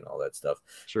you play, and all that stuff.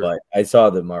 Sure. But I saw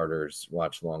the Martyrs,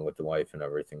 watch along with the wife and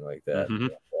everything like that.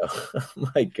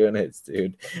 My goodness,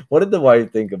 dude, what did the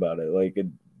wife think about it? Like a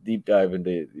deep dive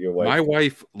into your wife. My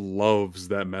wife loves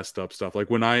that messed up stuff. Like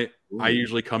when I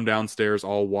usually come downstairs,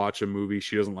 I'll watch a movie.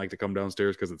 She doesn't like to come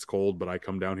downstairs because it's cold, but I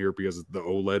come down here because the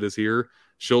OLED is here.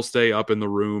 She'll stay up in the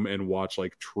room and watch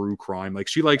like true crime. Like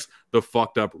she likes the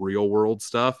fucked up real world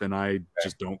stuff, and I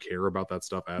just don't care about that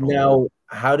stuff at all. Now,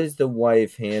 how does the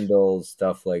wife handle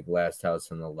stuff like Last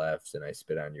House on the Left and I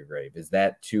Spit on Your Grave? Is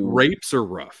that too rapes are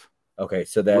rough? Okay,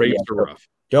 so that rapes are rough.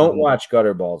 Don't watch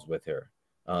Gutterballs with her.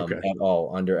 At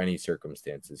all under any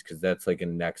circumstances, because that's like a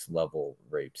next level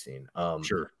rape scene.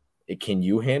 Sure. Can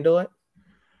you handle it?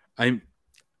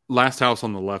 Last House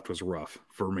on the Left was rough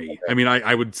for me. I mean,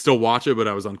 I would still watch it, but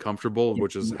I was uncomfortable,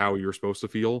 which is how you're supposed to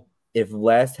feel. If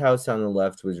Last House on the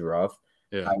Left was rough,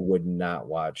 Yeah. I would not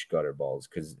watch Gutterballs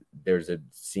because there's a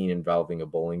scene involving a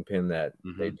bowling pin that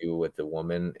they do with the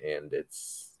woman, and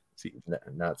it's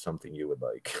not something you would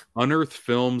like. Unearthed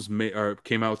Films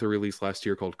came out with a release last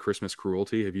year called Christmas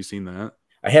Cruelty. Have you seen that?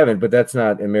 I haven't, but that's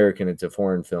not American. It's a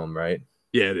foreign film, right?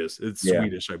 Yeah, it is. It's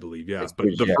Swedish, I believe. Yeah, It's but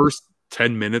Swedish, the first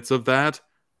 10 minutes of that,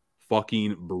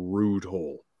 fucking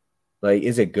brutal. Like,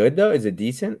 is it good though? Is it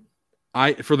decent?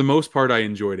 For the most part, I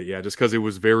enjoyed it. Yeah, just because it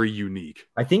was very unique.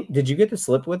 I think. Did you get the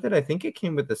slip with it? I think it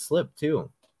came with the slip too.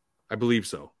 I believe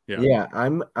so. Yeah. Yeah,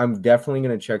 I'm definitely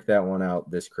gonna check that one out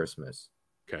this Christmas.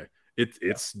 Okay.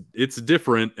 It's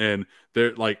different, and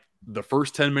they're like the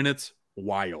first 10 minutes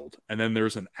wild, and then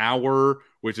there's an hour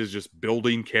which is just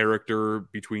building character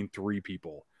between 3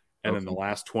 people, and then the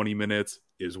last 20 minutes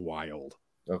is wild.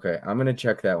 Okay, I'm gonna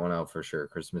check that one out for sure.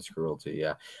 Christmas Cruelty,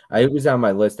 yeah. It was on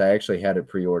my list. I actually had it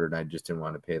pre-ordered, and I just didn't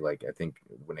want to pay. Like, I think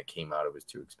when it came out, it was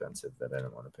too expensive that I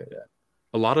didn't want to pay that.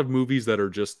 A lot of movies that are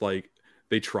just like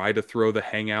they try to throw the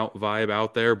hangout vibe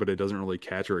out there, but it doesn't really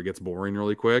catch or it gets boring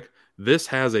really quick. This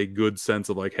has a good sense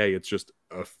of like, hey, it's just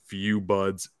a few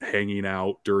buds hanging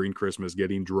out during Christmas,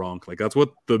 getting drunk. Like that's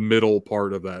what the middle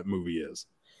part of that movie is.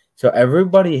 So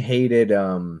everybody hated.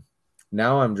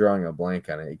 Now I'm drawing a blank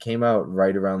on it. It came out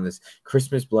right around this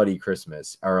Christmas Bloody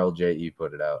Christmas. RLJE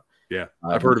put it out. Yeah,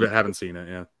 I've heard of it. Haven't seen it.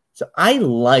 Yeah. So I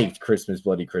liked Christmas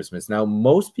Bloody Christmas. Now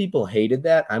most people hated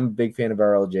that. I'm a big fan of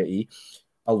RLJE.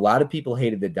 A lot of people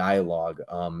hated the dialogue.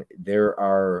 There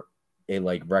are a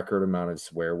like record amount of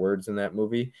swear words in that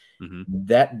movie.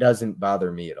 That doesn't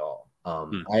bother me at all.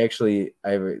 I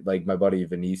have like my buddy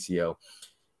Vinicio.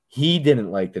 He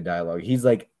didn't like the dialogue. He's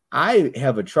like, I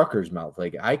have a trucker's mouth.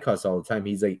 Like I cuss all the time.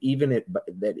 He's like,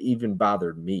 that even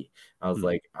bothered me. I was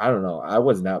like, I don't know. I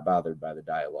was not bothered by the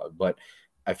dialogue, but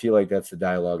I feel like that's the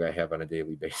dialogue I have on a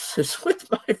daily basis with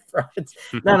my friends.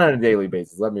 Not on a daily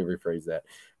basis. Let me rephrase that.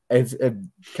 It's a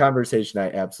conversation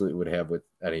I absolutely would have with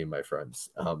any of my friends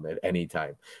at any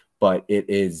time. But it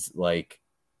is like,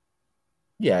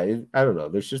 I don't know.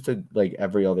 There's just like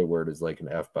every other word is like an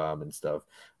F-bomb and stuff,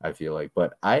 I feel like.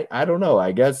 But I don't know.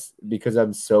 I guess because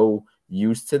I'm so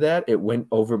used to that, it went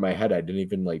over my head. I didn't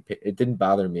even like, it didn't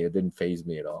bother me. It didn't faze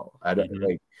me at all. I don't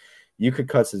like, you could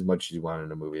cuss as much as you want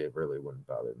in a movie. It really wouldn't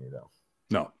bother me though.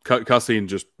 No, cussing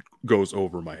just goes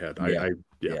over my head.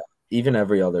 Yeah. Even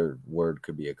every other word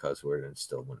could be a cuss word and it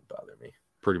still wouldn't bother me.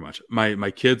 Pretty much.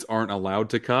 My kids aren't allowed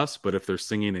to cuss, but if they're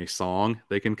singing a song,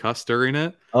 they can cuss during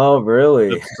it. Oh,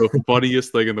 really? That's the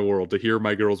funniest thing in the world to hear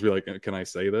my girls be like, can I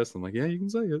say this? I'm like, yeah, you can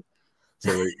say it.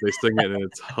 So they sing it and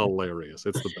it's hilarious.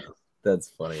 It's the best. That's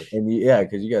funny. And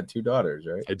because you got 2 daughters,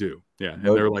 right? I do. Yeah. And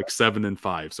they're like 7 and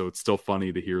 5. So it's still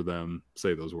funny to hear them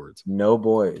say those words. No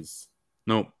boys.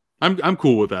 No, I'm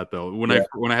cool with that though. When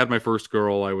I had my first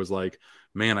girl, I was like,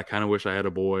 man, I kind of wish I had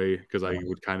a boy because I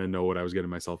would kind of know what I was getting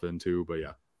myself into. But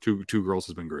yeah, two girls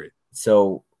has been great.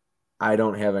 So I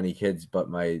don't have any kids, but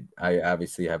I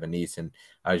obviously have a niece, and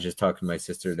I was just talking to my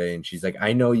sister today, and she's like,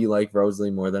 I know you like Rosalie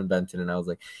more than Benton. And I was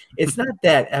like, it's not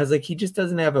that. I was like, he just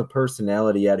doesn't have a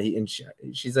personality yet.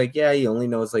 She's like, yeah, he only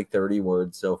knows like 30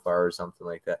 words so far or something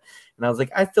like that. And I was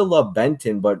like, I still love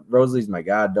Benton, but Rosalie's my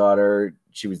goddaughter.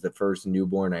 She was the first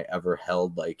newborn I ever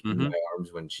held like in my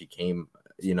arms when she came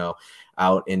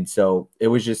out, and so it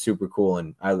was just super cool.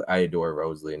 And I adore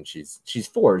Rosalie, and she's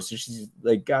 4, so she's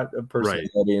like got a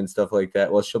personality and stuff like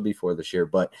that. Well, she'll be 4 this year,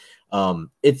 but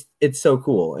it's so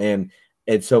cool. And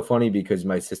it's so funny because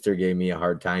my sister gave me a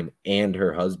hard time, and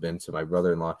her husband, so my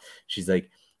brother-in-law, she's like,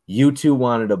 you 2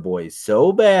 wanted a boy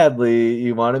so badly.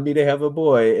 You wanted me to have a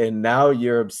boy, and now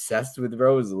you're obsessed with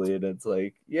Rosalie. And it's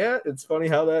like, yeah, it's funny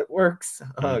how that works.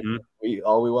 We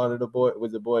wanted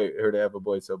was a boy, her to have a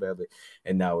boy so badly,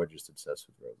 and now we're just obsessed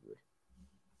with Rosalie.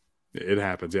 It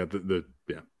happens.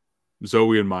 Yeah,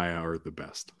 Zoe and Maya are the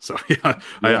best. So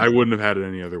I wouldn't have had it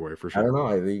any other way for sure. I don't know.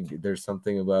 I think there's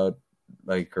something about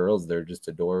like girls; they're just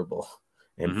adorable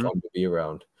and fun to be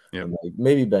around. Yeah, like,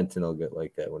 maybe Benton will get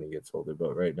like that when he gets older,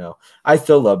 but right now I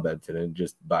still love Benton and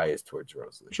just biased towards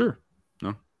Rosalie. Sure,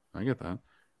 no, I get that.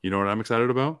 You know what I'm excited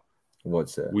about?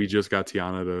 What's that? We just got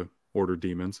Tiana to order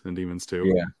Demons and Demons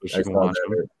 2. Yeah, so she can watch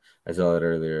them. I saw that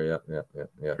earlier. Yeah.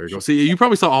 There you go. See, you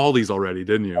probably saw all these already,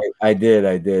 didn't you? I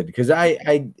did because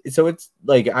so it's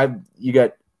like you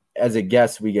got, as a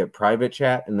guest we get private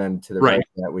chat, and then to the right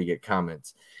of that we get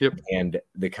comments. Yep. And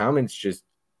the comments just,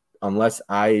 unless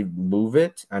I move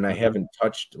it, and I haven't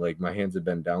touched, like my hands have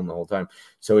been down the whole time,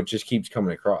 so it just keeps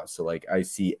coming across. So like I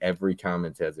see every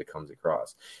comment as it comes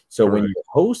across. So when you're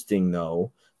hosting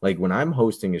though, Like when I'm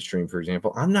hosting a stream, for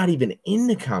example, I'm not even in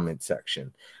the comment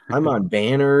section. I'm on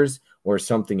banners or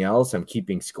something else. I'm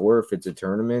keeping score if it's a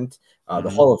tournament. The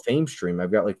Hall of Fame stream,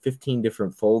 I've got like 15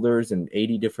 different folders and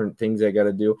 80 different things I got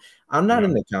to do. I'm not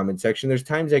in the comment section. There's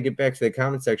times I get back to the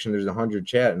comment section, there's 100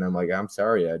 chat, and I'm like, I'm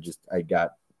sorry, I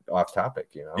got off topic,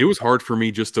 you know. It was hard for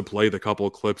me just to play the couple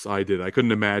of clips I did. I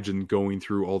couldn't imagine going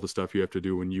through all the stuff you have to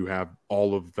do when you have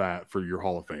all of that for your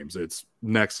Hall of Fames. It's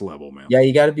next level, man. Yeah,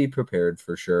 you got to be prepared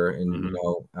for sure. And you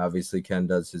know, obviously Ken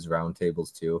does his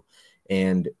roundtables too.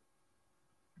 And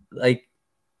like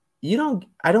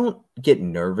I don't get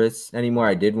nervous anymore.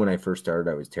 I did when I first started.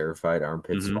 I was terrified,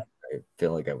 armpits. I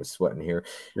feel like I was sweating here.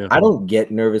 Yeah. I don't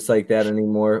get nervous like that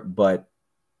anymore, but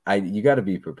you got to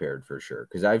be prepared for sure,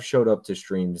 because I've showed up to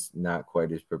streams not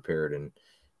quite as prepared, and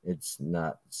it's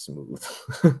not smooth.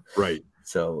 Right.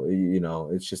 So, you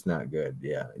know, it's just not good.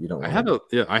 Yeah, you don't. I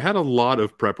had a lot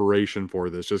of preparation for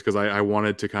this just because I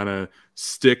wanted to kind of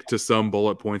stick to some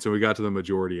bullet points, and we got to the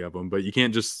majority of them. But you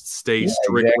can't just stay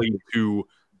strictly to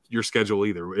your schedule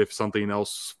either. If something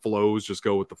else flows, just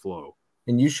go with the flow.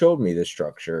 And you showed me the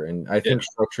structure, and I think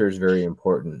structure is very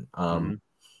important.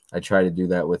 I try to do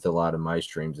that with a lot of my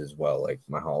streams as well, like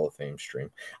my Hall of Fame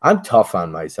stream. I'm tough on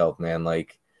myself, man.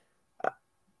 Like,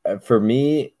 for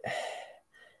me,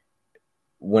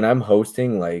 when I'm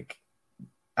hosting, like,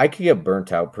 I could get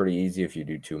burnt out pretty easy if you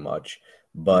do too much,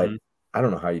 but I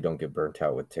don't know how you don't get burnt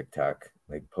out with TikTok,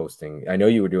 like posting. I know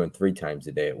you were doing 3 times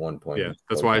a day at one point. Yeah,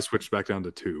 that's why I switched back down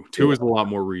to 2. 2 is a lot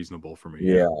more reasonable for me.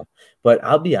 Yeah. But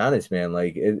I'll be honest, man,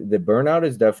 like the burnout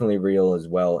is definitely real as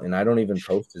well. And I don't even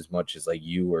post as much as like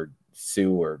you or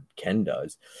Sue or Ken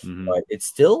does, but it's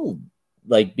still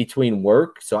like between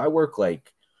work. So I work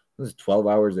like 12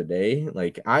 hours a day.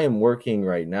 Like I am working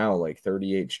right now, like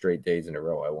 38 straight days in a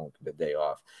row. I won't get a day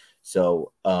off.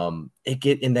 So and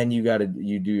then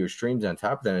you do your streams on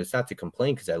top of that. And it's not to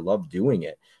complain, because I love doing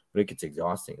it, but it gets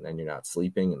exhausting, and then you're not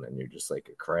sleeping, and then you're just like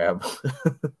a crab.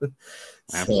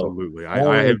 Absolutely.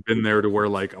 I have been there to where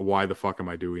like, why the fuck am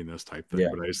I doing this type thing?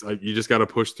 But you just got to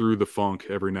push through the funk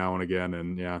every now and again.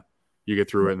 And you get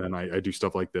through it. And then I do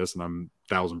stuff like this, and I'm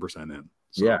 1,000% in.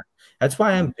 So. Yeah. That's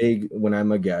why I'm big when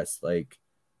I'm a guest. Like,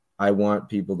 I want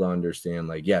people to understand,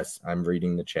 like, yes, I'm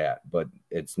reading the chat, but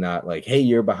it's not like, hey,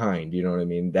 you're behind. You know what I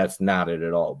mean? That's not it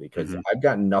at all, because I've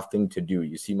got nothing to do.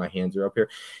 You see my hands are up here.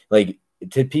 Like,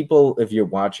 to people, if you're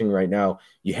watching right now,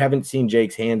 you haven't seen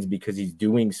Jake's hands because he's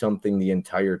doing something the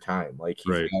entire time. Like,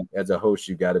 as a host,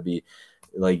 you got to be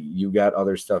like, you got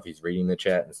other stuff. He's reading the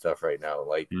chat and stuff right now.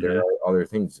 Like, there are other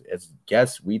things. As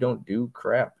guests, we don't do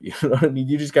crap. You know what I mean?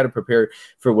 You just got to prepare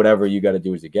for whatever you got to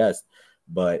do as a guest.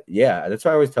 But yeah, that's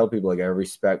why I always tell people, like, I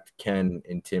respect Ken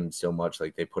and Tim so much.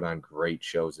 Like, they put on great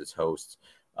shows as hosts.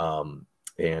 And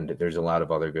there's a lot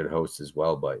of other good hosts as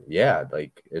well. But yeah,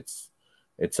 like, it's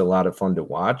a lot of fun to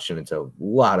watch, and it's a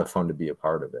lot of fun to be a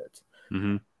part of it.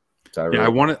 So I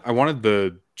wanted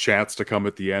the chats to come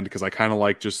at the end, because I kind of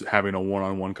like just having a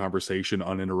one-on-one conversation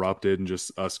uninterrupted and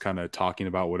just us kind of talking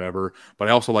about whatever. But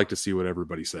I also like to see what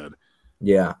everybody said.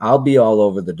 Yeah, I'll be all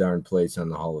over the darn place on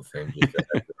the Hall of Fame.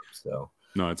 So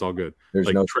no, it's all good.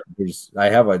 I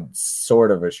have a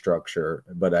sort of a structure,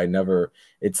 but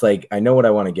it's like, I know what I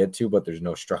want to get to, but there's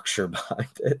no structure behind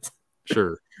it.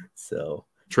 Sure. So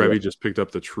Trevi just picked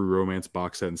up the True Romance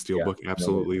box set and Steelbook.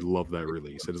 Absolutely love that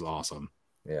release. It is awesome.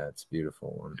 Yeah, it's a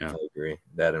beautiful one. Yeah. I agree.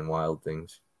 That and Wild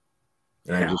Things.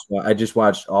 And I just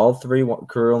watched all 3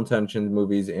 Cruel Intentions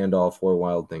movies and all 4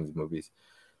 Wild Things movies.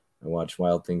 I watched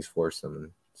Wild Things Foursome,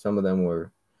 and some of them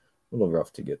were a little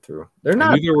rough to get through. They're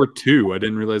not. I knew there were 2. I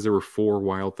didn't realize there were 4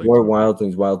 Wild Things. 4 Wild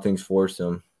Things, Wild Things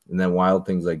Foursome, and then Wild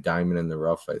Things like Diamond in the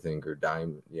Rough, I think, or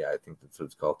Diamond. Yeah, I think that's what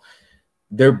it's called.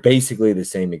 They're basically the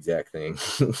same exact thing.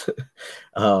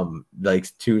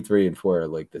 Like 2, 3, and 4 are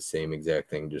like the same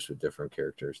exact thing, just with different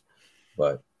characters.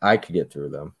 But I could get through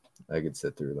them. I could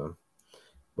sit through them.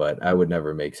 But I would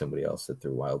never make somebody else sit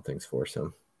through Wild Things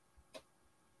Foursome.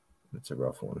 It's a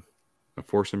rough one. A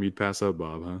foursome you'd pass up,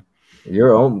 Bob, huh?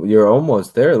 You're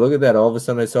almost there. Look at that. All of a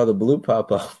sudden I saw the blue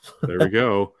pop up. There we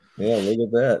go. Yeah, look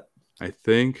at that. I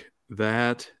think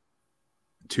that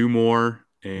 2 more.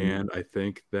 And I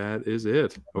think that is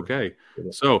it. Okay.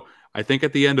 So I think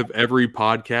at the end of every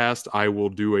podcast, I will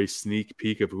do a sneak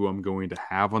peek of who I'm going to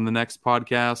have on the next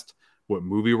podcast, what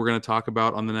movie we're going to talk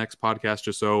about on the next podcast,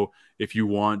 just so if you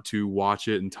want to watch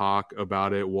it and talk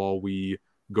about it while we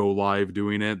go live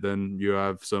doing it, then you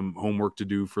have some homework to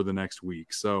do for the next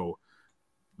week. So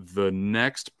the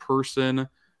next person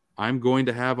I'm going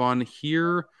to have on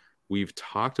here, we've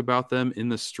talked about them in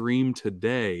the stream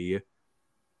today.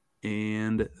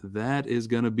 And that is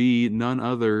going to be none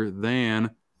other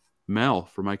than Mel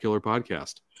from My Killer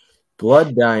Podcast.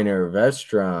 Blood Diner,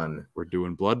 Vestron. We're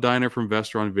doing Blood Diner from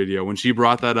Vestron Video. When she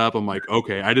brought that up, I'm like,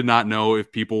 okay, I did not know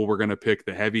if people were going to pick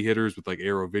the heavy hitters with like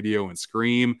Arrow Video and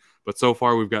Scream, but so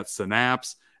far we've got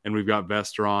Synapse and we've got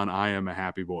Vestron. I am a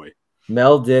happy boy.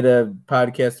 Mel did a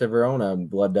podcast of her own on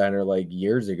Blood Diner like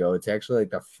years ago. It's actually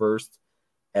like the first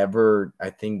ever,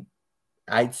 I think.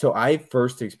 I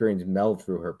first experienced Mel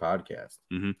through her podcast.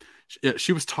 Mm-hmm.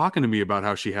 She was talking to me about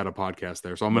how she had a podcast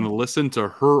there, so I'm going to listen to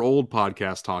her old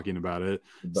podcast talking about it,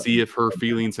 see if her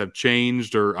feelings have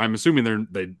changed, or I'm assuming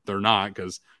they're not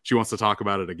because she wants to talk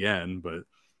about it again. But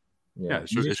yeah, it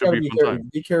should be a fun time.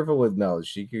 Be careful with Mel.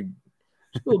 She's a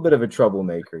little bit of a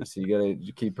troublemaker, so you got to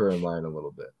keep her in line a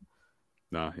little bit.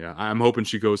 No, yeah, I'm hoping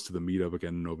she goes to the meetup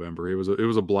again in November. It was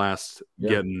a blast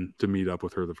getting to meet up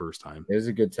with her the first time. It was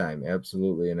a good time,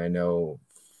 absolutely. And I know,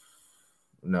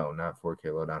 no, not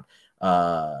 4K Lowdown.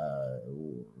 I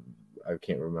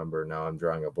can't remember now. I'm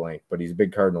drawing a blank, but he's a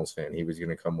big Cardinals fan. He was going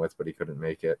to come with, but he couldn't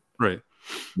make it. Right.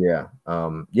 Yeah.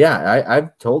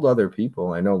 I've told other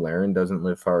people. I know Laren doesn't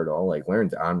live far at all. Like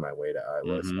Laren's on my way to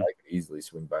Iowa, so I could easily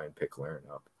swing by and pick Laren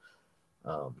up.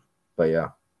 But yeah.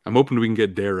 I'm hoping we can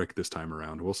get Derek this time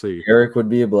around. We'll see. Derek would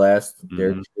be a blast.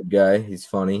 Derek's a good guy. He's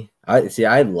funny.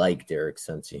 I like Derek's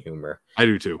sense of humor. I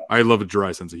do too. I love a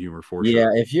dry sense of humor for sure. Yeah,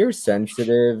 if you're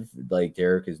sensitive, like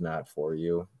Derek is not for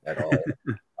you at all.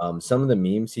 Some of the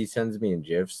memes he sends me in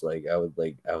GIFs, I was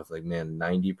like, man,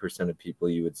 90% of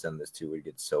people you would send this to would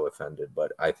get so offended,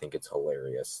 but I think it's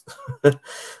hilarious.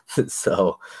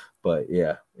 So, but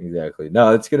yeah, exactly.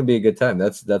 No, it's gonna be a good time.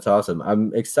 That's awesome.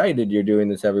 I'm excited you're doing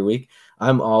this every week.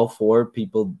 I'm all for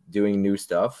people doing new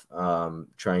stuff,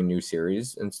 trying new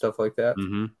series and stuff like that.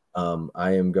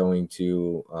 I am going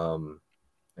to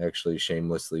actually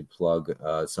shamelessly plug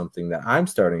something that I'm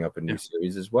starting up a new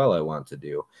series as well. I want to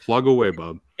do. Plug away,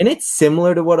 bub. And it's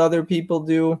similar to what other people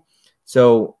do.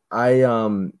 So I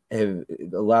have a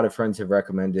lot of friends have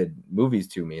recommended movies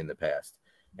to me in the past.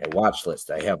 A watch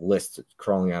list. I have lists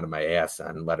crawling out of my ass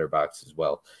on Letterboxd as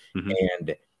well.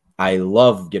 And I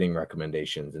love getting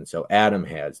recommendations. And so Adam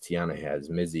has, Tiana has,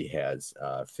 Mizzy has,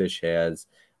 Fish has,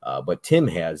 but Tim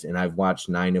has, and I've watched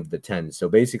 9 of the 10. So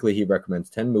basically he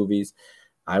recommends 10 movies.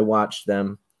 I watched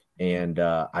them, and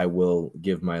I will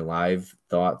give my live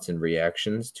thoughts and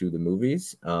reactions to the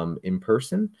movies in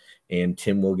person, and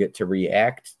Tim will get to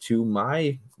react to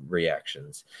my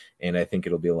reactions, and I think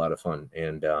it'll be a lot of fun,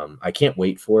 and I can't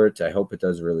wait for it. I hope it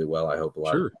does really well. I hope a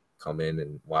lot of people come in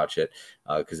and watch it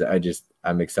because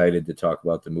I'm excited to talk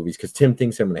about the movies because Tim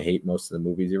thinks I'm going to hate most of the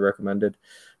movies he recommended,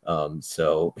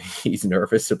 so he's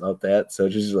nervous about that. So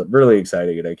just really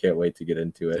exciting, and I can't wait to get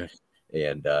into it.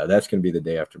 And that's going to be the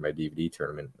day after my DVD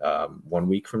tournament, 1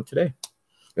 week from today.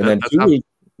 And then 2 weeks.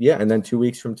 Yeah. And then 2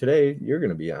 weeks from today, you're going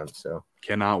to be on. So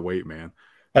cannot wait, man.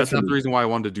 That's not the reason why I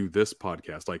wanted to do this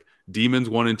podcast. Like Demons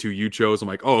 1 and 2, you chose. I'm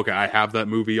like, oh, okay, I have that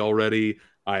movie already.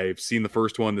 I've seen the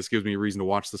first one. This gives me a reason to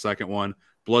watch the second one.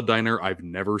 Blood Diner, I've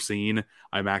never seen.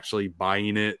 I'm actually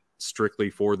buying it strictly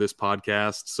for this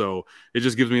podcast. So it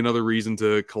just gives me another reason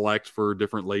to collect for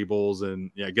different labels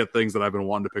and get things that I've been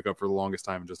wanting to pick up for the longest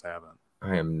time and just haven't.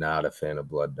 I am not a fan of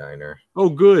Blood Diner. Oh,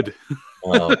 good.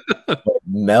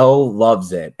 Mel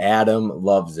loves it. Adam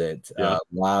loves it. A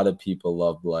lot of people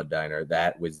love Blood Diner.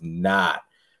 That was not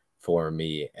for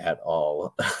me at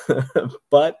all.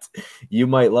 But you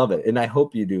might love it. And I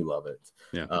hope you do love it.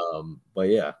 Yeah. But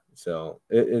yeah, so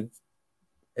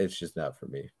it's just not for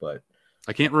me. But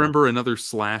I can't remember another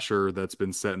slasher that's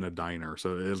been set in a diner.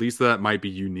 So at least that might be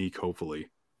unique, hopefully.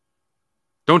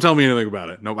 Don't tell me anything about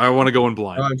it. No, I want to go in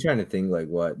blind. Oh, I'm trying to think like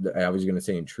what I was going to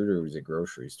say. Intruder was a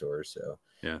grocery store. So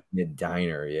yeah, a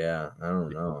diner. Yeah. I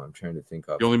don't know. I'm trying to think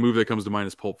of the only movie that comes to mind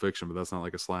is Pulp Fiction, but that's not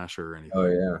like a slasher or anything.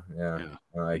 Oh yeah.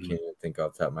 I can't even think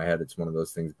off the top of my head. It's one of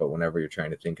those things, but whenever you're trying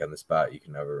to think on the spot, you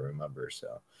can never remember.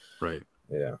 So right.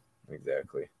 Yeah,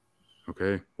 exactly.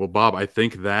 Okay. Well, Bob, I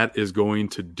think that is going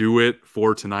to do it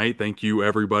for tonight. Thank you,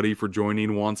 everybody, for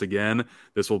joining once again.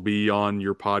 This will be on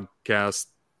your podcast,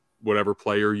 whatever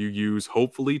player you use,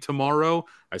 hopefully tomorrow.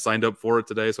 I signed up for it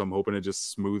today, so I'm hoping it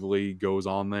just smoothly goes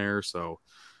on there. So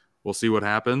we'll see what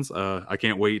happens. I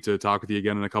can't wait to talk with you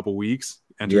again in a couple weeks.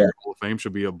 Entering the Hall of Fame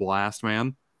should be a blast,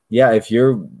 man. Yeah, if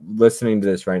you're listening to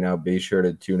this right now, be sure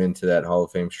to tune into that Hall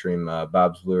of Fame stream,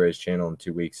 Bob's Blurays channel in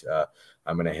 2 weeks.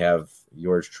 I'm going to have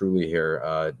yours truly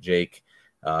here, Jake,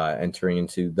 entering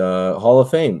into the Hall of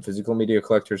Fame, Physical Media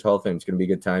Collectors Hall of Fame. It's going to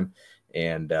be a good time,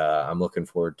 and I'm looking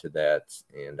forward to that,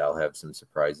 and I'll have some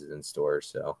surprises in store,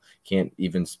 so can't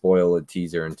even spoil a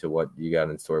teaser into what you got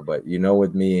in store, but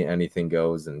with me, anything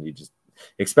goes, and you just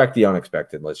expect the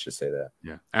unexpected. Let's just say that.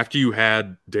 Yeah. After you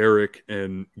had Derek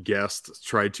and guests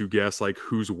tried to guess like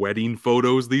whose wedding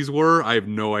photos these were, I have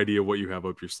no idea what you have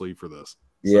up your sleeve for this.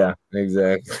 So, yeah,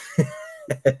 exactly.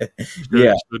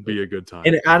 should be a good time.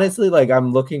 And honestly, like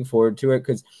I'm looking forward to it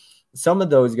because some of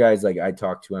those guys like I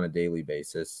talk to on a daily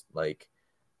basis, like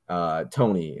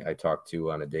Tony I talk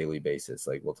to on a daily basis,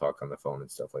 like we'll talk on the phone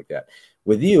and stuff like that.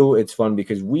 With you, it's fun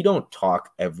because we don't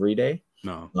talk every day.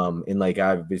 No. And like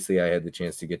obviously I had the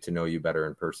chance to get to know you better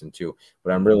in person too,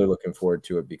 but I'm really looking forward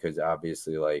to it because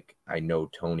obviously like I know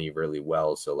Tony really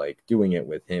well, so like doing it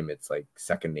with him, it's like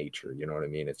second nature, you know what I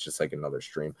mean? It's just like another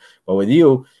stream. But with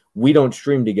you, we don't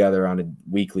stream together on a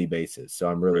weekly basis, so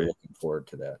I'm really looking forward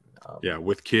to that. Yeah,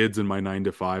 with kids in my 9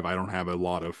 to 5, I don't have a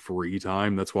lot of free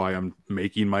time. That's why I'm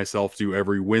making myself do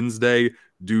every Wednesday,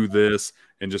 do this,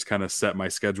 and just kind of set my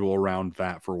schedule around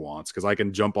that for once. Because I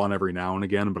can jump on every now and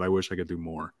again, but I wish I could do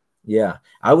more. Yeah,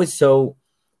 I was so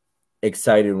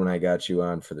excited when I got you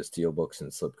on for the Steelbooks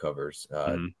and Slipcovers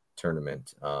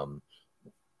tournament.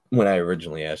 When I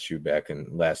originally asked you back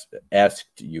in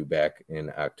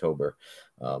October,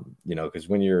 you know, because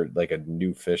when you're like a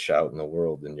new fish out in the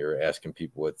world and you're asking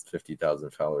people with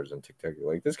 50,000 followers on TikTok, you're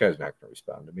like, this guy's not going to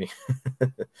respond to me.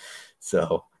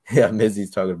 So yeah, Mizzy's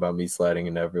talking about me sliding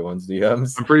into everyone's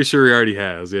DMs. I'm pretty sure he already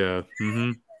has. Yeah.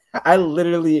 I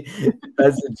literally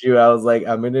messaged you. I was like,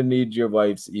 I'm going to need your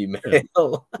wife's email. Yeah.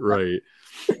 Right.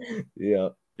 Yeah.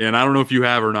 And I don't know if you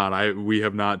have or not. We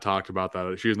have not talked about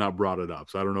that. She has not brought it up.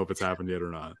 So I don't know if it's happened yet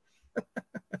or not.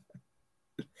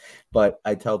 But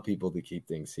I tell people to keep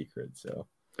things secret. So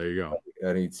there you go.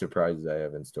 Any surprises I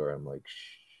have in store, I'm like,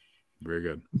 shh. Very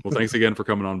good. Well, thanks again for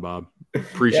coming on, Bob.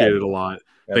 Appreciate it a lot.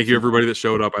 Absolutely. Thank you, everybody that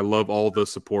showed up. I love all the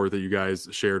support that you guys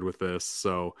shared with this.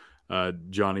 So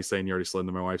Johnny's saying you already slid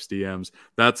into my wife's DMs.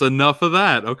 That's enough of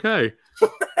that. Okay. See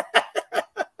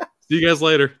you guys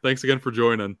later. Thanks again for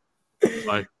joining.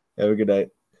 Bye. Have a good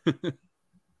night.